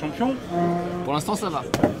 Champion. Pour l'instant, ça va.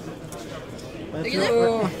 T'as gagné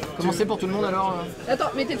Comment c'est pour tout le monde alors Attends,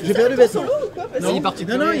 mais t'es tout J'ai seul perdu solo ou quoi? Parce que- Non, il est parti.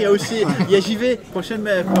 Non, il y a aussi, il y a JV, prochaine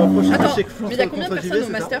match Attends, je mais il y a pense combien de contre personnes JV, au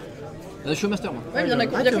c'est master? Je suis au master moi. Ouais, mais il y en a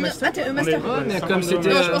combien? Ah, t'es au master? Ouais, mais comme c'était.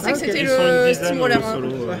 Non, je pensais que c'était Ils sont une le dizaine Steam Roller. au solo,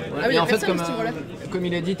 ouais. Ah oui, Et en fait, personne au Steam Roller. comme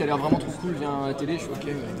il a dit, t'as l'air vraiment trop cool, viens à la télé, je suis ok.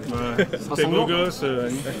 Ouais. sera T'es sans beau nom. gosse.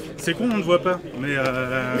 C'est con, on ne voit pas. Mais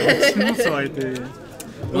sinon, ça aurait été.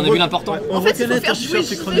 On a vu l'important. On En fait, il faut reconnaît faire ton jouer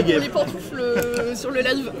t-shirt écran JV de pour game. les pantoufles sur le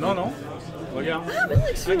live. Non, non. Regarde. Ah, bah,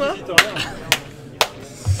 excuse-moi.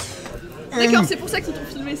 D'accord, c'est pour ça qu'ils t'ont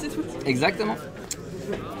filmé, c'est tout. Exactement.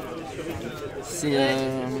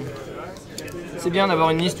 C'est bien d'avoir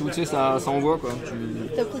une liste où tu sais ça envoie quoi.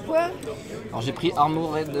 T'as pris quoi? Alors j'ai pris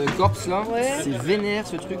Armored Corps là. Ouais. C'est vénère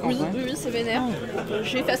ce truc en Oui, vrai. oui, c'est Vénère.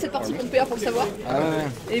 J'ai fait assez de parties contre PA pour le savoir. Ah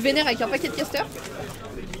ouais. Et Vénère avec un paquet de casters.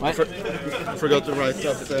 Ouais. I forgot to write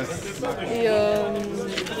up the...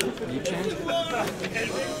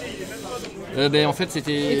 Et Ben en fait Et toi,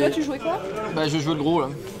 c'était. tu jouais quoi? Bah je jouais le gros là.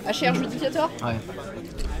 HR Judicator? Ouais.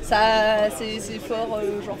 Ça, c'est fort,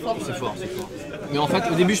 genre fort. C'est fort, c'est fort. Mais en fait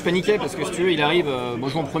au début je paniquais parce que si tu veux il arrive, moi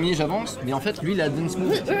je joue en premier, j'avance, mais en fait lui il a Dance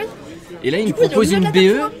Move. Oui, oui, oui. Et là il me coup, il est au propose milieu une de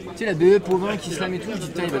la BE, table, tu sais la BE pauvin qui slam et tout, je dis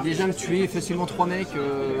putain il va déjà me tuer facilement 3 mecs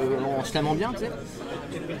en slamant bien tu sais.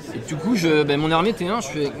 Et du coup mon armée T1 je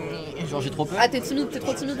fais genre j'ai trop peur. Ah, t'es timide, t'es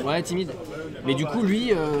trop timide. Ouais timide. Mais du coup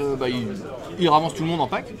lui il ravance tout le monde en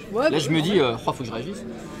pack. Ouais, Là je me dis faut que je réagisse.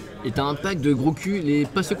 Et t'as un pack de gros culs,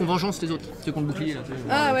 pas ceux qui ont vengeance les autres, ceux qui ont le bouclier là. Tu sais,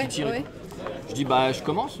 Ah ouais, qui tirent. ouais. Je dis je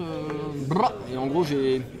commence et en gros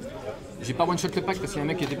j'ai pas one shot le pack parce qu'il y a un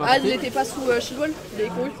mec qui était pas Ah, il porté. était pas sous Shieldwall? Il avait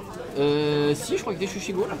couru? Si je crois qu'il était chez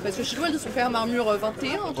Shigo là. Parce que Shieldwall, ils sont quand même armure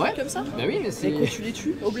 21, un truc Ouais. comme ça. Bah oui mais c'est. Et quoi, tu les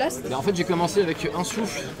tues au blast? Bah, en fait j'ai commencé avec un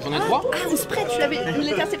souffle, j'en ai 3. Ah, au spray, tu l'avais. Il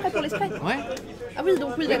était assez prêt pour les sprays. Ouais. Ah oui,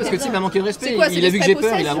 donc oui, Ouais, parce que tu sais il m'a manqué de respect, C'est quoi, c'est il a les vu que j'ai sprays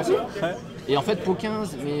peur, il a possess, avancé. du coup? Et en fait pour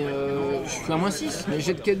 15, mais je suis à -6, mais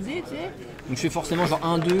j'ai de 4D tu sais. Donc je fais forcément genre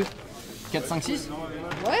 1, 2, 4, 5, 6.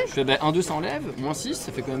 Ouais. Je fais 1, 2 ça enlève, -6,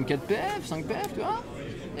 ça fait quand même 4 PF, 5 PF, tu vois.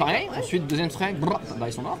 Pareil, ensuite deuxième strike,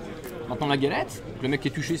 ils sont morts. Maintenant la galette, le mec qui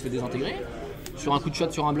est touché il se fait désintégrer. Sur un coup de shot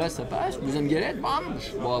sur un blast ça passe, deuxième galette, bam.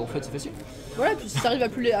 Bon en fait c'est facile. Voilà, puis si t'arrives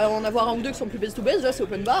à en avoir un ou deux qui sont plus base to base, là c'est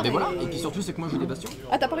open bar. Mais voilà, et puis surtout c'est que moi je joue des bastions.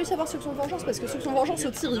 Ah, t'as pas réussi à voir ceux qui sont vengeance parce que ceux qui sont vengeance au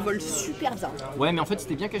tir ils volent super bien. Ouais mais en fait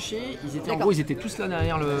c'était bien caché, ils étaient en D'accord. gros ils étaient tous là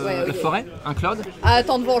derrière Ouais, la ok. forêt, un cloud. À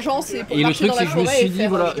attendre vengeance et pour Et le marcher truc dans c'est la que je me forêt suis et dit faire,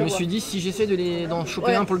 voilà, je je me vois. suis dit si j'essaie d'en choper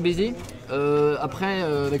Ouais. un pour le baiser, après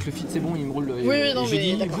avec le feed c'est bon il me roule. Oui, et non, j'ai mais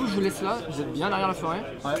dit d'accord. vous je vous laisse là, vous êtes bien derrière la forêt.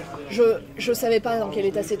 Je savais pas dans quel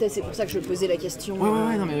état c'était, c'est pour ça que je posais la question.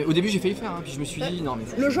 Ouais non mais au début j'ai failli faire puis je me suis dit non mais.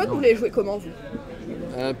 Le jeu, vous l'avez joué comment vous?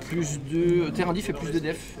 Plus de. Terrain diff et plus de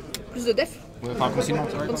def. Plus de def? Ouais, enfin continuellement.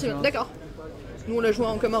 Continue. D'accord. Nous on l'a joué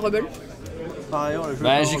en commun rebel. Pareil, on l'a joué.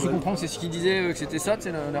 Bah j'ai cru comprendre c'est ce qu'il disait que c'était ça, tu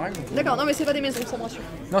sais la règle. D'accord, non mais c'est pas des maisons, ça me rassure.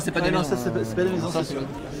 Non c'est pas des non, maisons, ça c'est pas des maisons, ça, c'est sûr.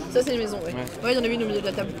 Ça c'est des maisons, ouais. Ouais, il y en a une au milieu de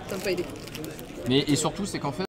la table, ça me pas aidé. Mais et surtout c'est qu'en fait